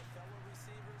him, either fellow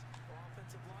receivers or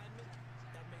offensive linemen?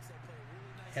 That makes that play a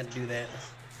really nice. Had to do that.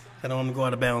 I don't want to go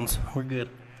out of bounds. We're good.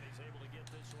 He's able to get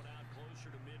this one out closer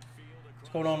to midfield.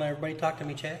 What's going on, everybody? Talk to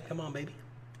me, chat. Come on, baby.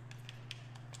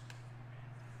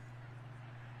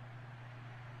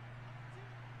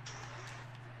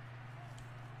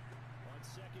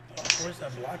 Oh, where's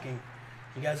that blocking?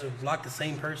 You guys have blocked the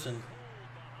same person.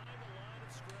 Behind the line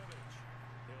of scrimmage.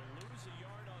 They'll lose a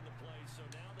yard on the play, so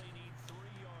now they need 3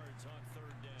 yards on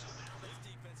 3rd down. Now this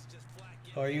defense is just flat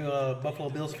getting Are you a Buffalo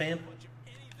Bills fan?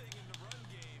 anything in the run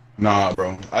game. Nah,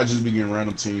 bro. I just be getting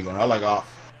random teams on. I like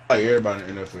everybody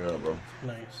in the NFL, bro.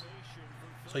 Nice.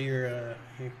 So you're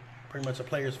pretty much a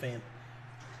Players fan.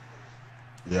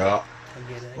 Yeah.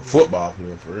 I get it. I A get it. football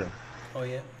player for real. Oh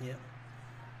yeah, yeah.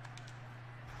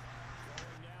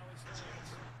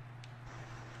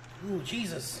 Ooh,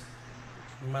 Jesus.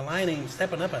 My line ain't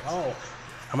stepping up at all.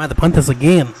 I'm gonna have to punt this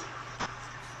again.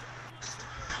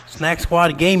 Snack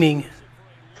Squad Gaming.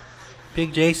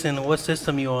 Big Jason, what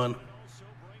system you on?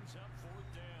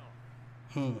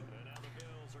 Hmm.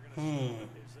 Hmm.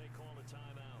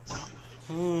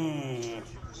 Hmm.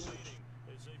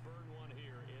 As they burn one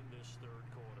here in this 3rd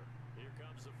quarter. Here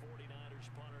comes the 49ers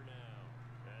punter now.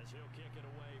 As he'll kick it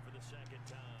away for the 2nd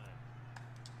time.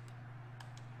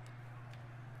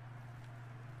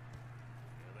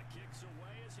 And the kick's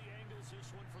away as he angles this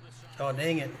one for the side. Oh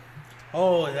dang it.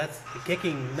 Oh, that's the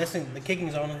kicking missing. The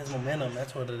kicking's on his momentum.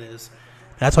 That's what it is.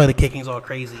 That's why the kicking's all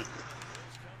crazy. Come to the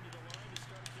line to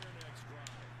start their next drive.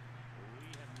 We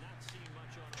have not seen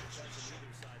much on offense on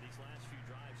either side. These last few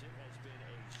drives, it has been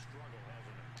a struggle,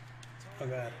 hasn't it? Oh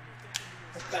god.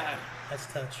 Oh god. That's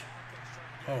touch.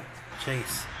 Oh,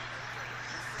 Chase.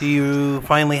 Do you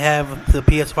finally have the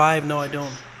PS5? No, I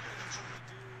don't.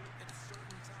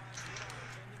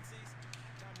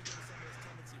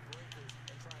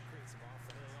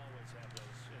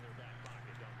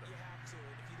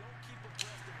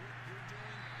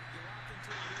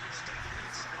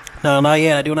 No, not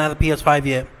yet. I don't have the PS5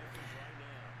 yet.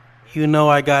 You know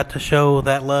I got to show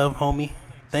that love, homie.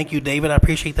 Thank you, David. I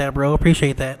appreciate that, bro.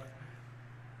 Appreciate that.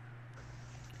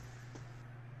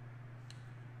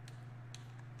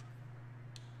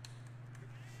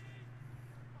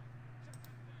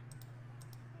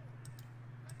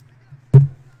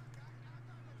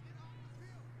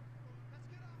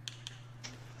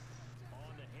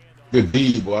 Good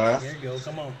D, boy. There you go.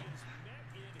 Come on.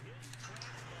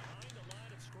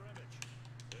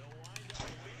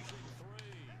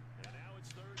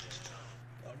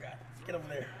 Oh, God. Get over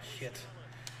there. Shit.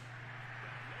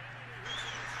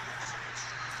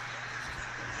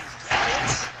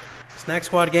 Snack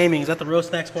Squad Gaming. Is that the real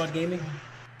Snack Squad Gaming?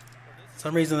 For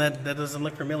some reason that doesn't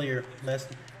look familiar.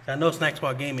 I know Snack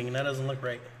Squad Gaming, and that doesn't look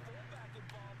right.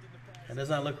 That does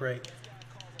not look right.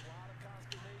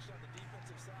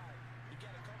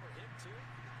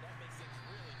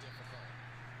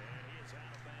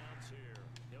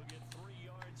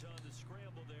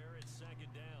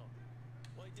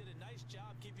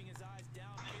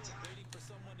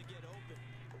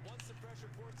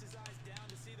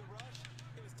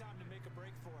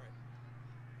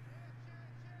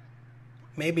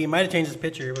 Maybe he might have changed his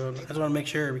picture, but I just want to make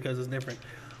sure because it's different.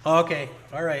 Oh, okay,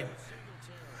 all right.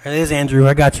 It is Andrew.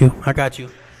 I got you. I got you.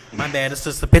 My bad. It's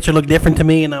just the picture looked different to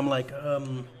me, and I'm like,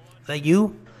 is that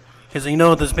you? Because you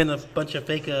know there's been a bunch of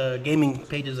fake gaming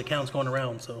pages accounts going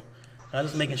around, so I'm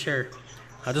just making sure.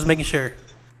 I'm just making sure.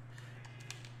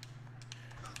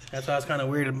 That's why I was kind of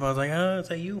weird. I was like, is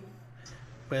that you?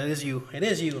 But it is you. It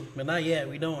is you, but not yet.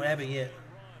 We don't have it yet.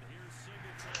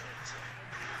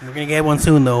 We're going to get one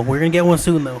soon, though. We're going to get one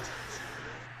soon, though.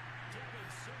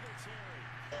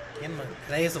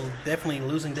 Today is definitely a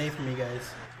losing day for me, guys.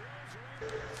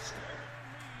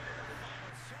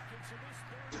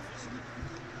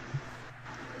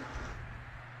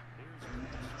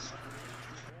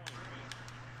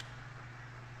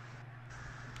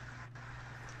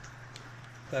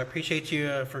 I appreciate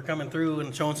you for coming through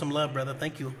and showing some love, brother.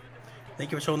 Thank you.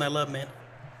 Thank you for showing that love, man.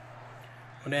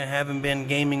 When I haven't been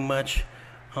gaming much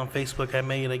on Facebook, I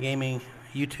made a gaming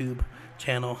YouTube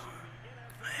channel.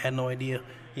 I had no idea.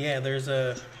 Yeah, there's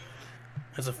a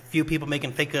few people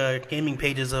making fake gaming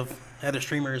pages of other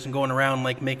streamers and going around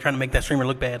like trying to make that streamer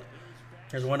look bad.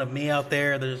 There's one of me out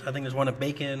there. I think there's one of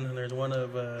Bacon. And there's one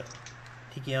of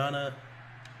Tikiana.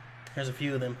 There's a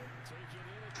few of them.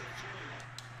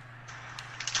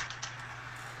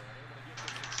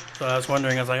 So I was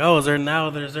wondering, I was like, oh,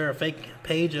 is there a fake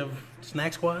page of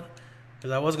Snack Squad? Because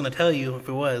I was going to tell you if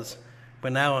it was,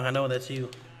 but now I know that's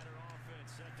you.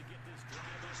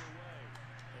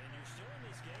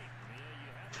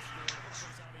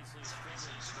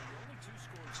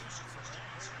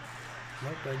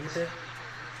 Nope, did I get that?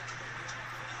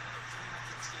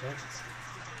 Nope.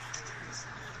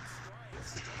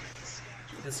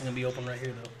 This is going to be open right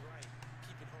here, though.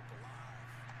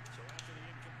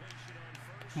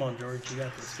 Come on, George. You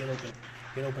got this. Get open.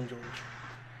 Get open, George.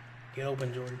 Get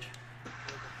open, George.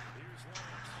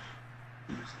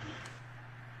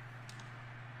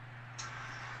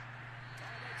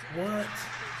 What?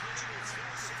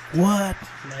 What?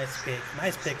 Nice pick.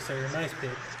 Nice pick, sir. Nice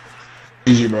pick.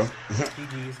 GG, bro.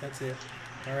 GG's. That's it.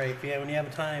 All right. When you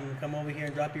have time, come over here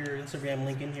and drop your Instagram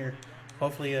link in here.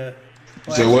 Hopefully,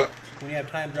 Say what? When you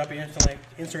have time, drop your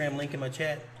Instagram link in my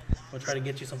chat. We'll try to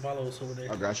get you some follows over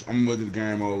there. I got you. I'm gonna do the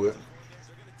game over with.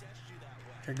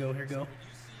 Here go, here go.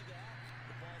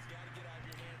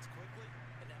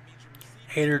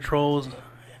 Hater trolls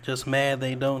just mad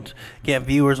they don't get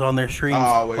viewers on their streams. I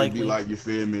always lately. be like, you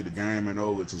feel me? The game ain't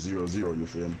over to 0-0. You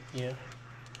feel me? Yeah.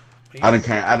 I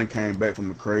done came back from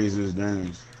the craziest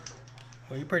games.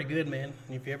 Well, you're pretty good, man.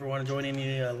 If you ever want to join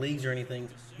any leagues or anything,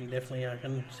 you definitely I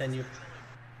can send you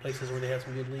places where they have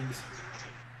some good leagues.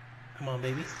 Come on,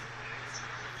 baby.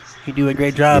 You do a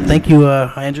great job. Thank you,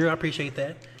 Andrew. I appreciate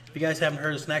that. If you guys haven't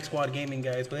heard of Snack Squad Gaming,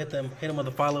 guys, go hit them with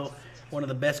a follow. One of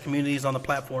the best communities on the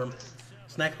platform.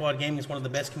 Snack Squad Gaming is one of the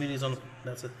best communities on.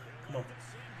 That's it. Come on.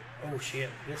 Oh shit,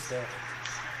 good stuff.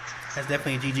 That's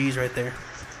definitely GG's right there.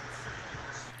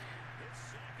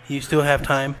 You still have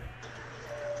time.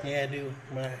 Yeah, I do.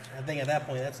 I think at that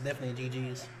point, that's definitely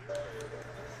GG's.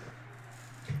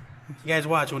 You guys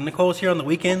watch. When Nicole's here on the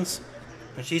weekends,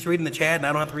 when she's reading the chat, and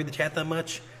I don't have to read the chat that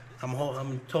much, I'm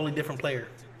a totally different player.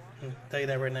 I'll tell you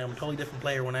that right now. I'm a totally different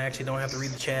player when I actually don't have to read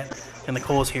the chat and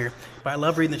Nicole's here. But I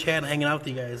love reading the chat and hanging out with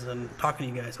you guys and talking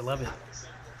to you guys. I love it.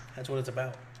 That's what it's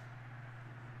about.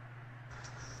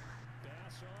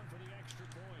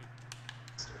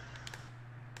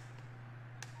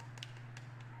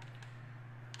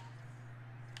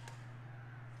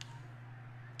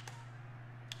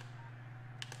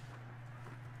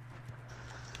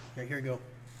 Here we go.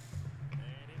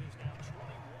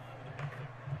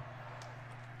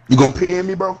 You gonna pin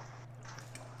me, bro?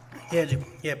 Yeah,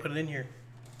 put it in here.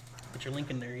 Put your link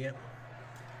in there, yep.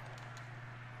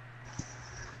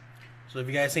 So if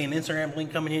you guys see an Instagram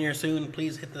link coming in here soon,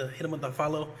 please hit him with the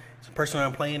follow. It's a person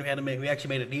I'm playing. We actually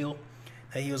made a deal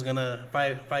that he was gonna,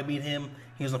 if I beat him,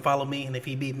 he was gonna follow me, and if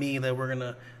he beat me, then we're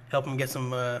gonna help him get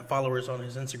some followers on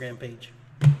his Instagram page.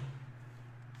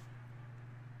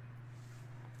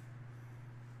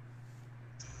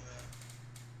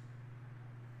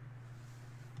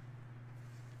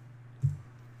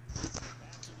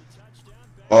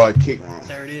 Oh, I kicked wrong.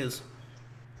 There it is.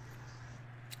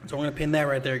 So I'm going to pin that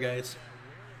right there, guys.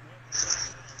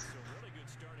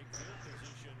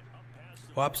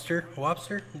 Wobster?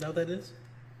 Wobster? Is that what that is?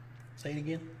 Say it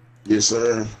again. Yes,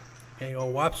 sir. Okay, go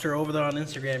Wobster over there on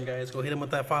Instagram, guys. Go hit him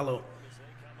with that follow.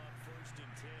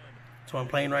 That's what I'm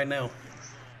playing right now.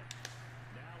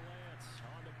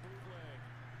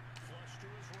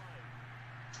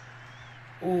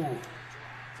 Ooh.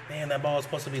 Man, that ball was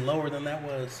supposed to be lower than that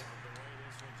was.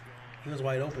 He was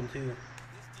wide open, too.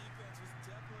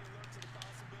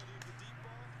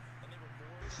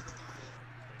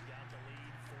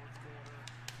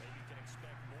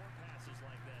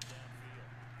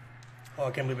 Oh,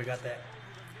 I can't believe I got that.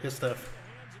 Good stuff.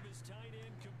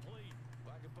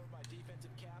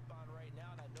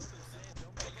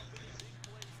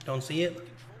 Don't see it?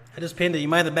 I just pinned it. You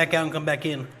might have to back out and come back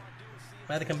in.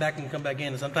 Might have to come back and come back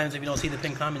in. Sometimes if you don't see the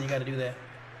pin comment, you got to do that.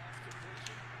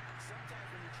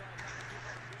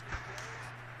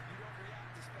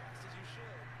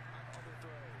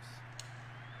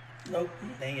 Nope.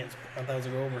 Dang it. I thought it was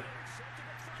going to go over.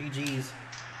 GG's.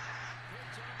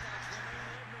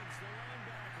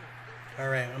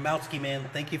 Alright, I'm Outski, man.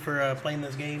 Thank you for playing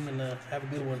this game, and have a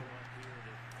good one.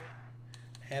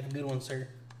 Have a good one, sir.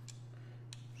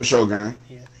 For sure, gang.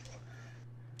 Yeah.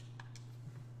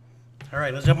 All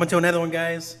right, let's jump into another one,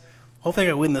 guys. Hopefully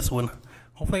I can win this one.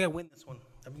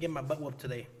 I've been getting my butt whooped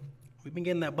today. We've been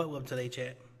getting that butt whooped today,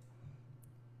 chat.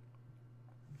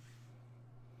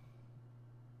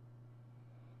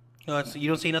 Oh, so you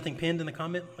don't see nothing pinned in the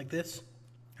comment like this?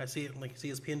 I see it, like, see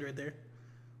it's pinned right there.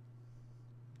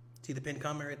 See the pinned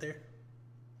comment right there?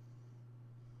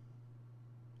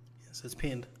 It says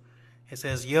pinned. It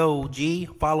says, yo, G,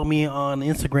 follow me on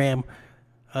Instagram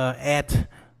at,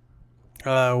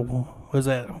 what is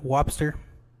that, Wobster?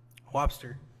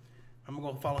 Wobster. I'm going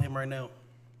to go follow him right now.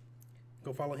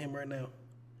 Go follow him right now.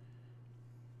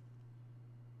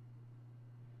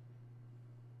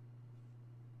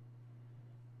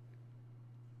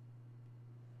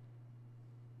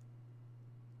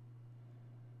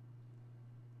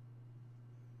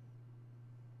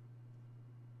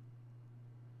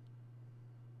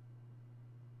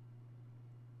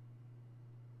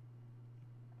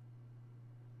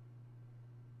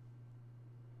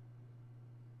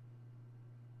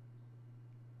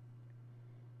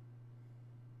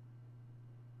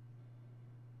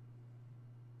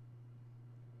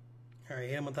 All right,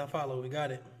 hit him with that follow. We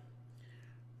got it.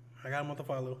 I got him with the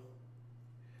follow. All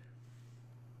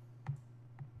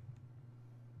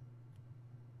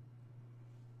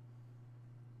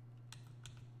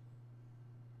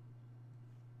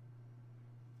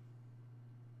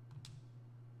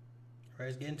right,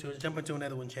 let's get into it. Let's jump into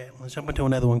another one, chat. Let's jump into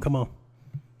another one. Come on.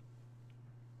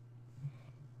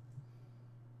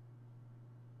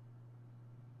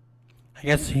 I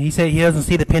guess he said he doesn't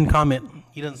see the pinned comment.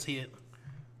 He doesn't see it.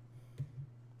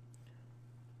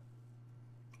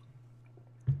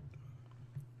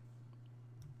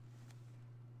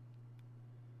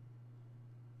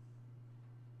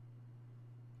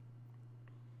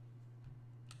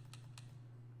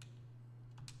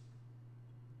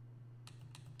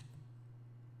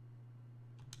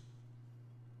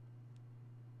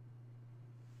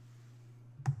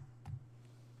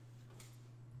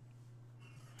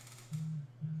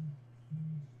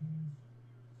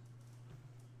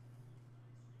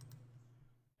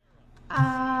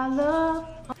 I love.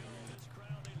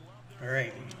 All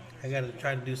right, I got to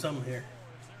try to do something here.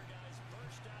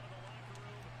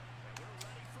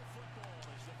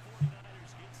 And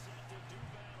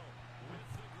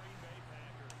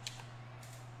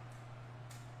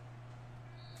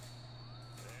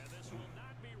this will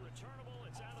not be returnable.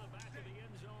 It's out of the back of the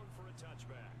end zone for a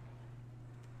touchback.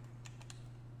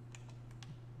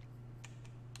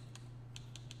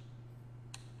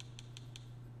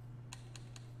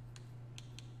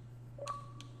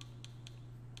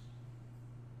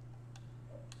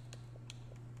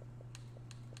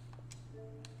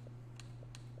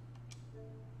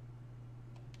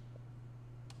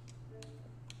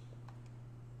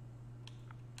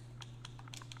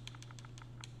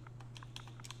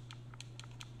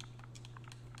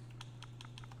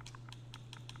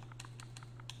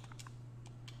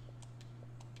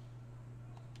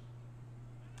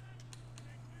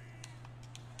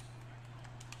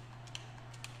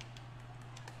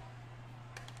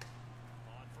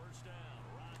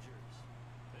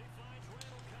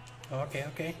 Okay,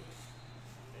 okay.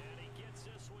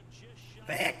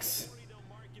 Facts.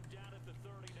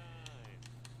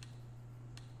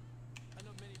 I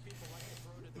know many people like to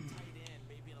throw to the tight end,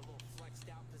 maybe in a little flexed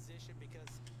out position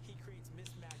because he creates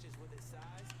mismatches with his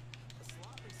size. The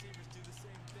slot receivers do the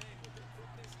same thing with their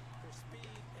quickness, their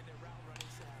speed, and their route running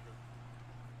savvy.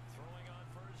 Throwing on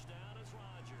first down is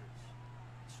Rodgers.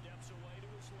 Steps away to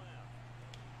his left.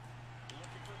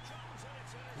 Looking for Jones, and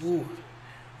it's intercepted.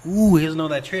 Ooh, he doesn't know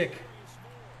that trick.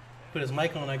 Put his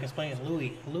mic on, I can explain it.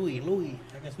 Louis. I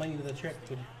can explain you the trick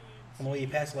from the way you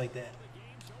pass it like that.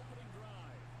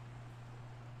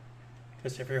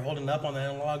 Because if you're holding up on the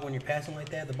analog when you're passing like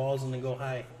that, the ball's going to go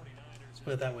high. Let's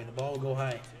put it that way. The ball will go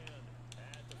high.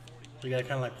 So you got to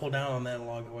kind of like pull down on the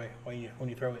analog way when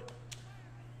you throw it.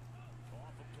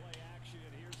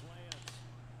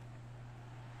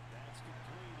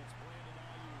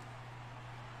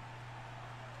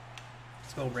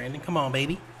 Let's go, Brandon. Come on,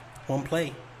 baby. One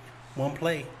play.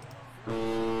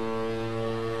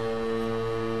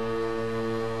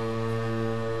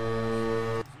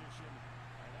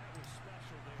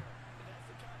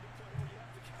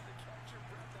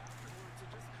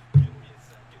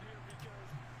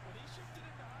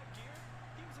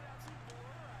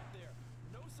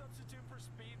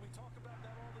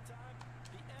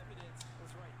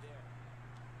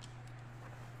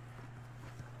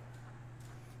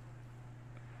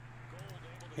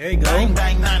 There you go. Bang,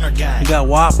 bang, Niner gang. You got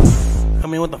WAP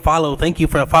coming with the follow. Thank you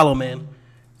for the follow, man.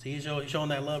 See, he's showing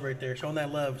that love right there. Showing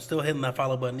that love. Still hitting that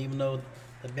follow button, even though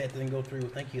the bet didn't go through.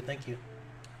 Thank you.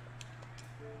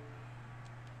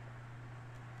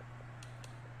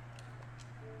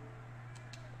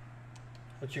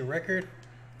 What's your record?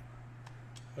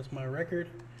 What's my record?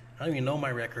 I don't even know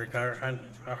my record. I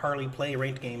hardly play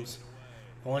ranked games.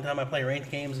 The only time I play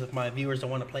ranked games is if my viewers don't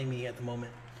want to play me at the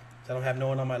moment. So I don't have no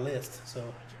one on my list.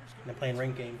 So I'm playing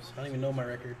ranked games. I don't even know my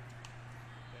record.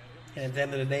 And at the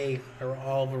end of the day,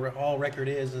 all record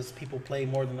is people play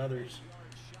more than others.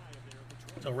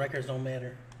 So records don't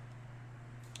matter.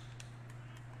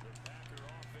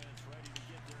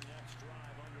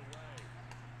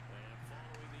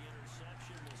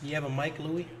 You have a mic,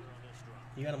 Louie?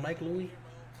 You got a mic, Louie?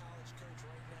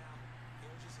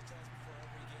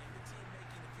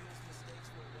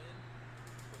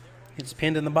 It's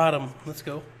pinned in the bottom. Let's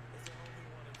go.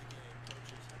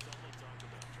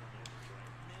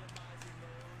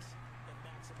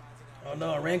 Oh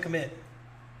no, I ran commit.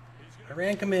 I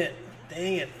ran commit.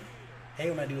 Dang it. I hate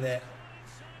when I do that.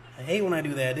 I hate when I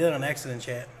do that. I did it on accident,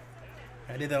 chat.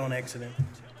 I did that on accident.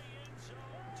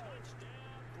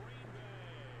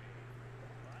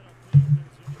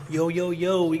 Yo, yo,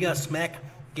 yo, we got Smack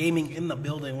Gaming in the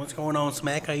building. What's going on,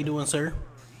 Smack? How you doing, sir?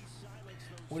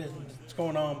 What's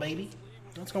going on, baby?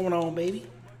 What's going on, baby?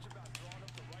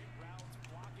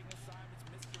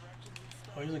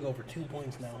 Oh, you're gonna go for 2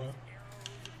 points now, huh?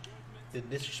 The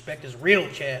disrespect is real,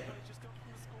 chat.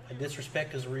 The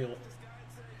disrespect is real.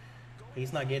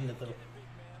 He's not getting it, though.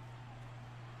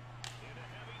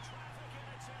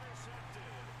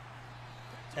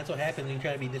 That's what happens when you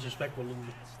try to be disrespectful, Louie.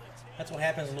 That's what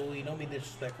happens, Louie. Don't be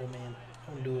disrespectful, man.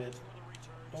 Don't do it.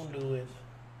 Don't do it.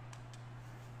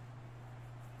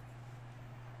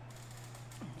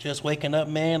 Just waking up,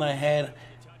 man. I had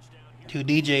to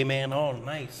DJ, man. Oh,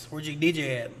 nice. Where'd you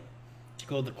DJ at? Did you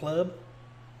go to the club?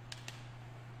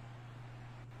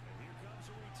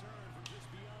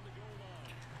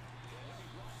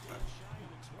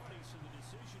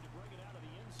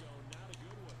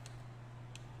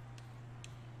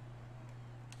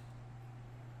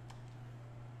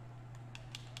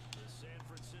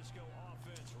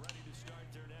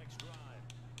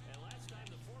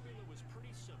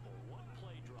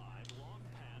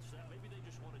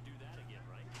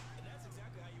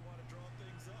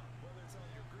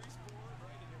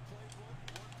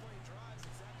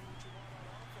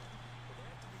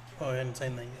 Oh, I hadn't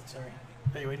signed that yet, sorry.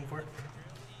 Are you waiting for it?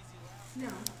 No.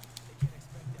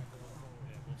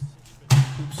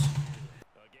 Oops.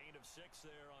 A gain of 6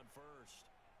 there on first.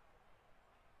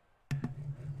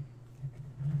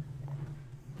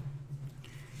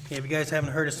 Okay, if you guys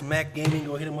haven't heard of Smack Gaming,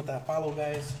 go hit him with that follow,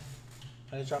 guys.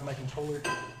 I just dropped my controller.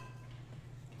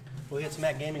 Go hit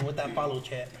Smack Gaming with that follow,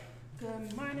 chat.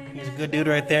 Good morning. He's a good dude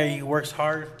right there. He works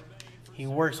hard. He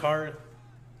works hard.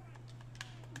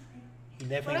 He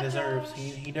definitely deserves.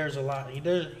 He deserves a lot. He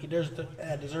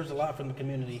deserves a lot from the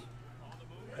community.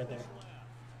 Right there.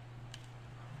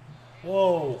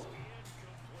 Whoa!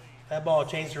 That ball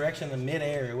changed direction in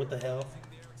midair. What the hell?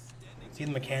 See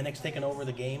the mechanics taking over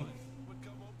the game?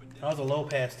 That was a low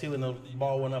pass too, and the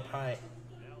ball went up high.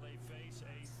 Now they face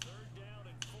a 3rd down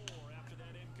and 4 after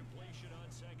that incompletion on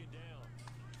 2nd down.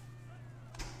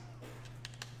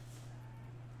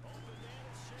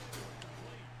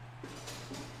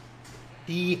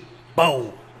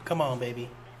 Bo. Come on, baby.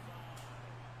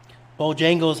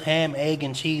 Bojangles ham, egg,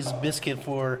 and cheese biscuit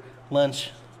for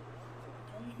lunch.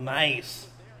 Nice.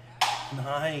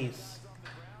 Nice.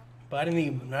 But I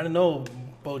didn't know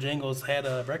Bojangles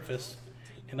had breakfast.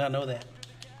 Did not know that.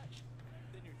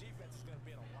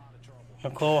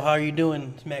 Nicole, how are you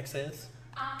doing? Max says.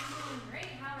 I'm doing great.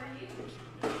 How are you?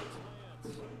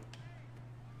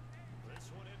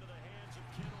 This one into the hands of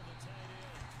Kittle, the tight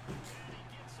end. And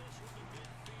he gets this one to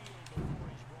midfield before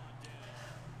he's brought down.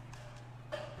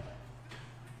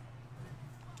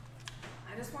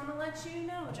 I just want to let you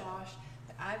know, Josh,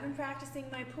 that I've been practicing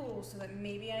my pool so that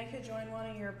maybe I could join one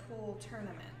of your pool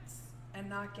tournaments and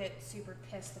not get super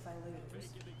pissed if I lose.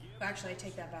 Actually, I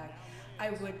take that back.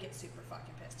 I would get super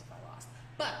fucking pissed if I lost.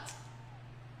 But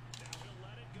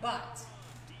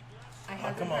I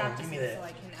have been come on, give practicing me that. so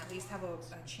I can at least have a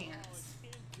chance.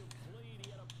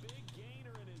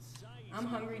 I'm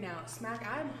hungry now. Smack,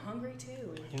 I'm hungry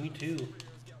too. Me too.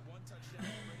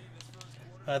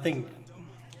 I think.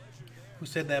 Who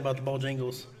said that about the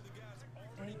Bojangles?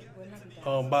 Wouldn't that be bad?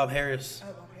 Oh, Bob Harris.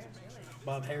 Oh, Bob Harris, really?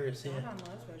 Bob Harris, yeah. My mom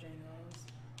loves Bojangles.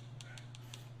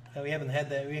 We haven't had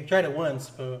that. We tried it once,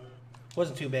 but it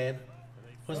wasn't too bad.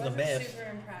 It wasn't the best. Super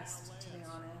impressed, to be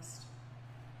honest.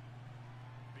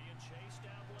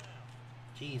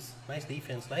 Jeez, nice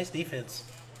defense. Nice defense.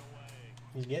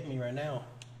 He's getting me right now.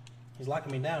 He's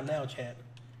locking me down now, chat.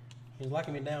 He's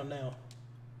locking me down now.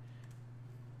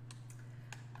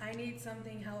 I need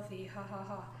something healthy. Ha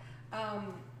ha ha.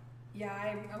 Yeah,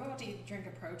 I'm about to drink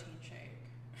a protein shake.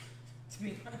 To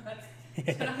be honest.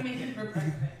 That's what I'm making for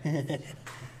breakfast. Now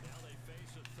they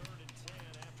face a 3rd and 10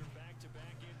 after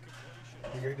back-to-back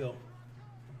incompletions. Here we go.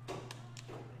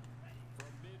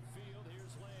 From midfield,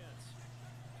 here's Lance.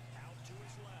 Out to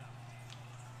his left.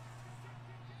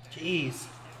 Jeez.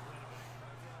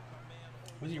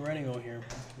 What's he running over here?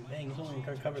 Dang, he's only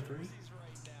going to cover 3?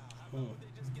 I'm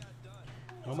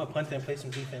going to punt and play some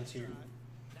defense here.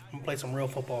 I'm going to play some real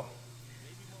football.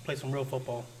 Play some real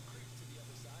football.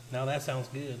 Now that sounds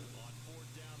good.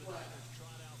 What?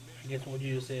 I guess what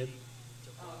you just said.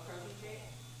 Oh, protein shake?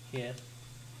 Yeah.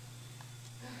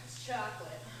 It's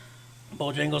chocolate.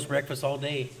 Bojangles breakfast all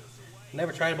day.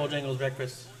 Never tried Bojangles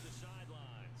breakfast.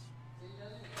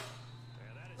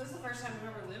 This is the first time I've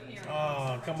ever lived near one.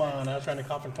 Oh, come on. I was trying to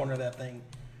coffin corner that thing.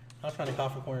 Packer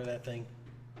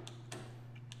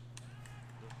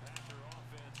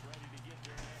offense ready to get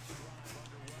their next drive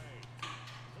underway.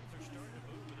 Things are starting to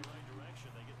move in the right direction.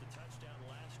 They get the touchdown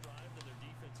last drive, then their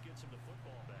defense gets them the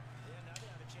football back. Yeah, now they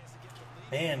have a chance to get the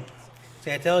lead. Man.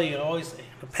 See, I tell you, always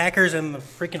the Packers and the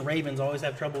freaking Ravens always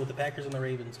have trouble with the Packers and the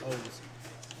Ravens. Always. On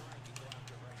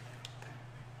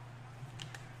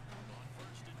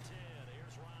 1st and 10,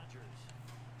 here's Rodgers.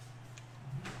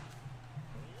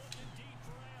 Looking deep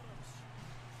for Adams.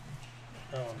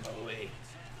 Oh, no way.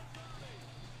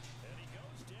 And he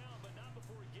goes down, but not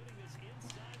before getting this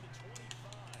inside the 25.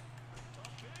 A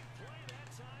big play that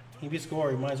time. If you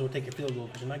score, you might as well take a field goal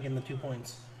because you're not getting the 2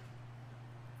 points.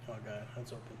 Oh, God.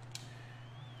 That's open.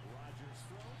 Rodgers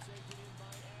throw, taken in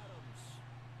by Adams.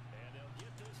 And they'll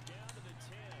get this down to the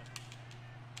 10.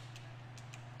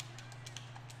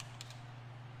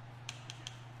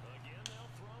 Again,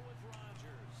 they'll throw with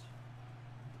Rodgers.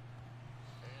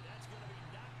 And that's going to be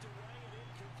knocked away and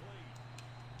incomplete.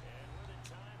 And where the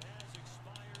time has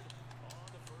expired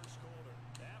on the first quarter.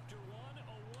 After one,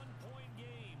 a one-point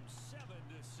game,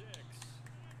 7-6.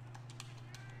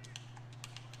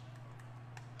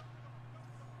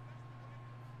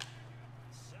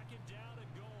 Second down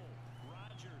and goal.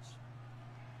 Rodgers.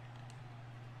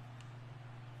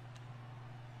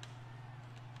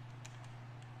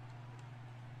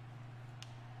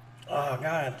 Oh,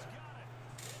 God.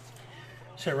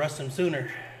 Should have rushed him sooner.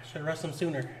 He's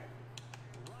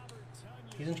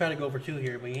going to try to go for 2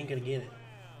 here, but he ain't going to get it.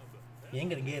 Have taken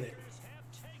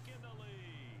the lead.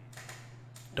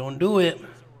 Don't do it. He's a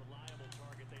reliable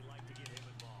target. They like to get him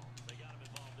involved. They got him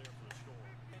involved there for the score.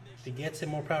 If he gets it,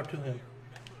 more proud to him.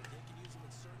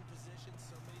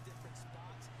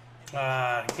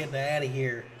 Get that out of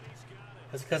here.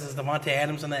 That's because it's Devontae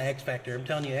Adams and the X Factor. I'm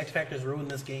telling you, X Factor's ruined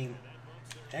this game.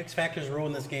 X Factor's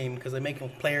ruined this game because they make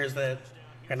players that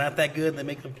are not that good. They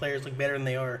make the players look better than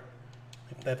they are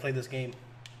that play this game.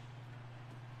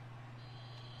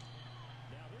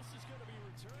 Now this is going to be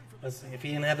returned from Listen, if he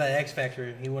didn't have that X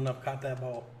Factor, he wouldn't have caught that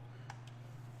ball.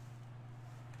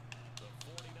 the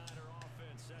 49er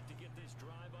offense set to get this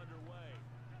drive underway.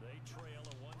 They trail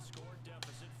a one-score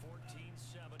deficit,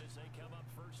 14-7 as they come up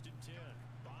 1st and 10.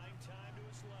 Buying time to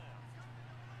his left.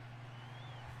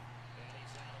 And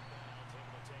he's out of bounds, able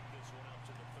to take this one up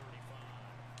to the 35.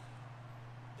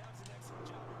 That's an excellent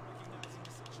job of recognizing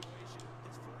the situation.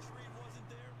 His first read wasn't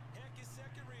there. Heck, his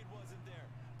second read wasn't there.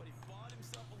 But he bought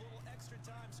himself a little extra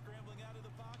time scrambling out of the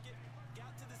pocket,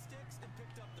 got to the sticks, and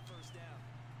picked up the first down.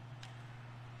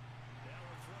 Now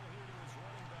a throw here to his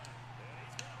running back. And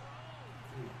he's got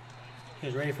room. He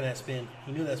was ready for that spin.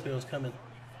 He knew that spin was coming.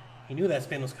 Play that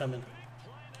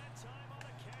time on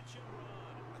a catch and run.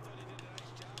 I thought he did a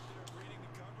nice job there of reading the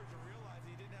coverage and realized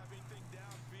he didn't have anything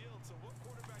downfield. So what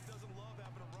quarterback doesn't love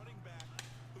having a running back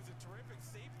who's a terrific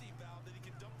safety valve that he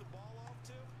can dump the ball off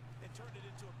to and turn it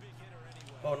into a big hitter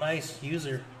anyway? Oh, nice.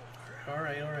 User. All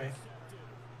right.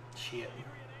 Shit.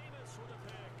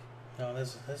 No,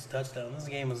 this touchdown. This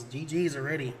game is GG's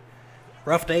already.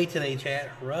 Rough day today, chat.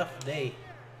 Rough day.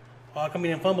 Oh, how come he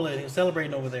didn't fumble it? He was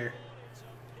celebrating over there.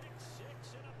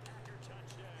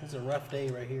 This is a rough day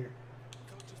right here.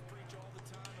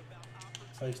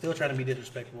 Oh, he's still trying to be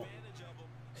disrespectful.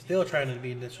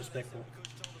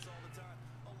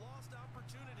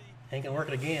 Ain't gonna work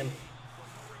it again.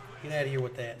 Get out of here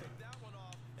with that.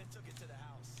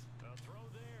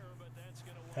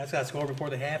 That's got to score before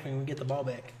the half and we get the ball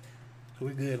back. So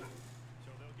we're good.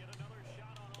 So they'll get another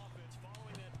shot on offense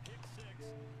following that pick six,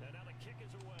 and now the kick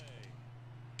is away.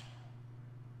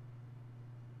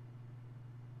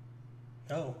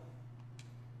 Oh.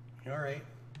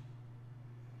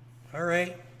 All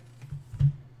right.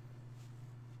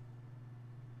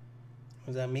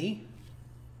 Was that me?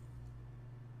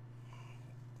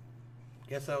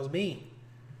 Guess that was me.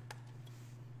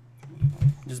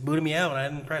 Just booted me out. I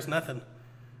didn't press nothing.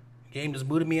 Game just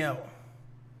booted me out.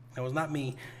 That was not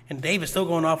me. And Dave is still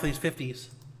going off of these 50s.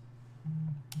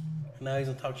 Now he's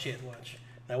gonna talk shit. Watch.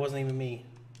 That wasn't even me.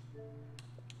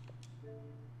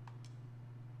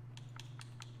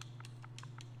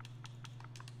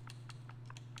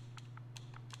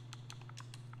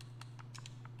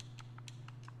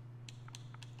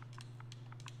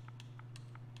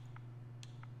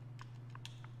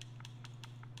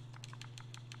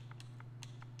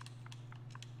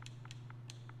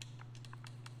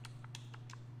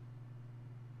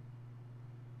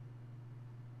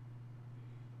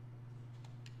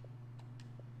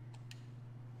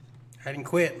 I didn't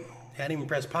quit. I didn't even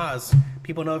press pause.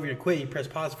 People know if you're to quit, you press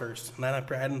pause first. And I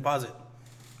didn't pause it.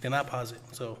 Did not pause it.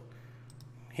 So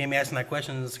him asking that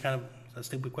question is kind of a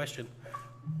stupid question.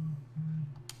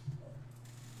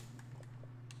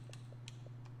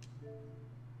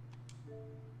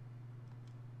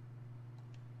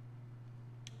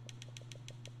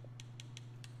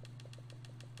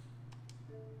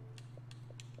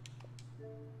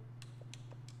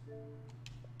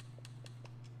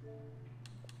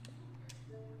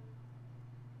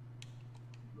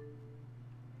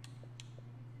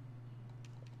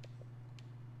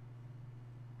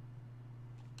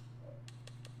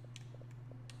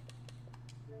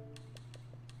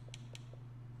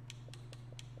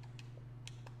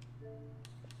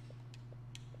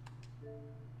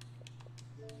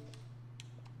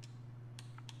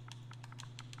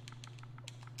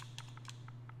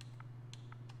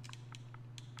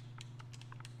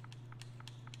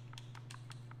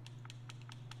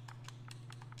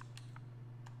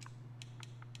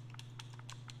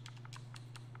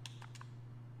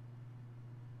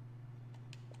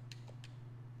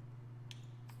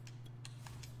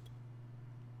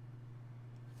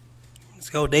 Let's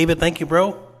go, David. Thank you,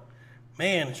 bro.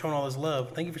 Man, showing all this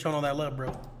love. Thank you for showing all that love,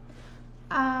 bro.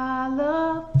 I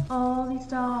love all these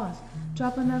stars.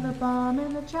 Drop another bomb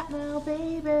in the chat now,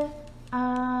 baby.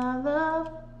 I love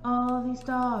all these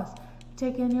stars.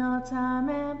 Taking your time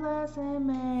and blessing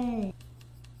me.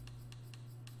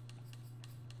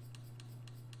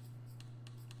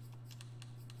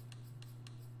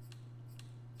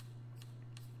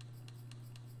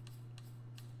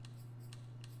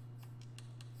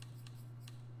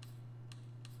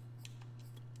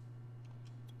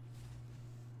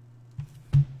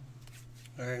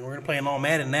 All right, we're gonna play on all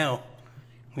Madden now.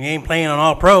 We ain't playing on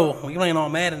all pro. We playing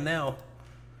on Madden now.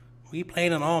 We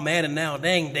playing on all Madden now.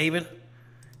 Dang, David.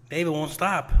 David won't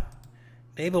stop.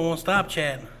 David won't stop,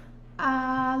 chat.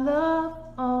 I love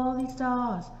all these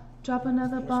stars. Drop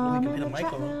another bomb in the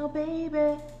chat now,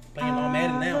 baby. Playing all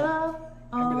Madden now. I love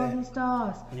Remember all that. these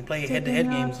stars. When you play head-to-head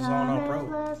games, it's all on all pro.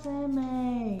 Blessing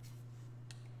me.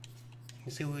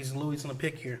 You see who he's Louis gonna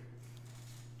pick here.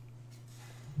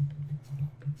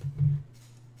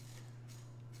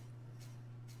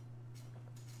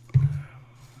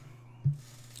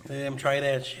 Let him try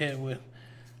that shit with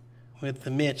the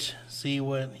Mitch. See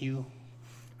what you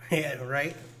yeah,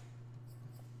 right?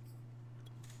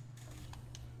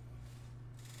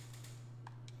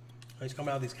 Oh, he's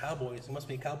coming out with these Cowboys. He must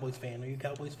be a Cowboys fan. Are you a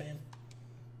Cowboys fan?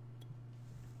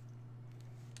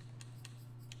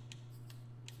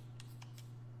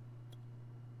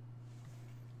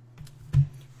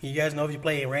 You guys know if you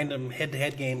play random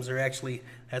head-to-head games, they're actually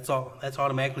that's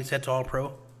automatically set to all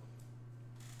pro.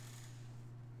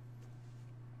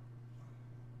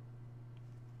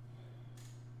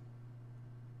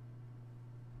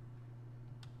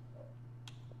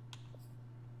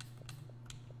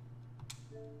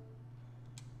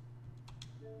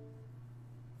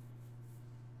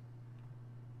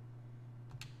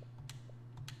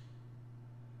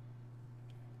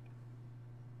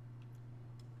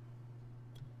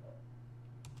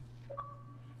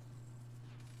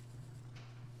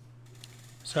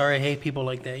 Sorry, I hate people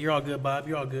like that. You're all good, Bob.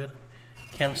 You're all good.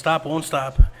 Can't stop, won't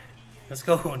stop. Let's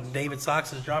go. David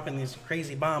Sox is dropping these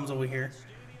crazy bombs over here.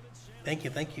 Thank you,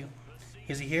 thank you.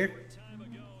 Is he here?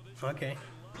 Okay.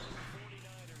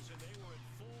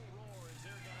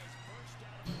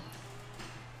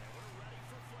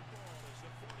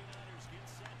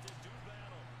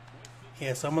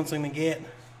 Yeah, someone's going to get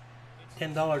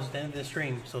 $10 at the end of the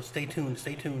stream, so stay tuned,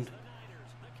 stay tuned.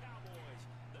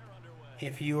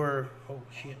 If you are, oh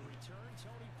shit,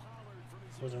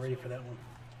 wasn't ready for that one.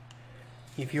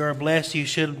 If you are blessed, you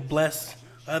should bless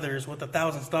others with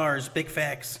 1,000 stars. Big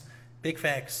facts, big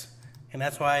facts. And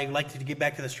that's why I'd like to get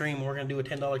back to the stream. We're going to do a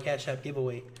 $10 Cash App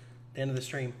giveaway at the end of the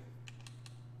stream.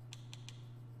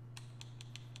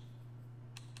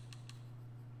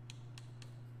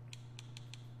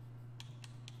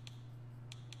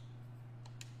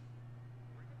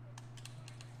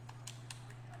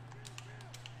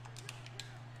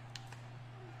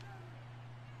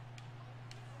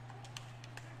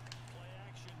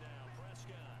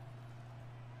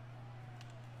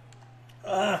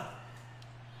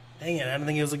 Dang it, I didn't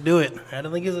think he was gonna do it. I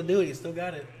didn't think he was gonna do it. He still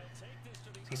got it.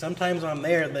 See, sometimes I'm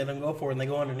there, they don't go for it, and they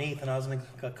go underneath, and I was gonna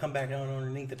come back down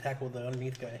underneath to tackle the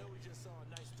underneath guy.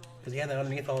 Because he had that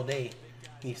underneath all day,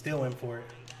 and he still went for it.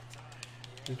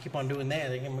 You keep on doing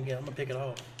that, I'm gonna pick it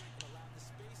off.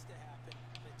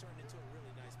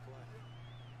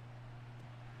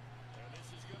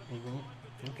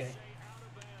 Okay.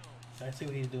 I see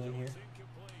what he's doing here.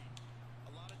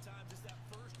 A lot of times it's that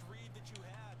first read that you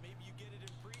had. Maybe you get it in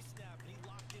pre-snap and he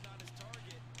locked in on his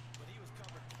target, but he was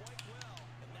covered quite well,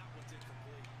 and that one's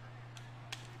incomplete.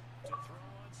 To throw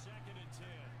on 2nd and 10.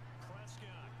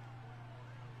 Prescott.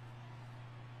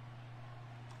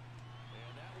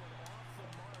 And that one off the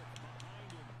mark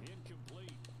behind him.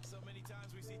 Incomplete. So many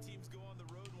times we see teams go on the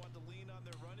road and want to lean on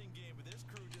their running game, but this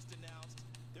crew just announced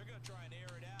they're going to try and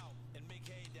air it out and make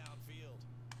hay downfield.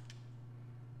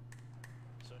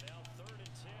 So now 3rd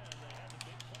and 10. They had the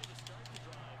big play to start the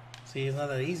drive. See, it's not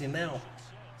that easy now.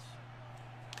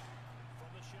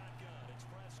 From the shotgun, it's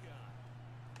Prescott.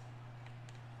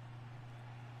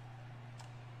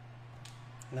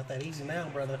 Not that easy now,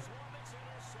 brother. It's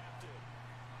intercepted.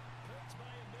 Picked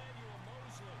by Emmanuel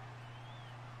Mosley.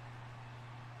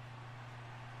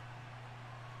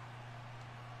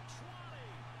 20,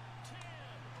 10,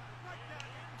 and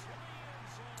into the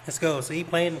end zone. Let's go. See,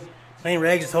 playing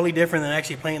regs is totally different than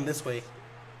actually playing this way.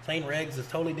 Playing regs is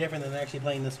totally different than actually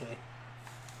playing this way.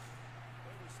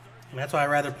 And that's why I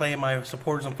rather play my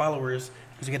supporters and followers,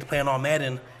 because you get to play on all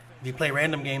Madden. If you play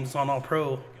random games, it's on all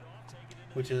pro,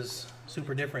 which is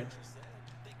super different.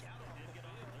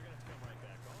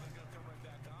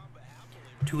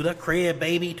 To the crib,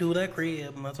 baby, to the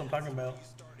crib. That's what I'm talking about.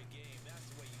 Start a game, that's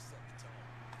the way you set the tone.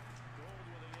 Gold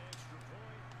with the extra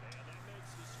point, and that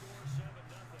makes the score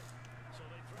 7-0. So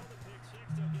they throw the pick six.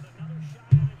 They'll get another shot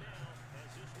at it now as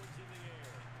this one's in the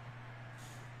air.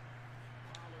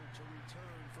 Pollard to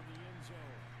return from the end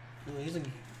zone.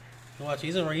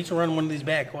 He's gonna run one of these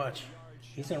back. Watch.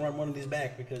 He's gonna run one of these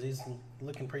back because he's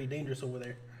looking pretty dangerous over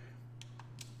there.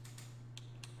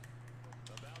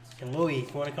 And Louis, if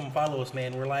you want to come follow us,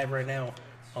 man, we're live right now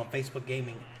on Facebook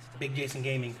Gaming.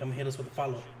 BigJasonGaming, come hit us with a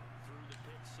follow. Through the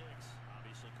pick six,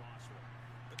 obviously costly.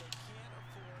 But they can't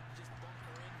afford to just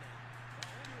bunker in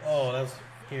now. Oh, that's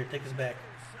here. Take this back.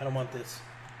 I don't want this.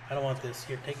 I don't want this.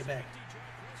 Here, take it back.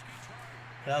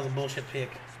 That was a bullshit pick.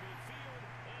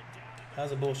 That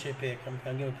was a bullshit pick. I'm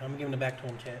giving it back to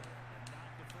him, chat.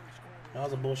 That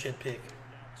was a bullshit pick.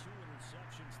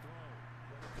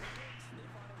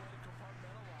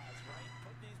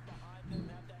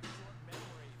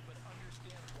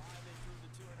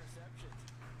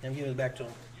 I'm giving it back to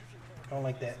him. I don't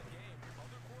like that.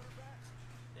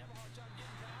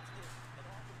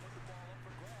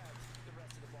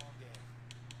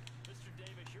 Mr.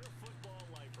 Davis, you're a football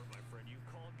lifer, my friend. You've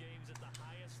called games at the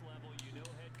highest level. You know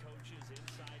head coaches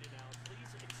inside and out. Please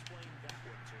explain that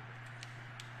one to me.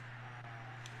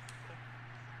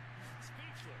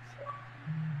 Speechless.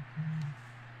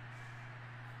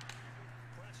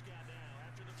 Prescott now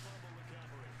after the fumble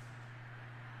recovery.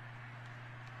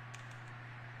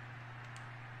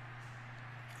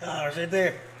 Oh, it's right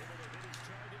there.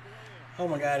 Oh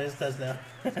my God, it's touchdown.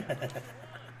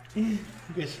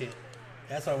 Good shit.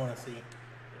 That's what I want to see.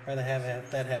 Rather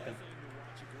have that happen.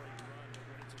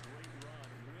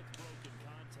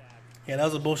 Yeah, that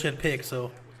was a bullshit pick.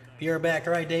 So you're back,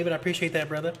 all right, David. I appreciate that,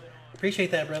 brother. Appreciate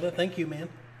that, brother. Thank you, man.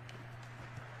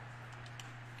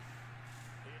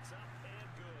 It's up and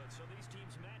good. So these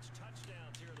teams match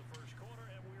touchdowns here in the first quarter,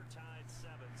 and we're tied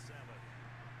 7-7.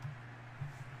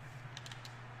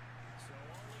 So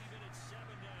all even at 7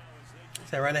 now as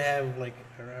they So I'd rather have like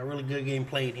a really good game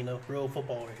played, you know, real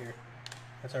football over here.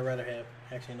 That's what I'd rather have.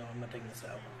 Actually, no, I'm not taking this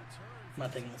out. I'm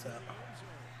not taking this out.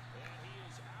 and he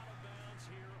is out of bounds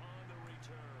here on the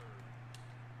return.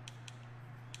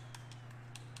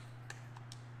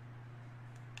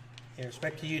 Yeah,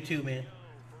 respect to you too, man.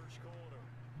 First quarter.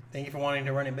 Thank you for wanting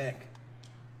to run it back.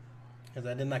 Because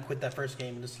I did not quit that first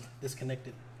game, just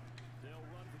disconnected. They'll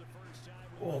run for the first time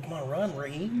Oh, come on, run,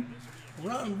 Raheem.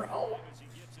 Run, bro. as he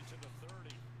gets it to the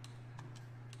 30.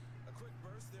 A quick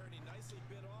burst there, and he nicely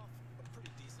bit off a pretty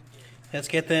decent game. Let's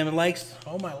get them likes.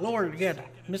 Oh, my Lord. We got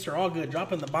Mr. Allgood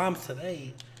dropping the bombs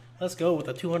today. Let's go with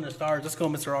the 200 stars. Let's go,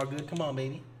 Mr. Allgood. Come on,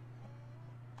 baby.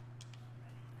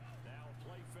 Now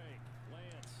play fake.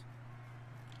 Lance.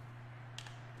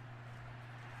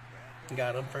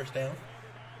 Got him. First down.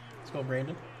 Let's go,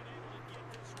 Brandon.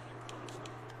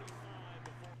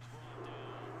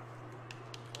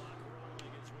 Clock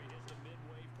rolling as we hit the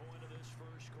midway point of this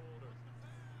first quarter.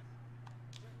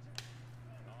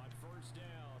 On first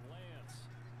down, Lance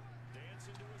dancing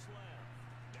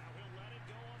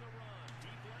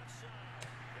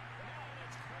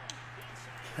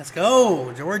Let's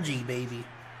go, Georgie, baby.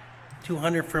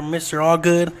 200 from Mr. All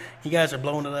Good. You guys are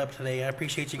blowing it up today. I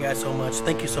appreciate you guys so much.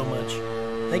 Thank you so much.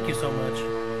 Thank you so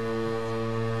much.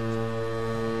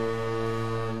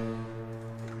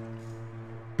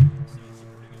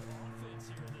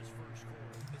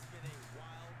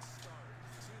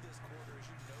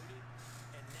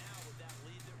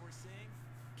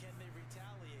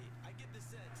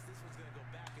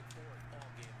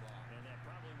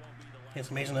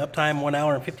 Estimation of uptime 1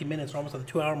 hour and 50 minutes. We're almost at the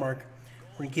 2 hour mark.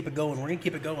 We're gonna keep it going. We're gonna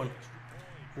keep it going.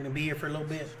 We're gonna be here for a little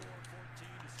bit.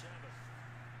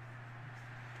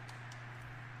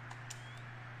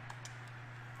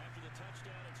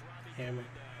 And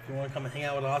if you want to come and hang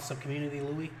out with the awesome community,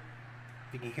 Louis,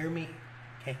 if you can hear me,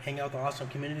 hang out with the awesome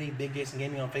community.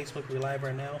 BigJasonGaming on Facebook. We're live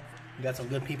right now. We got some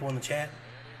good people in the chat.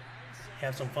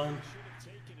 Have some fun.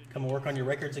 Come and work on your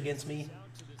records against me.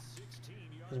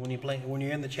 Because when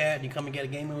you're in the chat and you come and get a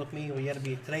game in with me, well, you got to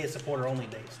be. Today is supporter only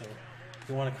day, so if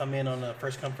you want to come in on a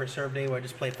first come first serve day where I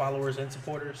just play followers and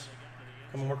supporters,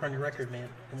 come and work on your record, man.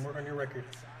 Come work on your record.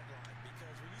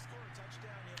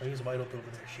 Oh, he's wide open over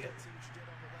there. Shit.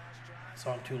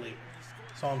 Saw him too late.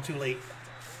 Saw him too late.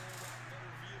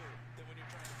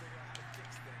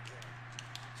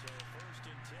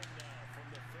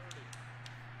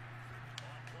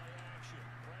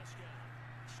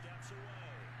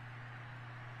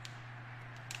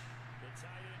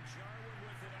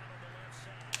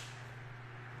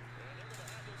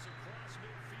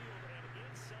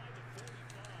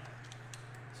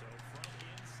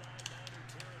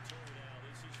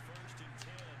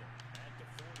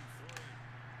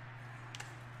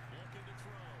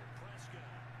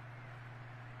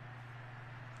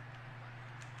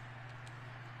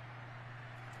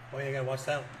 Oh yeah, you gotta watch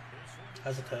that.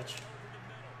 That's a touch.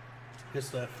 Good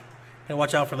stuff. You gotta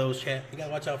watch out for those, chat. You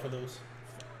gotta watch out for those.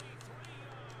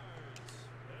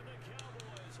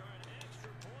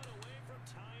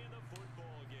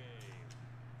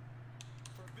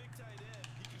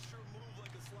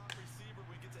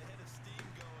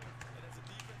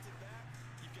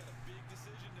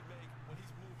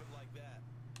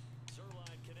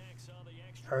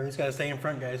 All right, we just gotta stay in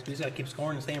front, guys. We just gotta keep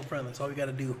scoring and stay in front. That's all we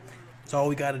gotta do. That's all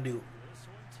we gotta do.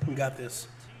 We got this.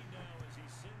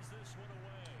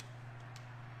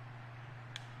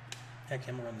 Actually,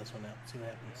 I'm gonna run this one out. See what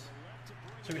happens.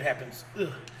 See what happens.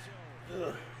 Ugh.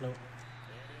 Ugh. Nope.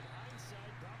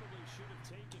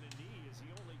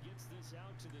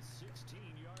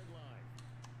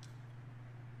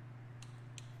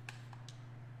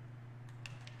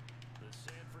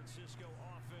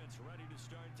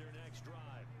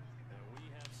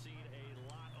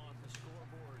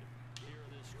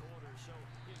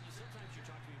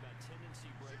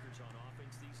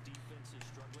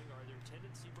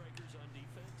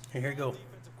 Here you go.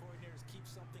 Defensive coordinators keep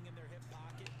something in their hip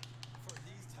pocket for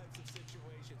these types of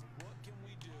situations. What can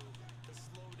we do to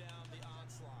slow down the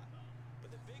onslaught?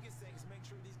 But the biggest thing is make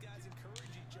sure these guys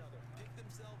encourage each other, pick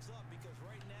themselves up, because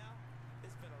right now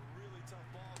it's been a really tough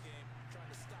ball game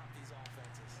trying to stop these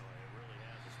offenses. Oh, it really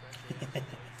has, especially.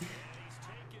 He's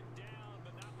taken down,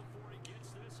 but not before he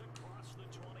gets this across the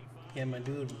 25. Yeah, my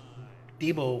dude,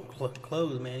 Debo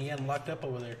closed, man. He had him locked up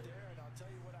over there.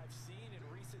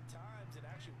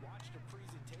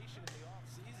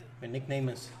 My nickname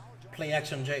is Play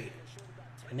Action J.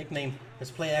 My nickname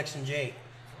is Play Action J.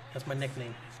 That's my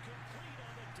nickname.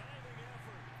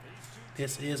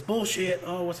 This is bullshit.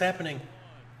 Oh, what's happening?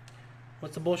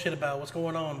 What's the bullshit about? What's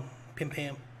going on, Pim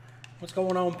Pam? What's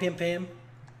going on, Pim Pam?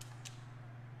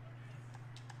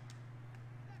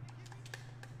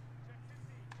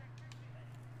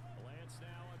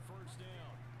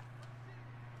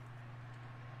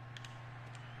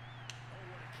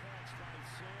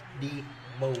 Debo.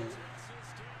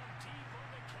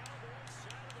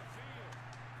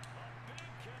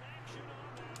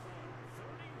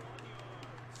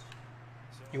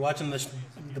 You watching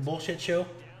the bullshit show?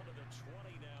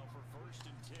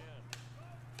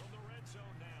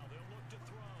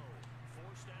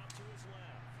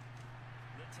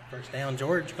 First down,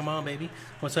 George. Come on, baby.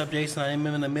 What's up, Jason? I'm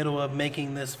in the middle of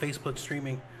making this Facebook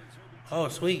streaming. Oh,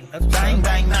 sweet. That's bang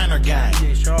bang Niner guy.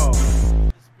 DJ Shaw.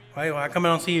 Why come I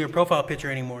don't see your profile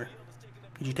picture anymore?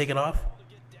 Did you take it off?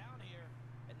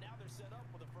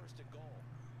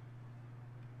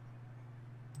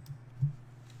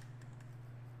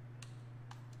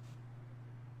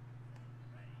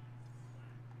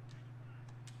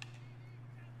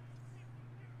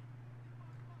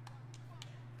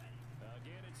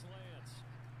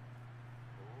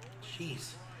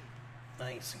 Jeez.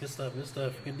 Nice. Good stuff. Good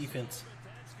stuff. Good defense.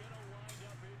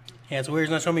 Yeah, it's weird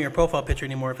it's not showing me your profile picture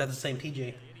anymore if that's the same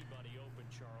TJ.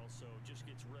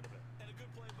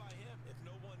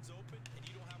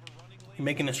 You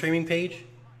making a streaming page?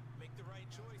 Make the right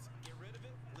choice. Get rid of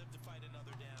it. Live to fight another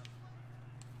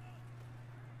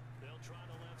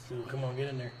down. Ooh, come on, get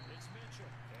in there.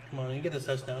 Come on, you get this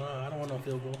touchdown. I don't want no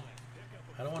field goal.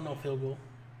 I don't want no field goal.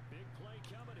 Big play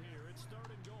coming here. It's third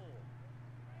and goal.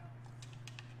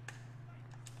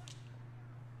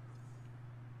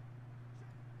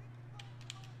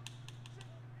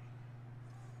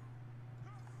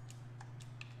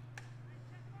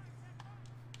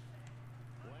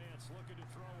 Lance looking to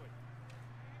throw it.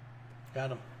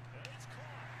 Got him.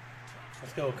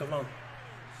 Let's go. Come on.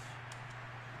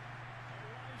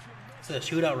 It's a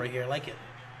shootout right here. I like it.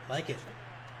 I like it.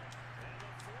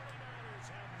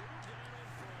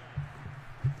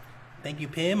 Thank you,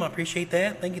 Pim. I appreciate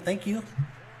that. Thank you. Thank you.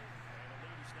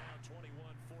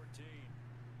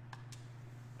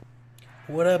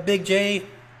 What up, Big J?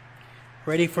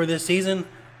 Ready for this season?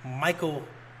 Michael,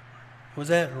 was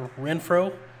that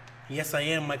Renfro? Yes, I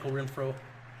am, Michael Renfro.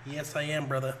 Yes, I am,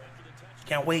 brother.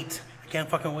 Can't wait. I can't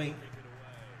fucking wait.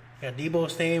 We got Debo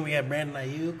staying. We have Brandon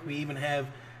Ayuk. We even have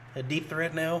a deep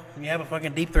threat now. We have a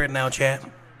fucking deep threat now, chat.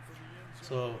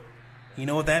 So, you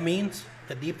know what that means?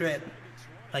 The deep threat.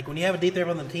 Like, when you have a deep threat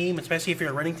on the team, especially if you're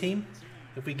a running team,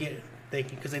 if we get,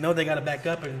 because they know they got to back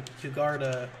up and to guard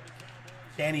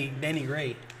Danny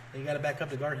Gray. They got to back up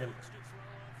to guard him.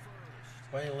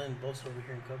 Why are Lynn both over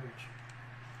here in coverage?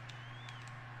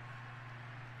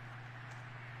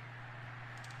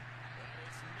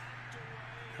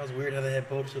 That was weird how they had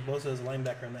both as a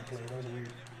linebacker on that play. That was weird.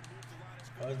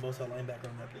 Why was both a linebacker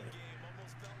on that play?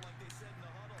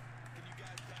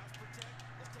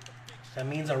 That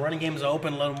means our running game is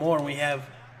open a little more and we have...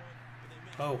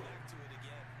 Oh.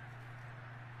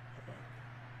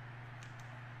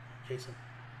 Jason.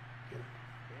 Get him.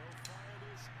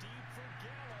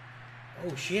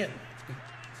 Oh, shit.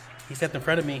 He stepped in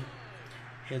front of me.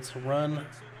 It's run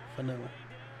Fano.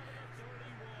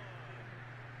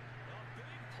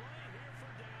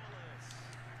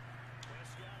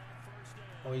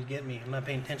 Oh, he's getting me. I'm not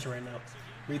paying attention right now.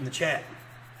 Reading the chat.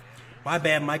 My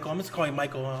bad, Michael. I'm just calling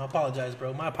Michael. I apologize,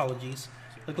 bro. My apologies.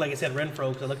 Looked like it said Renfro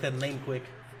because I looked at the name quick.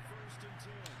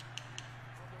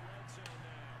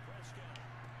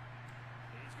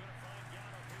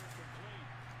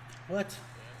 What?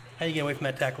 How you get away from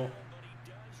that tackle?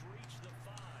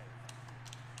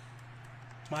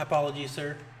 My apologies,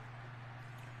 sir.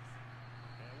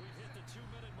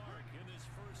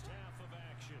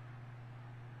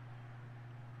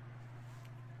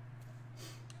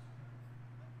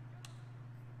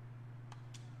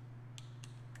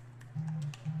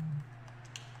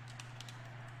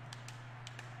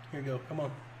 Here you go. Come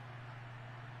on.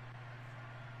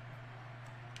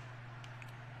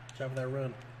 Try for that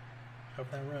run. Try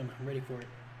for that run. I'm ready for it.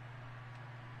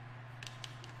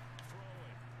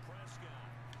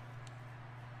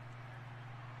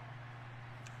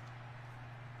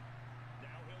 Now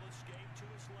he'll escape to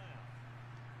his left.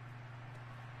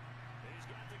 He's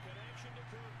got the connection to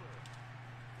Cooper.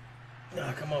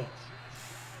 Ah, come on.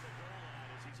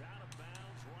 He's out of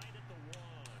bounds right at the 1.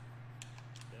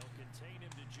 They'll contain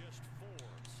him to just 4.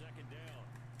 Second down.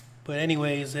 But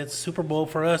anyways, it's Super Bowl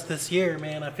for us this year,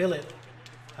 man. I feel it.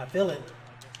 I feel it.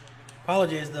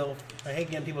 Apologize, though. I hate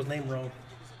getting people's name wrong.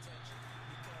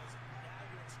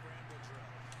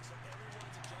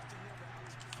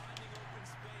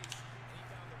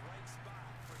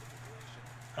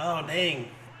 Oh, dang.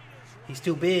 He's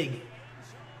too big.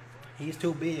 He's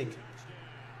too big.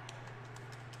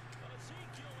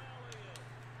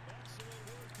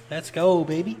 Let's go,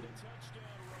 baby.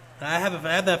 I have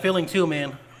that feeling too,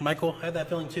 man. Michael, I have that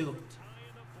feeling too.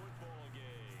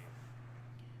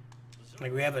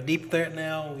 Like, we have a deep threat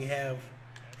now. We have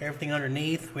everything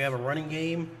underneath. We have a running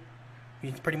game.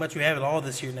 Pretty much we have it all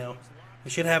this year now.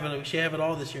 We should have it. We should have it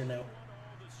all this year now.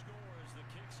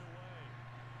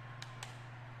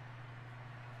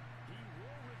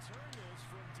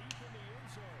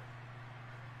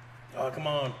 Oh, come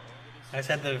on. I just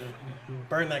had to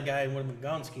burn that guy with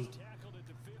Gonski.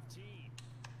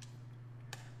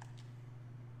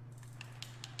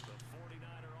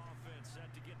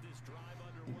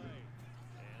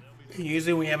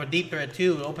 Usually when we have a deep threat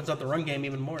too, it opens up the run game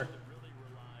even more.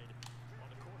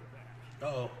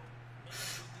 Uh-oh.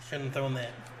 Shouldn't have thrown that.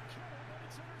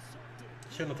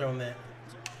 Shouldn't have thrown that.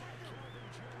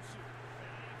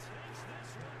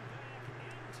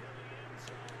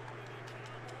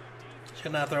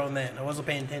 Should not have thrown that. I wasn't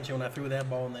paying attention when I threw that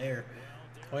ball in the air.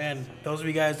 Oh yeah, and those of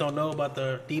you guys don't know about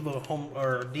the Diva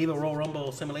Royal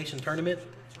Rumble simulation tournament.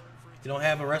 You don't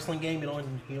have a wrestling game, you don't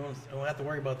have to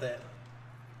worry about that.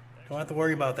 Don't have to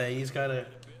worry about that. You just gotta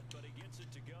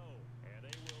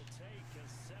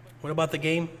What about the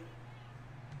game?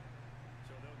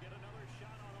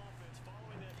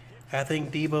 I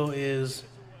think Debo is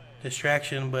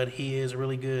distraction, but he is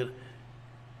really good.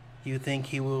 You think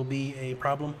he will be a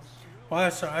problem?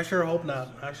 Well, I sure hope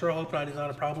not. I sure hope not. He's not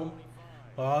a problem.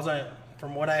 Well,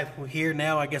 from what I hear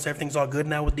now, I guess everything's all good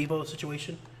now with Debo's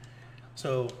situation.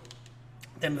 So,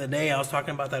 at the end of the day, I was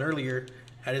talking about that earlier.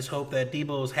 I just hope that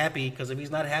Debo's happy, because if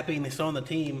he's not happy and he's still on the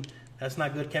team, that's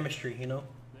not good chemistry, you know?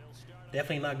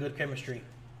 Definitely not good chemistry.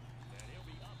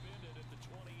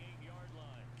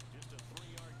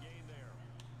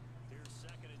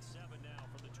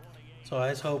 So I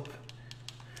just hope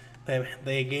that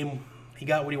he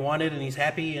got what he wanted and he's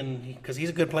happy, and because he's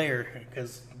a good player,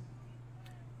 because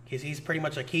he's pretty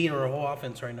much a key to our whole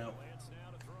offense right now.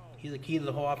 He's a key to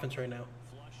the whole offense right now.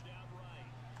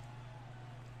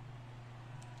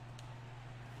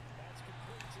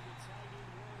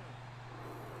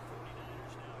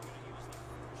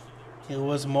 It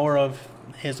was more of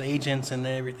his agents and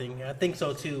everything. I think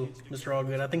so too, Mr.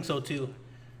 Allgood. I think so too.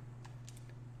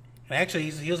 And actually,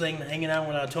 he was hanging out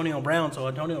with Antonio Brown, so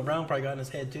Antonio Brown probably got in his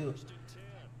head too.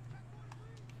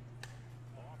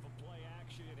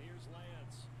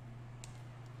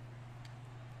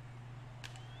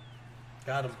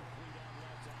 Got him.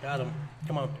 Got him.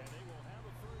 Come on.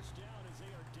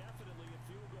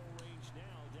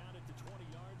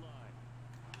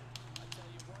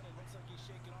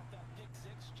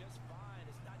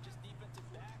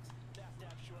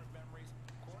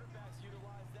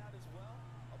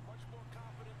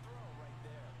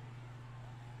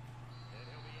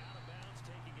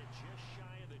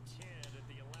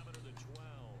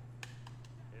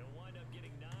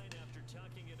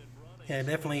 Yeah,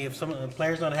 definitely. If some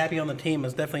player's not happy on the team,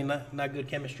 it's definitely not good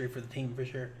chemistry for the team for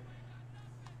sure.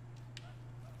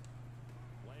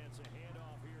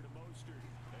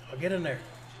 I'll get in there.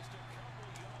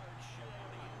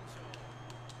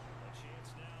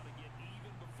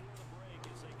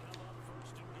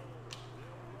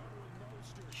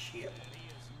 Shit.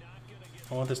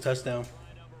 I want this touchdown.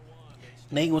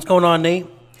 Nate, what's going on, Nate?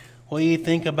 What do you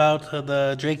think about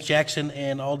the Drake Jackson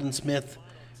and Aldon Smith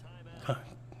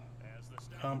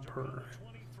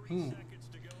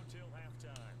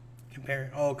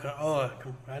Compare.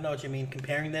 I know what you mean.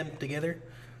 Comparing them together.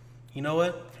 You know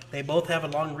what? They both have a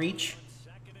long reach.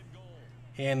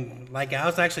 And like I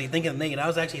was actually thinking, Nate, I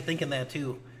was actually thinking that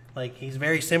too. Like he's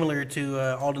very similar to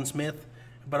Aldon Smith,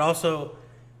 but also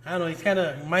I don't know. He's kind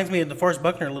of reminds me of DeForest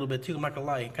Buckner a little bit too. I'm not gonna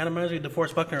lie. Kind of reminds me of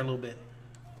DeForest Buckner a little bit.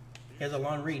 He has a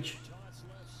long reach.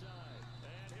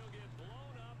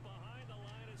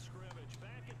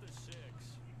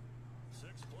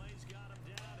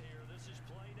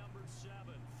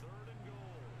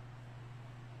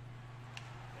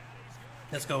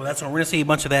 Let's go. That's what we're gonna see a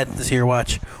bunch of that this year.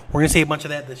 Watch. We're gonna see a bunch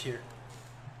of that this year.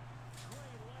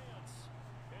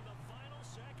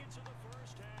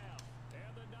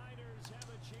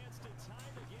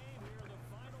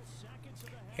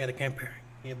 Yeah, the compare.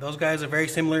 Yeah, those guys are very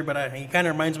similar, but he kind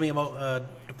of reminds me about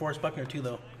DeForest Buckner too,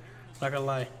 though. Not gonna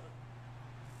lie.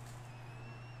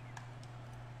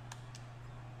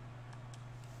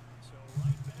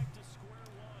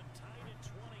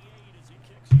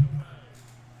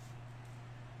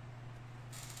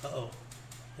 Uh-oh.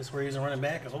 This is where he's running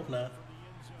back? I hope not.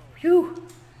 Phew!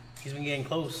 He's been getting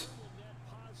close.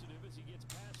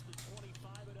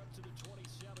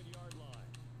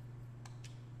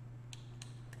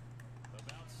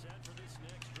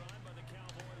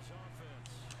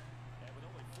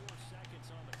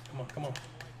 Come on, come on.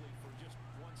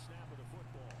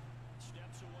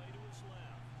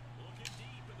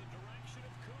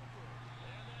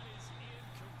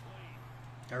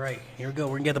 All right, here we go.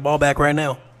 We're going to get the ball back right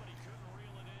now.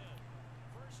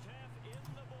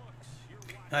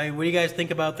 All right, what do you guys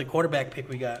think about the quarterback pick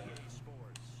we got?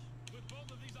 With both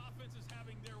of these offenses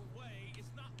having their way, it's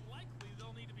not likely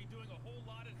they'll need to be doing a whole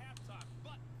lot at halftime.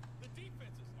 But the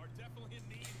defenses are definitely in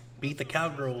need. Beat the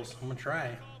Cowgirls. I'm going to try.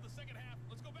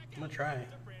 I'm going to try. And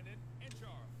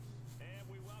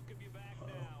we welcome you back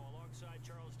now alongside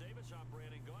Charles Davis. I'm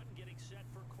Brandon Gordon getting set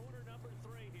for quarter number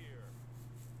 3 here.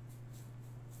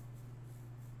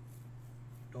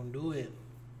 Don't do it.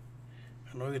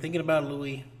 I know you're thinking about it,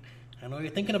 Louis. I know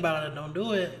you're thinking about it. Don't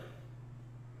do it.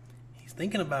 He's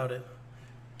thinking about it.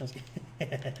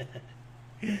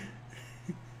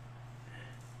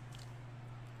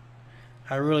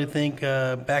 I really think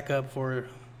backup for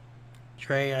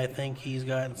Trey. I think he's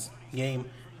got game.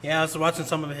 Yeah, I was watching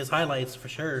some of his highlights for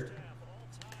sure.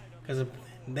 Because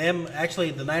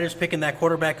actually, the Niners picking that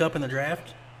quarterback up in the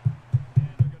draft.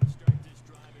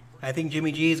 I think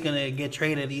Jimmy G is going to get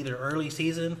traded either early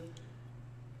season,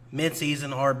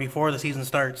 mid-season or before the season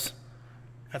starts.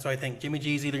 That's what I think. Jimmy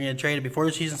G is either going to trade it before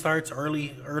the season starts,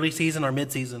 early season, or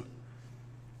mid-season.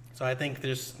 So I think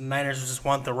the Niners just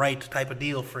want the right type of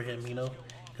deal for him, you know?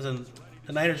 Because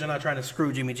the Niners are not trying to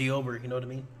screw Jimmy G over, you know what I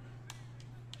mean?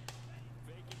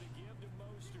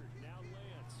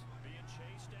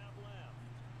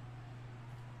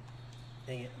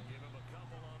 Dang it.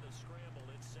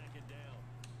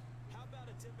 How about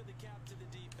a tip of the cap to the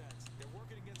defense? They're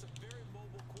working against a very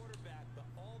mobile quarterback, but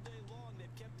all day long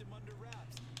they've kept him under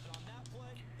wraps. And on that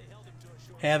play, they held him to a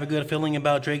short. I have a good feeling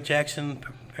about Drake Jackson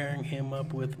pairing him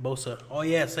up with Bosa. Oh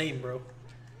yeah, same, bro.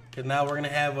 Because now we're gonna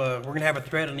have a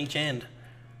threat on each end,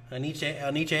 on each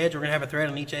edge. We're gonna have a threat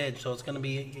on each edge, so it's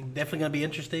definitely gonna be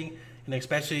interesting. And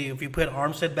especially if you put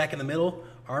Armstead back in the middle,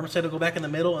 Armstead will go back in the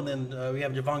middle, and then we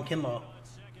have Javon Kinlaw.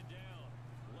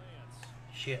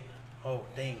 Shit. Oh,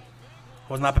 dang.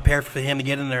 Was not prepared for him to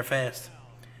get in there fast.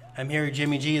 I'm hearing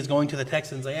Jimmy G is going to the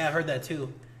Texans. Yeah, I heard that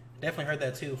too. Definitely heard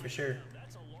that too, for sure.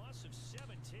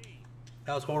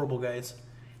 That was horrible, guys.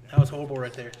 That was horrible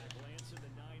right there.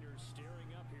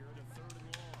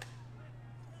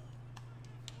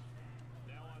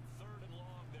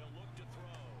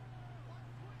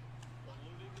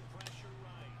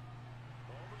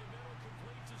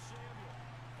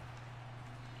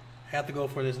 I have to go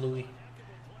for this, Louis.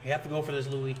 We have to go for this,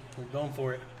 Louis. We're going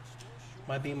for it.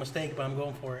 Might be a mistake, but I'm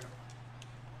going for it.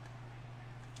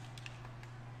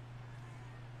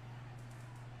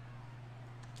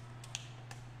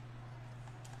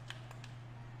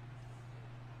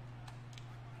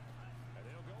 And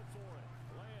they'll go for it.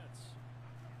 Lance.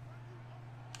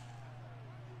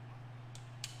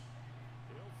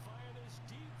 He'll fire this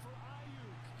deep for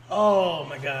Ayuk. Oh,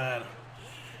 my God.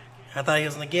 I thought he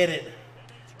was going to get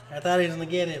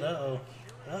it. Uh-oh.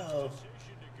 Uh-oh.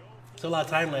 Still a lot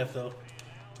of time left, though.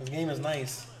 This game is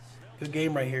nice. Good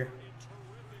game right here.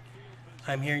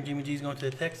 I'm hearing Jimmy G's going to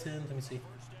the Texans. Let me see.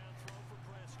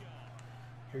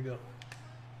 Here we go.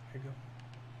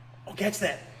 Oh, catch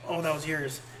that. Oh, that was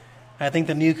yours. I think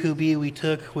the new QB we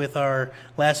took with our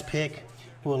last pick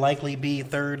will likely be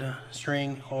third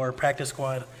string or practice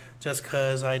squad, just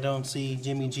because I don't see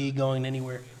Jimmy G going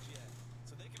anywhere.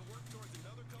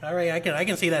 All right, I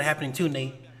can see that happening too,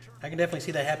 Nate. I can definitely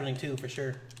see that happening too, for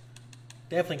sure.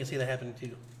 Definitely can see that happening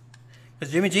too.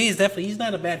 Because Jimmy G is he's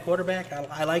not a bad quarterback.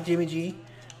 I like Jimmy G.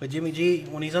 But Jimmy G,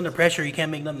 when he's under pressure, he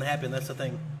can't make nothing happen. That's the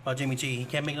thing about Jimmy G. He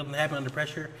can't make nothing happen under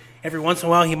pressure. Every once in a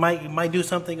while, he might do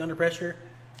something under pressure,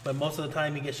 but most of the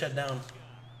time, he gets shut down.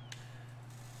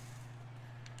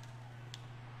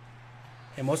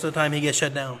 And most of the time, he gets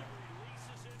shut down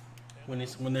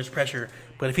when there's pressure.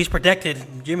 But if he's protected,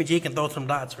 Jimmy G can throw some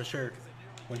dots for sure.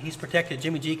 When he's protected,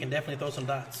 Jimmy G can definitely throw some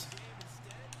dots.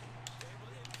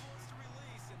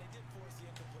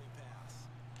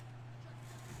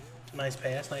 Nice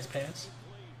pass, nice pass.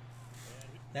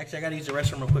 Actually, I gotta use the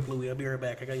restroom real quick, Louis. I'll be right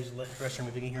back. I gotta use the restroom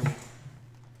if you can hear me.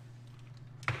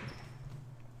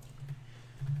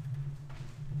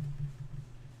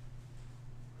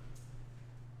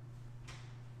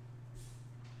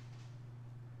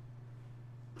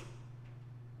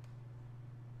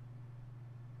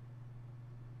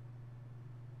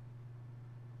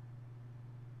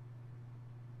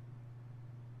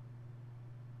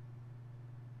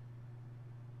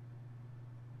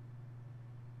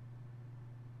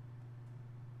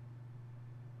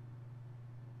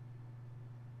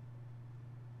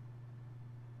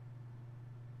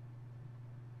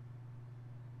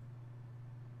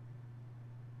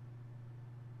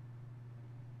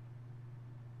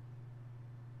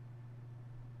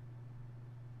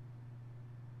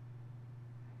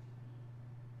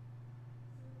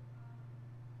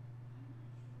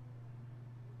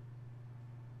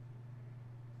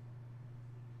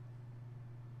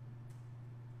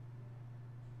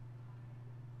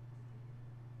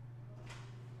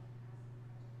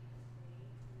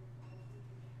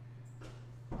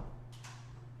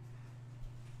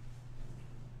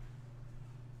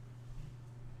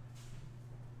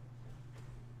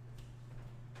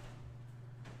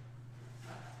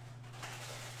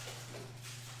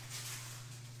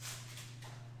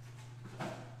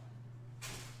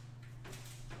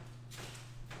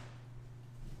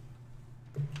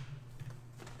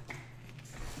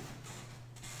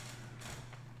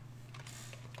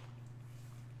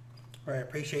 All right,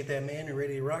 appreciate that, man. You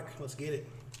ready to rock? Let's get it.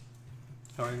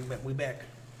 All right, we back.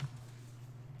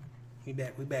 We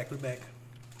back.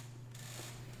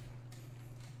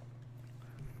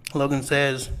 Logan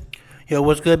says, yo,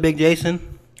 what's good, Big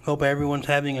Jason? Hope everyone's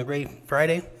having a great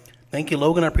Friday. Thank you,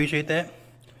 Logan. I appreciate that.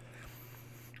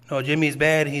 No, Jimmy's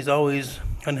bad. He's always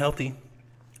unhealthy.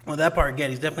 Well, that part I get.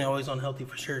 He's definitely always unhealthy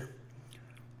for sure.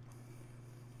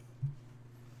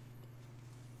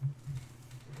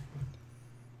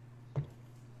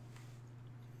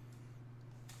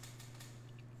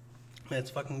 Let's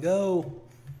fucking go.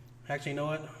 Actually, you know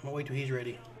what? I'm gonna wait till he's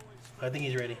ready. I think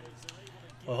he's ready.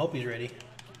 Well, I hope he's ready.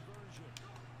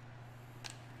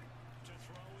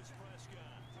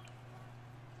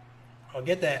 I'll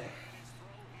get that.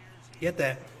 Get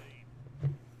that.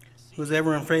 Who's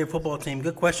ever in favorite football team?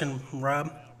 Good question,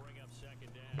 Rob.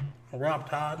 Rob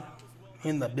Todd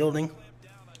in the building.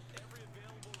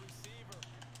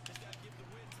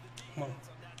 Come on.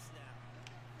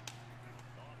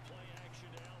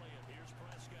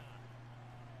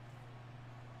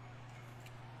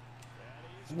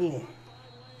 Ooh.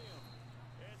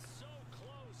 It's so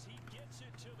close, he gets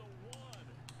it to the one.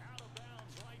 Out of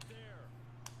bounds right there.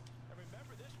 And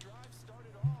remember, this drive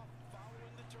started off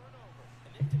following the turnover,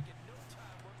 and they've taken no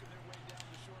time working their way down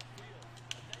the short field.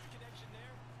 A nice connection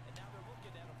there, and now they're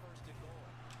looking at a first and goal.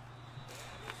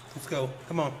 Let's go.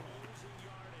 Come on. Losing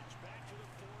yardage back to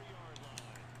the 4-yard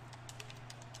line.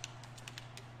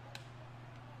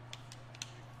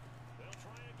 They'll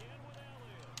try again with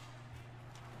Elliott.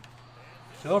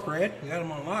 Go for it. We got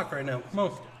him on lock right now. Come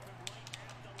on.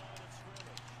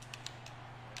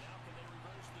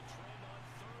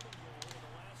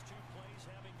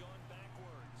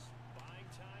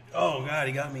 Oh, God,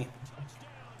 he got me.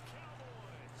 Touchdown,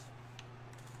 Cowboys.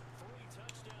 3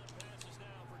 touchdown passes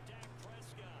now for Dak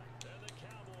Prescott. And the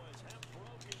Cowboys have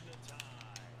broken the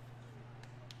tie.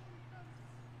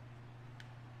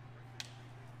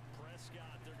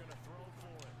 Prescott, they're going to throw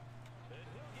for it. And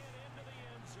he'll get into the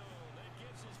end zone. That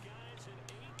gives his guys an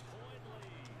 8-point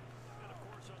lead. And, of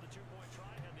course, on the 2-point try,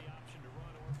 had the option to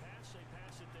run or pass. They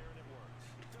pass it there, and it works.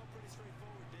 It felt pretty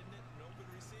straightforward, didn't it? An open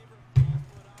receiver, ball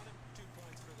foot on him, 2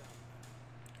 points for them.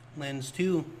 Lens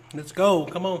 2. Let's go.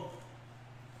 Come on.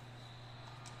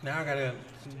 Now I gotta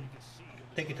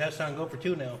take a touchdown and go for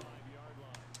 2 now.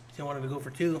 Still wanted to go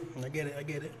for 2. I get it. I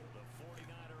get it.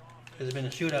 It's been a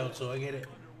shootout, so I get it.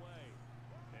 Underway.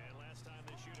 And last time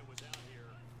they shoot it was out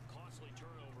here. Costly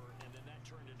turnover, and then that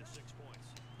turned into 6 points.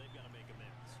 They've got to make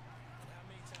amends. How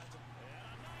many times And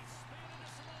a nice spin in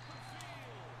this open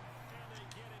field. And they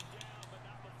get him down, but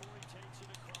not before he takes it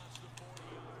across the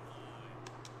 40-yard line.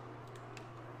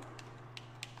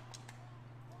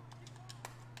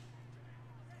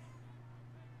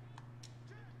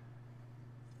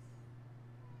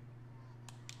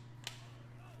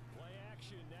 Play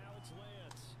action. Now it's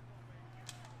Lance.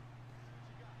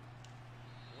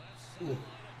 Left side Ooh. line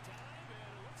a dive, and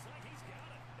it looks like he's got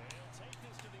it. And he'll take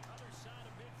this to the other side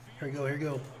of midfield. Here we go. Here we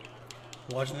go.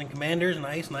 Washington Commanders.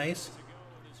 Nice, nice. To go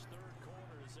in this third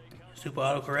quarter as they come. Super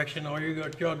auto correction. Oh, you're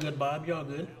good. You're all good, Bob. You're all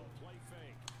good. Play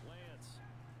fake. Lance.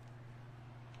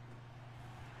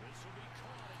 This will be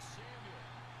caught at Samuel.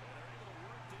 And they're able to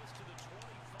work this to the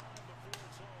 25 before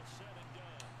it's all said and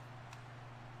done.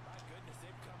 My goodness,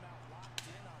 they've come out locked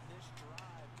in on this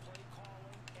drive. Play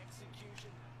calling,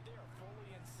 execution, they are fully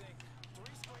in sync.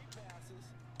 3 straight passes,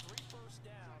 3 first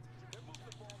downs. They're moving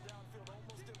the ball downfield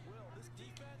almost at will. This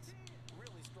defense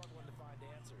really struggling to find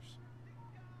answers.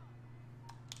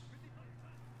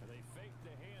 And they fake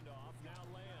the handoff. Now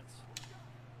Lance.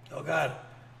 Oh, God.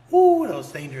 Ooh, that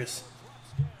was dangerous.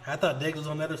 I thought Diggs was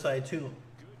on the other side, too.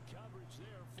 Good coverage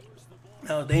there. Force the ball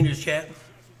That was dangerous, chat. down.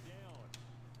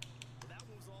 That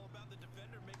was all about the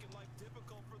defender making life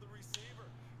difficult for the receiver.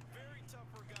 Very tough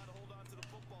for a guy to hold on to the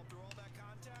football through all that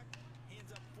contact. He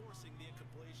ends up forcing the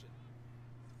incompletion.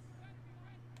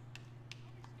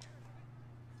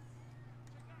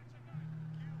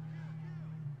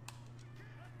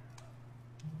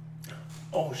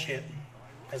 Oh, shit.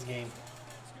 That's game.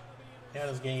 That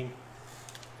was game.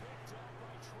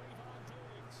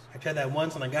 I tried that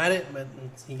once and I got it, but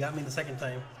he got me the second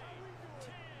time. And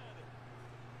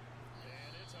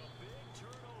it's a big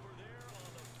turnover there on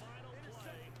the final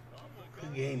play of the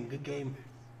Good game. Good game.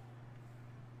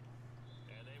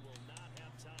 And they will not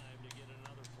have time to get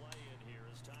another play in here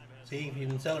as time has See, if you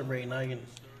can celebrate, now you can.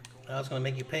 Now it's gonna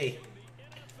make you pay. the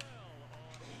NFL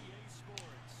on EA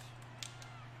Sports.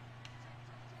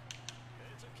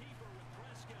 It's a keeper with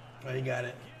Prescott. Oh, he got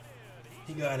it.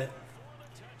 He got it.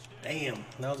 Damn,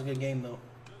 that was a good game though.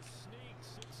 The sneak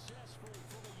successful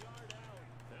from a yard out.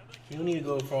 And the You don't need to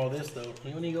go for all this though.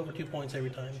 You don't need to go for 2 points every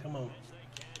time. Come on. as they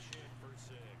cash in for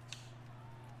 6.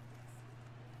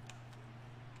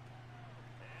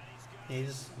 And he's got Yeah,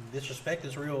 this disrespect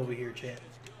is real over here, chat.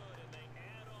 it's good, and they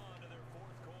add on to their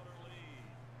 4th quarter lead.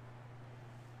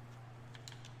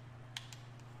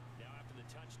 Now after the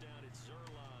touchdown, it's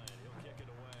Zerline. He'll kick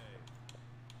it away.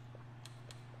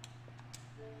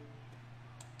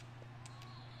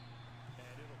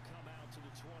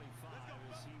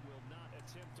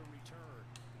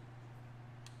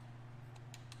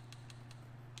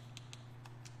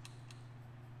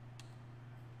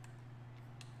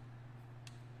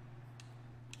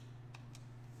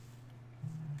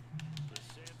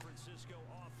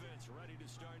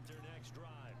 start their next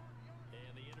drive.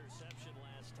 And the interception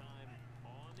last time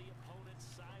on the opponent's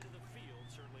side of the field,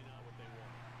 certainly not what they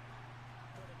wanted.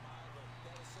 Put it mildly,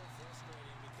 that is so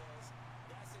frustrating because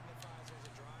that signifies there's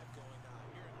a drive going on.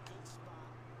 You're in a good spot,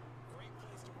 great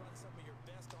place to run some of your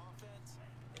best offense.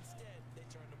 Instead, they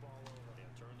turn the ball over. Yeah,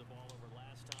 turned the ball over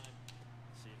last time.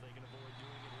 See if they can avoid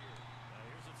doing it here.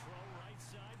 Here's a throw right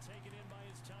side, taken in by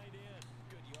his tight end.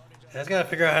 Good yardage. I just gotta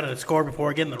figure out how to score before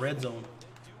I get in the red zone.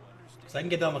 Cause I can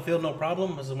get down the field no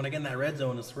problem. This is when I get in that red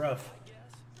zone, it's rough.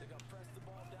 They're going to press the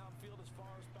ball downfield as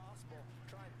far as possible.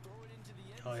 Try and throw it into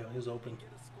the end Oh yeah, zone he was open. and get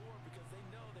a score because they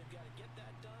know they've got to get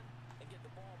that done and get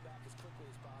the ball back as quickly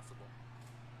as possible.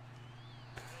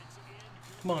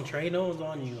 Come on, Trey. No one's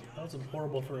on you. That was a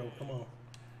horrible throw. Come on.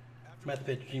 I'm about to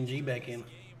put Jimmy G back in.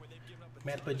 I'm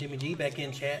about to put Jimmy G back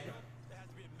in, chat. There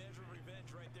has to be a measure of revenge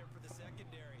right there for the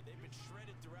secondary. They've been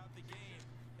shredded throughout the game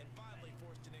and finally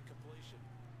forced an incompletion.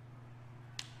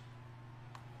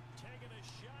 Taking a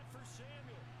shot for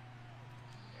Samuel.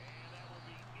 And that will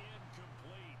be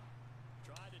incomplete.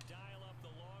 Tried to dial up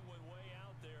the long one way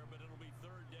out there, but it'll be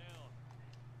third down.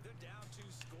 They're down 2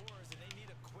 scores and they need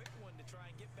a quick one to try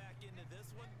and get back into this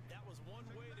one. That was one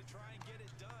way to try and get it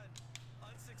done.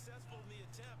 Unsuccessful in the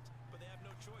attempt, but they have no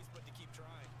choice but to keep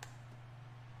trying.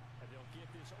 And they'll get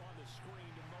this on the screen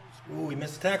to most. Ooh, he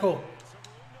missed the tackle. Some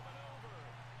room to maneuver.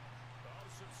 Oh,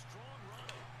 some strong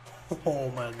running. Oh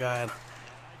my God.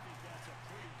 I think that's a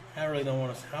pretty good I really don't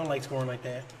want to. I don't like scoring like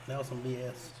that. That was some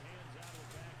BS. hands out of the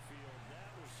backfield.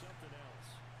 That was something else.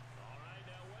 All right,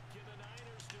 now what can the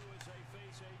Niners do as they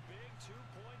face a big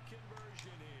 2-point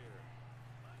conversion here?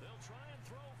 They'll try and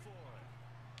throw for it.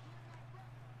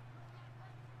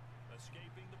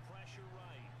 Escaping the pressure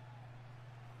right.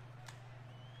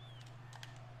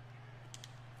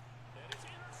 And it's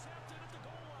intercepted at the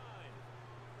goal line.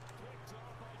 Picked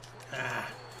off by Trey. Ah.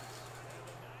 And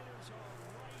the Niners are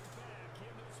right back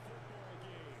in this football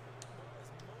game. As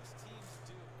most teams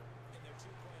do in their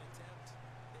 2-point attempt,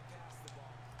 they pass the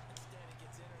ball. Instead, it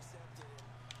gets intercepted.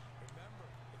 And remember,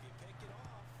 if you pick it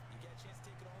off, you get a chance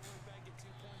to take it all the way back, get 2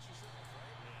 points yourself,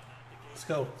 right? Let's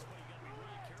go.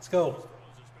 Let's go.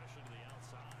 Especially to the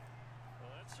outside.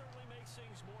 Well, that certainly makes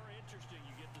things more interesting.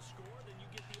 You get the score, then you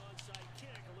get the onside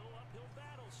kick. A little uphill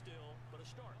battle still, but a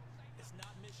start. It's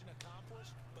not mission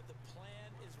accomplished, but the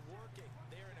plan is working.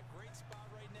 They're in a great spot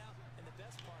right now, and the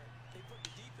best part, they put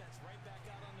the defense right back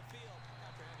out on the field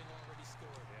after having already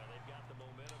scored. Yeah, they've got the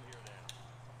momentum here now.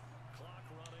 Clock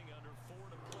running, under 4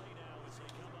 to play now as they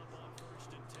come up on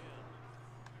 1st and 10.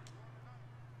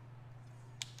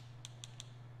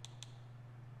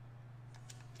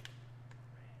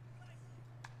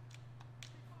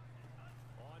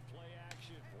 On play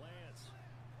action, Lance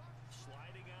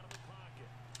sliding out of the pocket.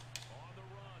 On the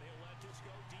run, he'll let this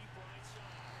go deep right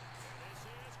side. And this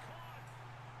is caught.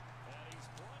 And he's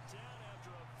brought down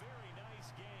after a very nice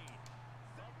gain.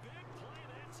 A big play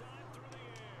that time through the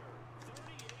air.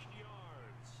 38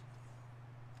 yards.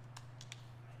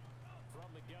 From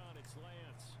the gun, it's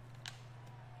Lance.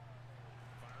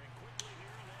 Firing quickly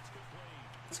here, and that's complete.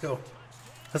 Let's go.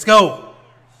 Let's go.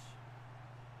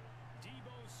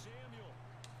 Deebo Samuel,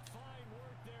 fine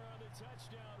work there on the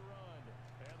touchdown run.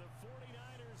 And the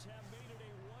 49ers have made it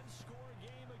a 1-score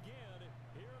game again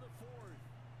here in the 4th.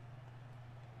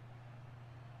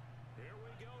 Here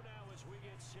we go now as we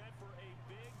get set for a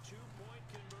big 2-point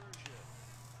conversion.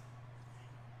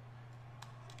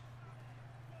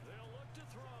 They'll look to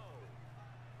throw.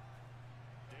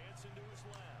 Dancing to his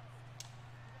left.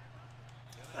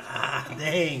 Ah,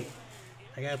 dang.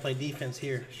 I gotta play defense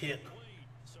here. Shit.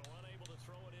 So unable to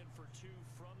throw it in for 2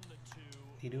 from the 2.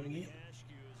 You do it again?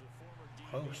 Askew is a former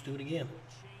Oh, let's do it again.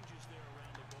 changes there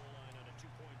around the goal line on a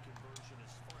 2-point conversion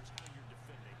as far as how you're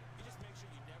defending. You just make sure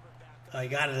you never back up. I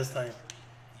got it this time.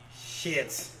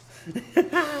 Shit.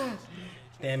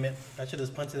 Damn it. I should have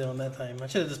just punted it on that time. I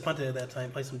should have just punted it that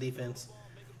time. Play some defense.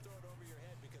 Make them throw it over your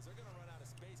head because they're going to run out of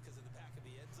space because of the back of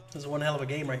the end zone. This is one hell of a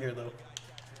game right here, though.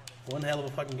 One hell of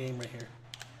a fucking game right here.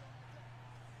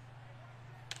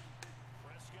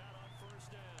 Prescott on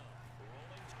 1st down.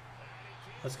 Rolling.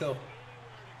 Let's go.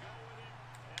 Anywhere to go with it,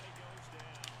 and he goes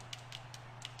down.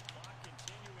 Clock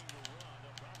continuing to run.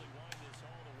 They'll probably wind this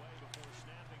all the way before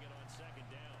snapping it on 2nd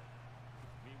down.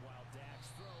 Meanwhile, Dak's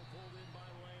throw pulled in by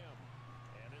Lamb.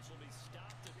 And this will be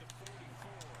stopped at the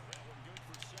 44. That one good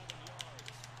for 7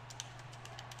 yards.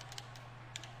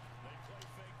 They play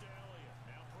fake to Elliott.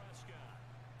 Now Prescott.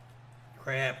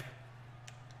 Crap.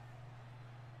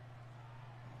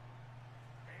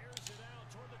 Airs it out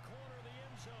toward the corner of the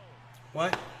end zone.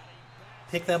 What?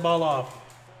 Pick that ball off.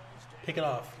 Pick it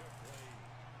off.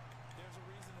 There's a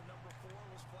reason the number 4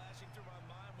 was flashing through my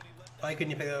mind Why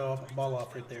couldn't you pick that ball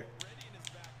off right there? Ready in his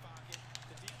back pocket.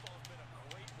 The deep ball's been a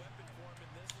great weapon for him in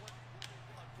this one.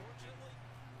 Unfortunately,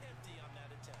 empty on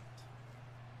that attempt.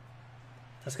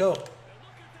 Let's go. And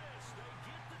look at this. They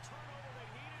get the turnover they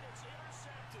needed. It's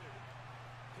intercepted.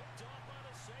 Picked off by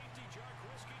the safety,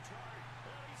 Jarquiski Tart.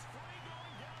 And he's free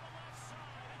going down the left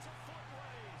side. It's a foot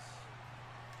race.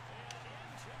 And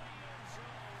into the end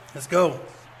zone. Let's go.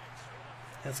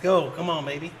 Let's go. Come on,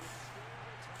 baby.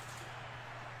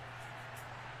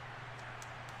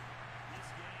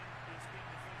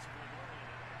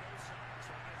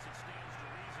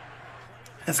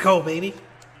 Let's go, baby.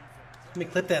 Let me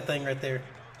clip that thing right there.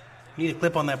 You need a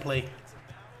clip on that play.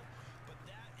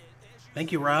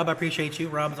 Thank you, Rob. I appreciate you.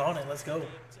 Rob's on it. Let's go.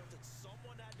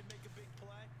 Someone had to make a big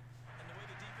play, and the way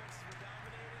the defenses were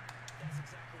dominating, that's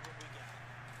exactly what we got.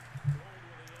 Going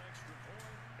with an extra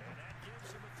point, and that gives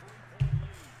him a 3-point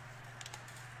lead.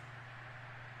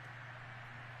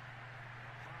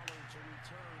 Pollard to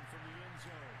return from the end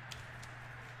zone.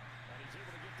 And he's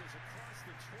able to get this across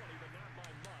the 20, but not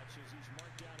by much, as he's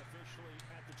marked down officially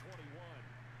at the 21.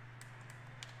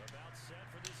 About set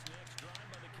for this next drive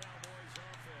by the Cowboys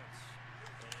offense.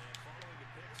 And following a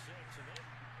pick six, and then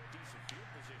decent field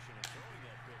position and throwing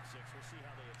that pick six. We'll see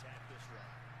how they attack this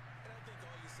drive. And I think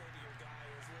all you say to your guy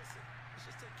is, listen, let's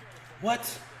just take care of the What?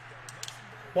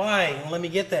 Why? Don't let me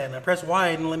get that. And I pressed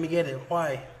Y and let me get it.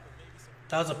 Why?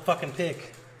 That was a fucking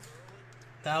pick.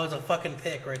 That was a fucking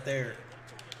pick right there.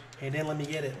 He didn't let me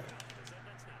get it.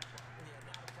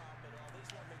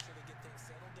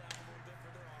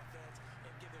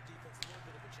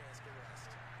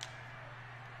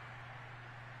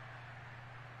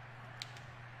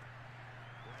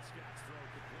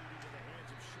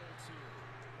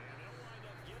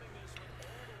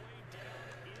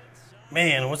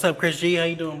 Man, what's up, Chris G? How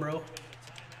you doing, bro?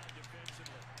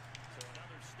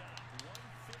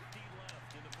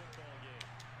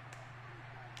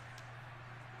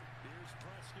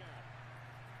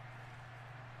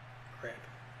 Crap.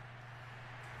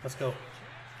 Let's go.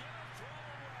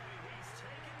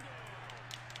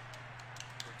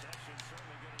 Protection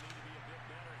certainly going to need to be a bit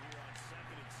better here on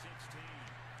 2nd and 16.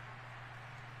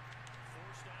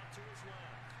 Forced out to his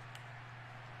left.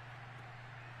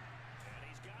 And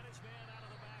he's got his man out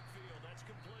of the backfield. That's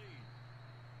complete.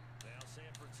 Now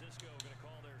San Francisco going to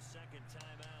call their second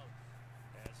timeout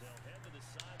as they'll head to the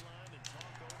sideline and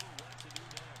talk over what to do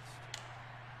next.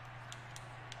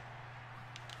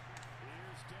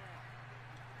 Here's down.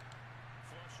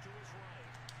 Flush to his right.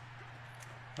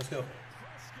 Let's go.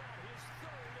 Prescott, his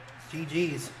third, and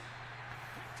his GG's.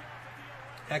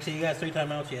 Actually, you got 3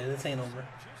 timeouts yet. This ain't over.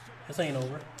 This ain't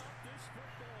over. this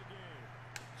football game.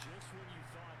 Just when you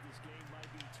thought this game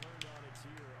might be turned on its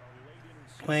ear, a late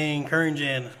interception. Playing current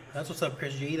gen. That's what's up,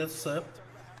 Chris G. That's what's up.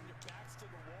 Having their backs to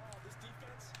the wall. This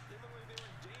defense, they looked like they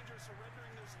were in danger of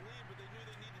surrendering this lead, but they knew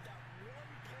they needed that one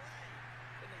play,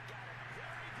 and they got it.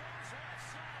 There he goes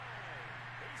left side.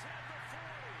 He's at the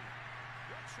 40,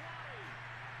 the 20,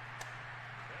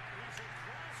 and he's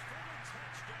across for the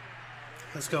touchdown.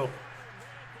 Let's go.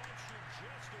 That should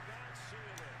just about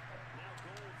seal it. Now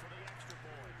goal for the extra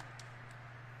point.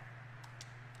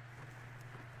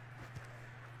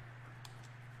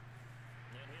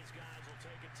 And his guys will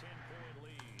take a 10-point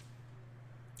lead.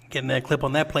 Getting that clip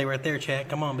on that play right there, chat.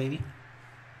 Come on, baby.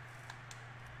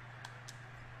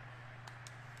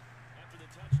 After the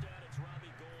touchdown, it's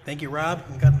Robbie Gould. Thank you, Rob.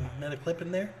 We got another clip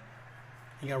in there.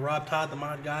 You got Rob Todd, the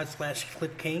mod god /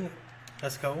 clip king.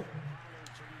 Let's go. Pollard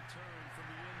to return from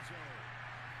the end zone.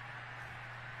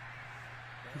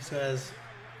 He says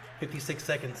 56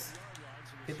 seconds.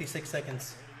 56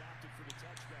 seconds.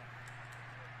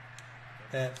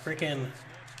 That freaking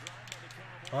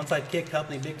onside kick helped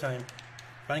me big time.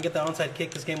 If I didn't get that onside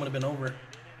kick, this game would have been over. Enemy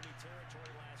territory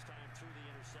last time through the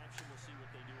interception. We'll see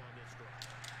what they do on this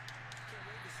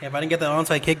drive. Yeah, if I didn't get that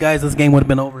onside kick, guys, this game would have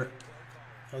been over.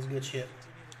 That was good shit.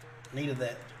 Needed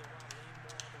that.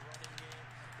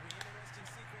 Interesting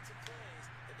sequence of plays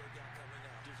that they got coming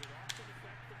up. Does it often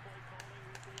affect the play calling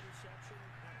with the interception?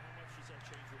 How much does that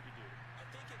change what you do? I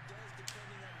think it does,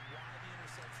 depending on why the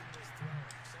interception was thrown.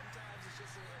 Sometimes it's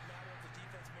just a matter of the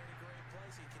defense made a great play,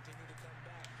 so you continue to come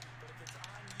back. But if it's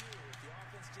on you, if the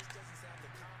offense just doesn't have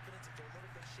the confidence, if they're a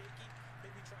little bit shaky,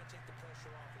 maybe try and take the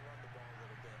pressure off and run the ball a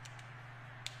little bit.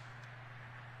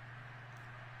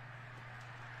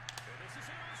 And this is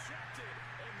intercepted,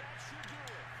 and that should do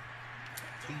it.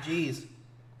 GG's.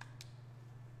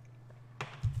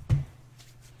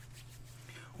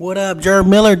 What up, Jerm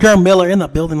Miller? Jerm Miller in the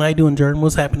building. How you doing, Jerm?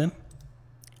 What's happening?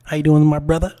 How you doing, my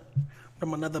brother?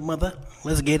 From another mother.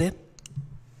 Let's get it.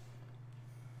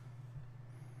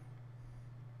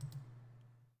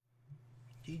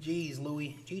 GG's,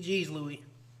 Louie. GG's, Louie.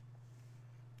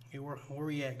 Hey, where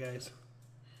we at, guys?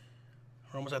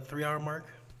 We're almost at the 3 hour mark.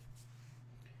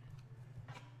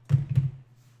 All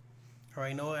right,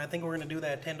 you know what? I think we're going to do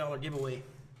that $10 giveaway.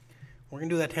 We're going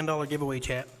to do that $10 giveaway,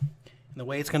 chat. And the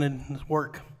way it's going to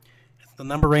work, the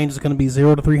number range is going to be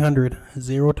 0 to 300.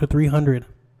 0 to 300. I'm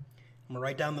going to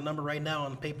write down the number right now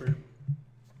on paper.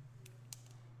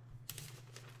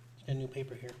 Get a new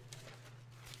paper here.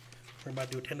 We're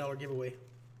about to do a $10 giveaway.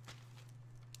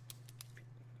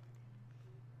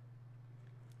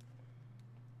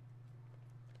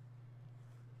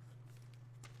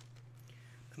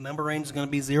 The number range is going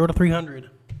to be 0 to 300.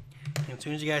 And as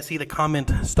soon as you guys see the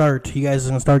comment start, you guys are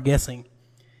going to start guessing.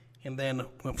 And then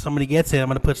if somebody gets it, I'm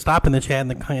going to put stop in the chat,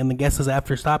 and the guesses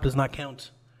after stop does not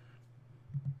count.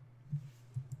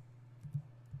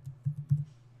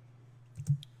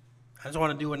 I just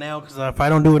want to do it now because if I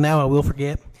don't do it now, I will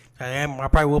forget. I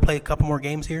probably will play a couple more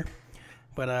games here,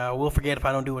 but I will forget if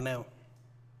I don't do it now.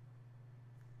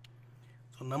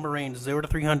 So number range 0 to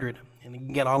 300, and you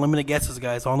can get unlimited guesses,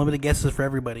 guys. Unlimited guesses for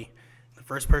everybody. The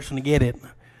first person to get it,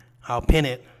 I'll pin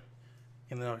it,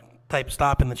 and then I'll type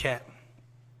stop in the chat.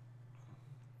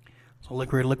 So look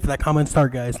for that comment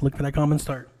start, guys. Look for that comment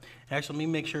start. Actually, let me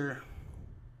make sure.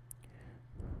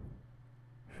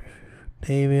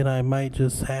 David, I might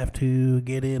just have to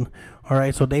get in. All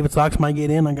right, so David Sox might get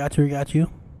in. I got you. I got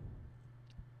you.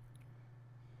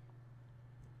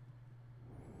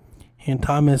 And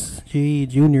Thomas G.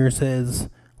 Jr. says,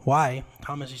 why?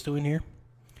 Thomas, you still in here?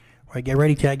 All right, get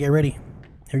ready, chat. Get ready.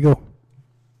 Here we go.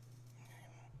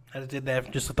 I just did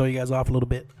that just to throw you guys off a little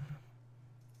bit.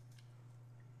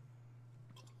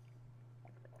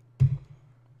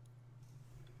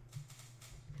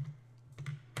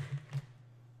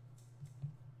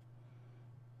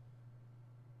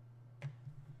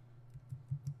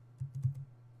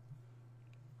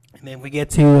 And then if we get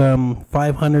to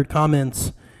 500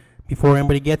 comments before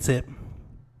anybody gets it,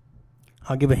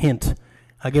 I'll give a hint.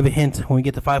 I'll give a hint when we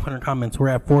get to 500 comments. We're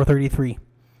at 433.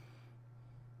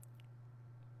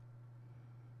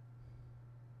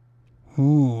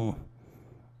 All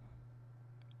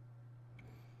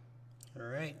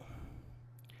right.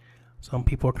 Some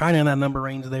people are kind of in that number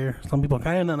range there. Some people are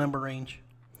kind of in that number range.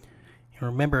 And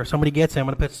remember, if somebody gets it, I'm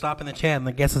going to put stop in the chat, and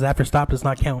the guesses after stop does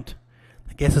not count.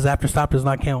 The guesses after stop does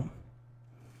not count.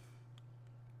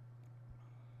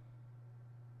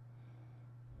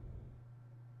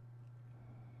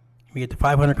 If we get to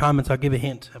 500 comments, I'll give a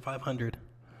hint at 500.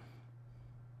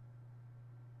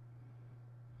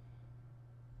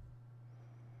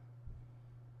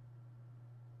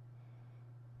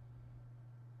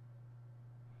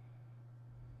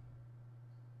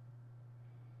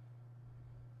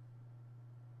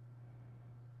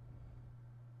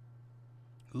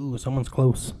 Ooh, someone's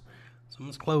close.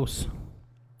 Someone's close.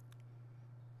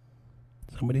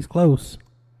 Somebody's close.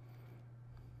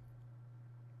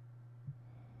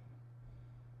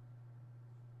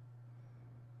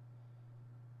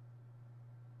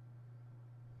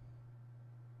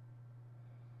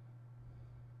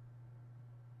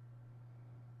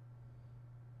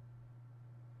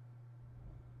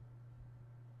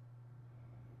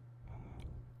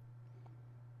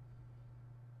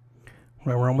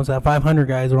 We're almost at 500,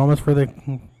 guys. We're almost for the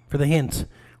hints.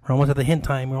 We're almost at the hint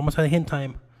time. We're almost at the hint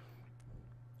time.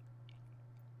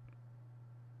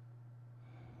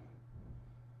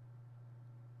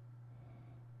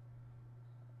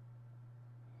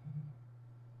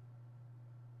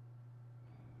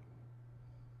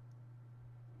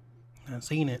 Not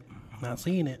seeing it. Not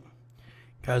seeing it.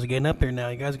 Guys are getting up there now.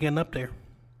 You guys are getting up there.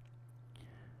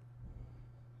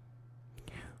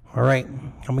 All right,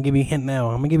 I'm going to give you a hint now.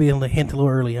 I'm going to give you a hint a little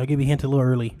early. I'll give you a hint a little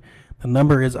early. The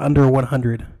number is under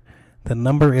 100. The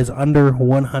number is under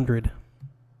 100.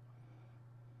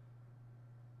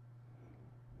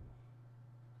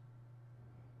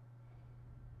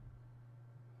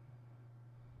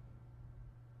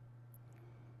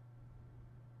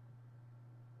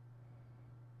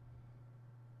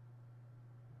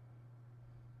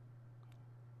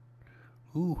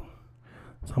 Ooh.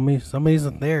 Somebody's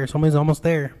there. Somebody's almost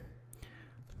there.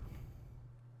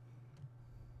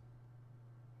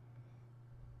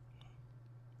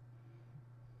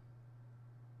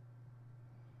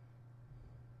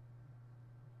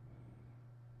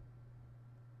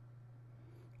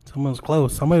 Someone's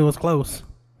close. Somebody was close.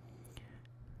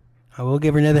 I will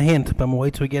give her another hint, but I'm going to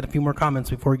wait till we get a few more comments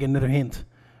before we get another hint.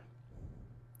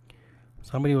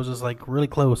 Somebody was just like really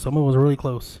close. Someone was really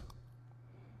close.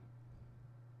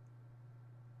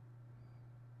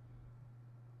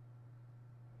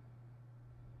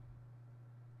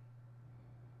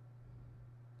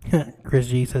 Chris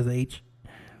G says H.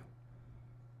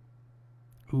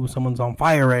 Ooh, someone's on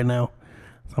fire right now.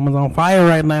 Someone's on fire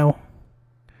right now.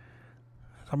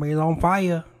 Somebody's on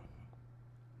fire.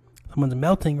 Someone's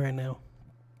melting right now.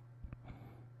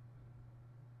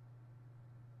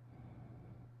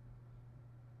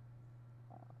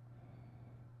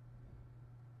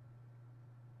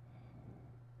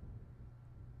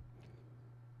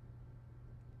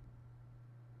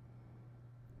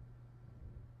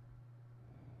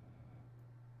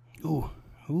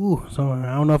 Ooh. So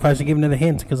I don't know if I should give another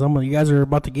hint because you guys are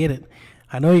about to get it.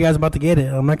 I know you guys are about to get it.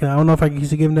 I don't know if I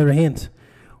should give another hint.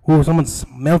 Ooh, someone's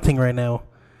melting right now.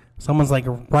 Someone's like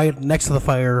right next to the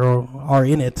fire or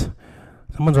in it.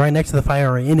 Someone's right next to the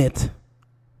fire or in it.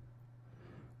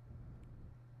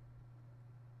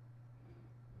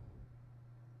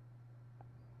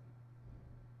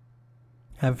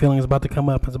 I have a feeling it's about to come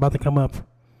up. It's about to come up.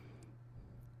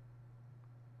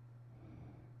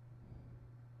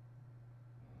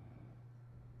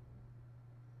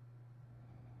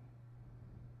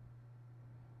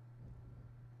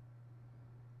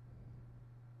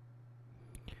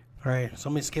 All right,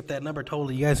 somebody skip that number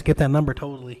totally. You guys skip that number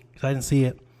totally because I didn't see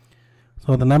it.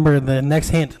 So the next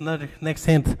hint.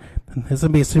 This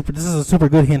is a super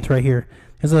good hint right here.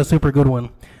 This is a super good one.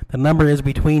 The number is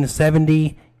between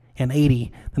 70 and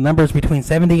 80. The number is between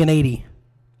 70 and 80.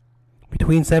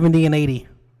 Between 70 and 80.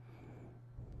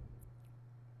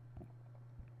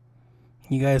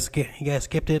 You guys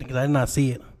skipped it because I did not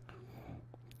see it.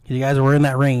 You guys were in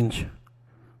that range.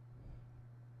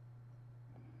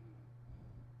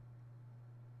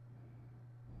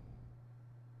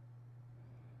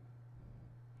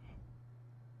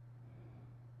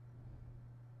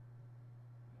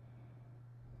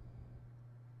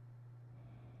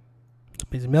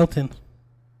 Somebody's melting.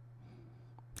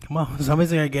 Come on,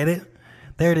 somebody's gonna get it.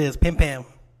 There it is, Pim Pam.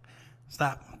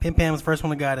 Stop. Pim Pam is the first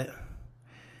one who got it.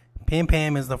 Pim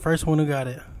Pam is the first one who got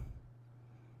it.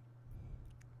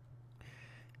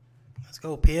 Let's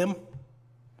go, Pim.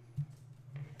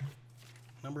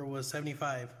 Number was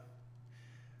 75.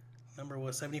 Number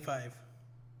was 75.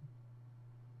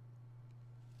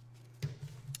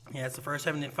 Yeah, it's the first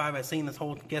 75 I've seen this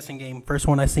whole guessing game. First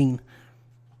one I've seen.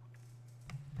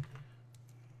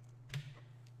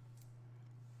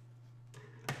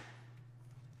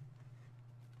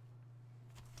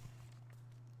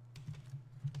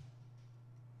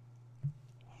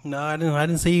 No, I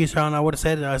didn't see you, Sean. I would have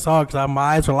said it. I saw it because my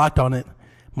eyes were locked on it.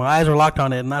 My eyes were locked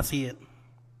on it and not see it.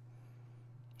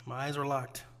 My eyes were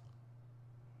locked.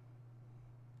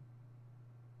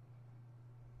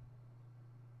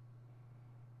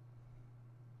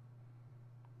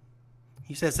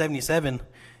 You said 77.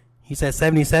 You said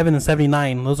 77 and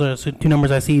 79. Those are two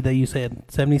numbers I see that you said.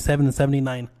 77 and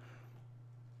 79.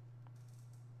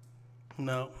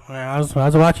 No, I was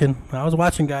watching. I was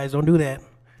watching, guys. Don't do that.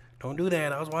 Don't do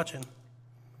that. I was watching.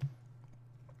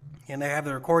 And I have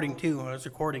the recording too. I was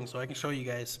recording so I can show you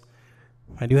guys.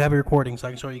 I do have a recording so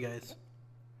I can show you guys.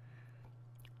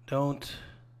 Don't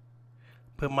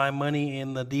put my money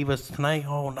in the Divas tonight.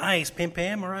 Oh, nice. Pim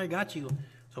Pam. All right, got you.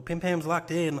 So Pim Pam's locked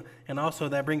in. And also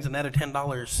that brings another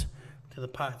 $10 to the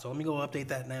pot. So let me go update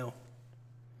that now.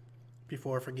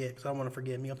 Before I forget. Because I don't want to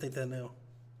forget. Let me update that now.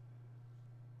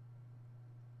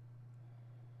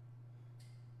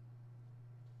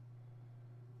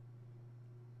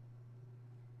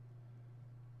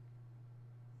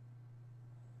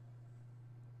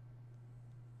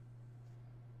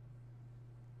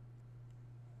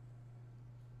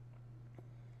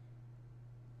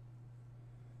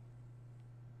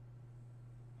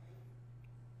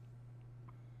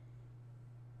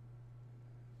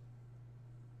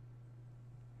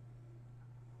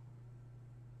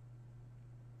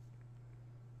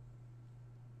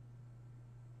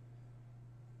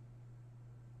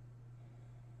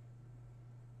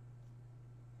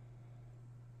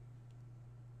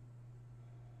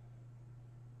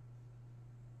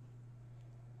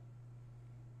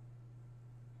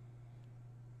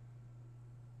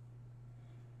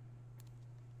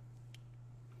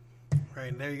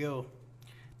 Right, there you go.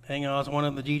 Hang on, it's one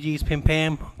of the GG's, Pim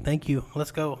Pam. Thank you. Let's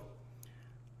go.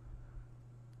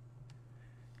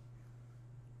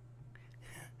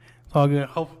 It's all good.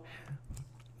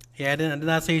 Yeah, I did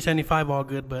not say 75 all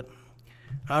good, but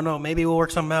I don't know. Maybe we'll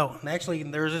work something out. And actually,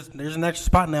 there's an extra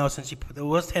spot now since it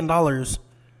was $10.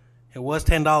 It was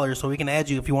 $10, so we can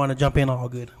add you if you want to jump in all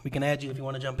good. We can add you if you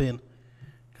want to jump in.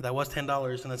 Because that was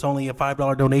 $10, and it's only a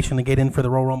 $5 donation to get in for the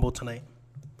Royal Rumble tonight.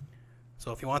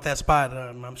 So if you want that spot,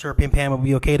 I'm sure Pim Pam will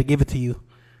be okay to give it to you.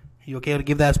 You okay to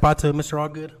give that spot to Mr.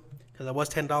 Allgood? Because that was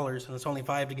 $10 and it's only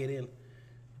 $5 to get in.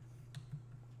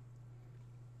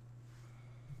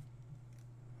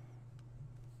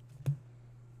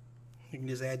 can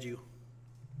just add you.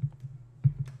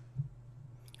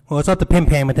 Well, it's up to Pim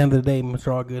Pam at the end of the day, Mr.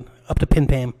 Allgood. Up to Pim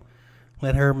Pam.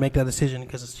 Let her make that decision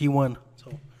because she won.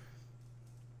 So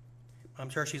I'm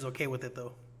sure she's okay with it,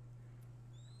 though.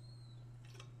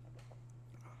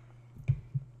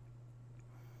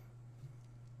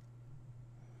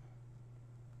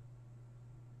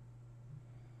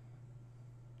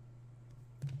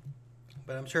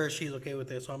 But I'm sure she's okay with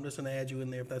it, so I'm just going to add you in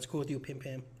there if that's cool with you, Pim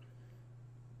Pam.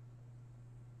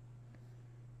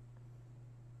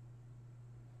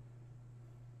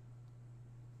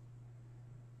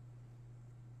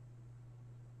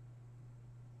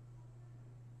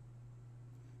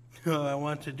 Oh, I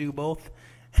want to do both.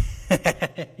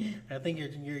 I think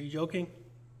you're joking.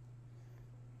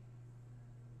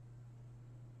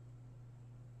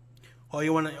 Oh,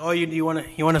 you want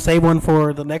to save one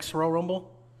for the next Royal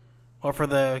Rumble? Or for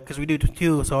the, because we do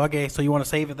two, so okay, so you want to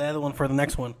save the other one for the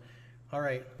next one. All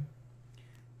right.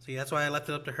 See, that's why I left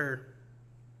it up to her.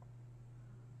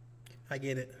 I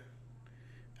get it.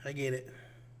 I get it.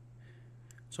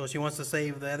 So she wants to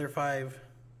save the other 5.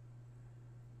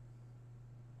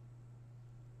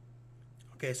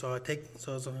 Okay, so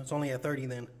it's only at 30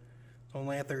 then. It's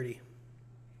only at 30.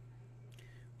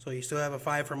 So you still have a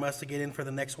 5 from us to get in for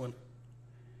the next one.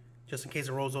 Just in case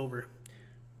it rolls over.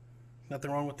 Nothing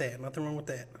wrong with that. Nothing wrong with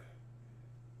that.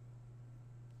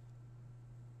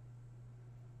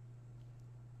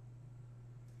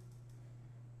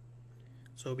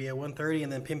 So it'll be at 130,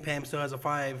 and then Pim Pam still has a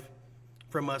 5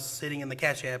 from us sitting in the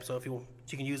Cash App. So if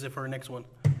she can use it for her next one.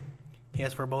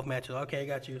 Yes, for both matches. Okay, I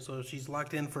got you. So she's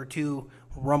locked in for 2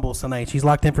 Rumbles tonight. She's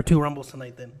locked in for 2 Rumbles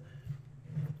tonight then.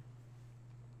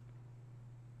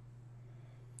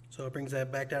 So it brings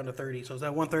that back down to 30. So it's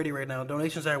at 130 right now.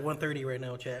 Donations are at 130 right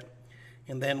now, chat.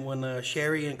 And then when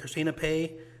Sherry and Christina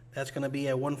pay, that's going to be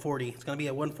at 140. It's going to be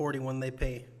at 140 when they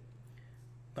pay.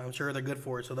 I'm sure they're good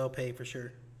for it, so they'll pay for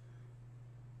sure.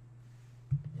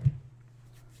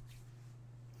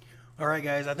 All right,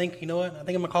 guys. I think, you know what? I think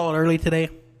I'm going to call it early today.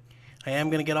 I am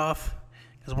going to get off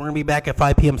because we're going to be back at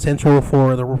 5 p.m. Central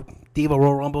for the Diva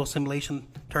Royal Rumble Simulation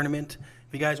Tournament.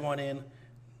 If you guys want in,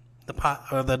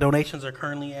 the donations are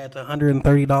currently at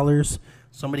 $130.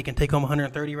 Somebody can take home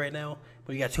 $130 right now.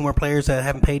 But you got 2 more players that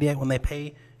haven't paid yet. When they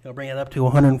pay, it'll bring it up to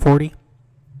 $140.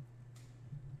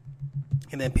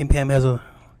 And then Pim Pam has a...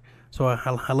 So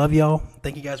I love y'all.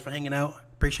 Thank you guys for hanging out.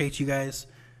 Appreciate you guys.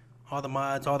 All the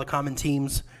mods, all the common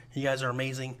teams. You guys are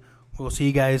amazing. We'll see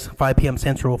you guys 5 p.m.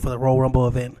 Central for the Royal Rumble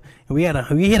event. And we hit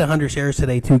 100 shares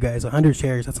today too, guys. 100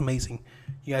 shares. That's amazing.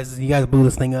 You guys blew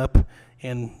this thing up.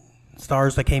 And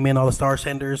stars that came in, all the star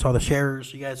senders, all the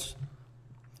sharers. You guys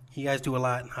do a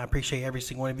lot. I appreciate every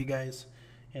single one of you guys.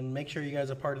 And make sure you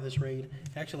guys are part of this raid.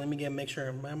 Actually, let me make sure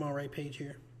I'm on the right page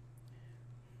here.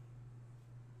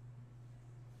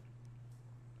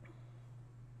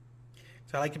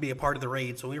 So I like to be a part of the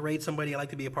raid. So when we raid somebody, I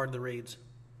like to be a part of the raids.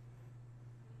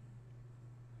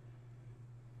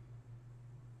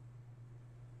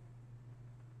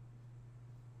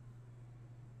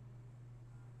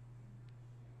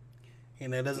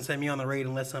 And that doesn't send me on the raid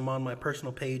unless I'm on my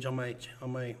personal page on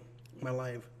my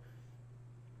live.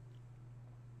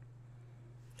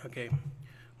 Okay,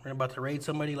 we're about to raid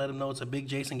somebody. Let them know it's a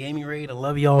BigJasonGaming raid. I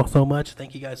love y'all so much.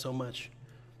 Thank you guys so much.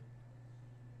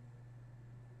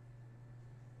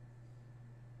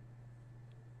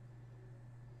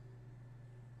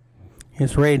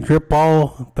 It's raid Drip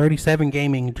Ball 37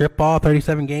 Gaming. Drip Ball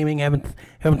 37 Gaming. Haven't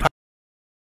talked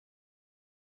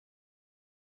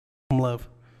some love.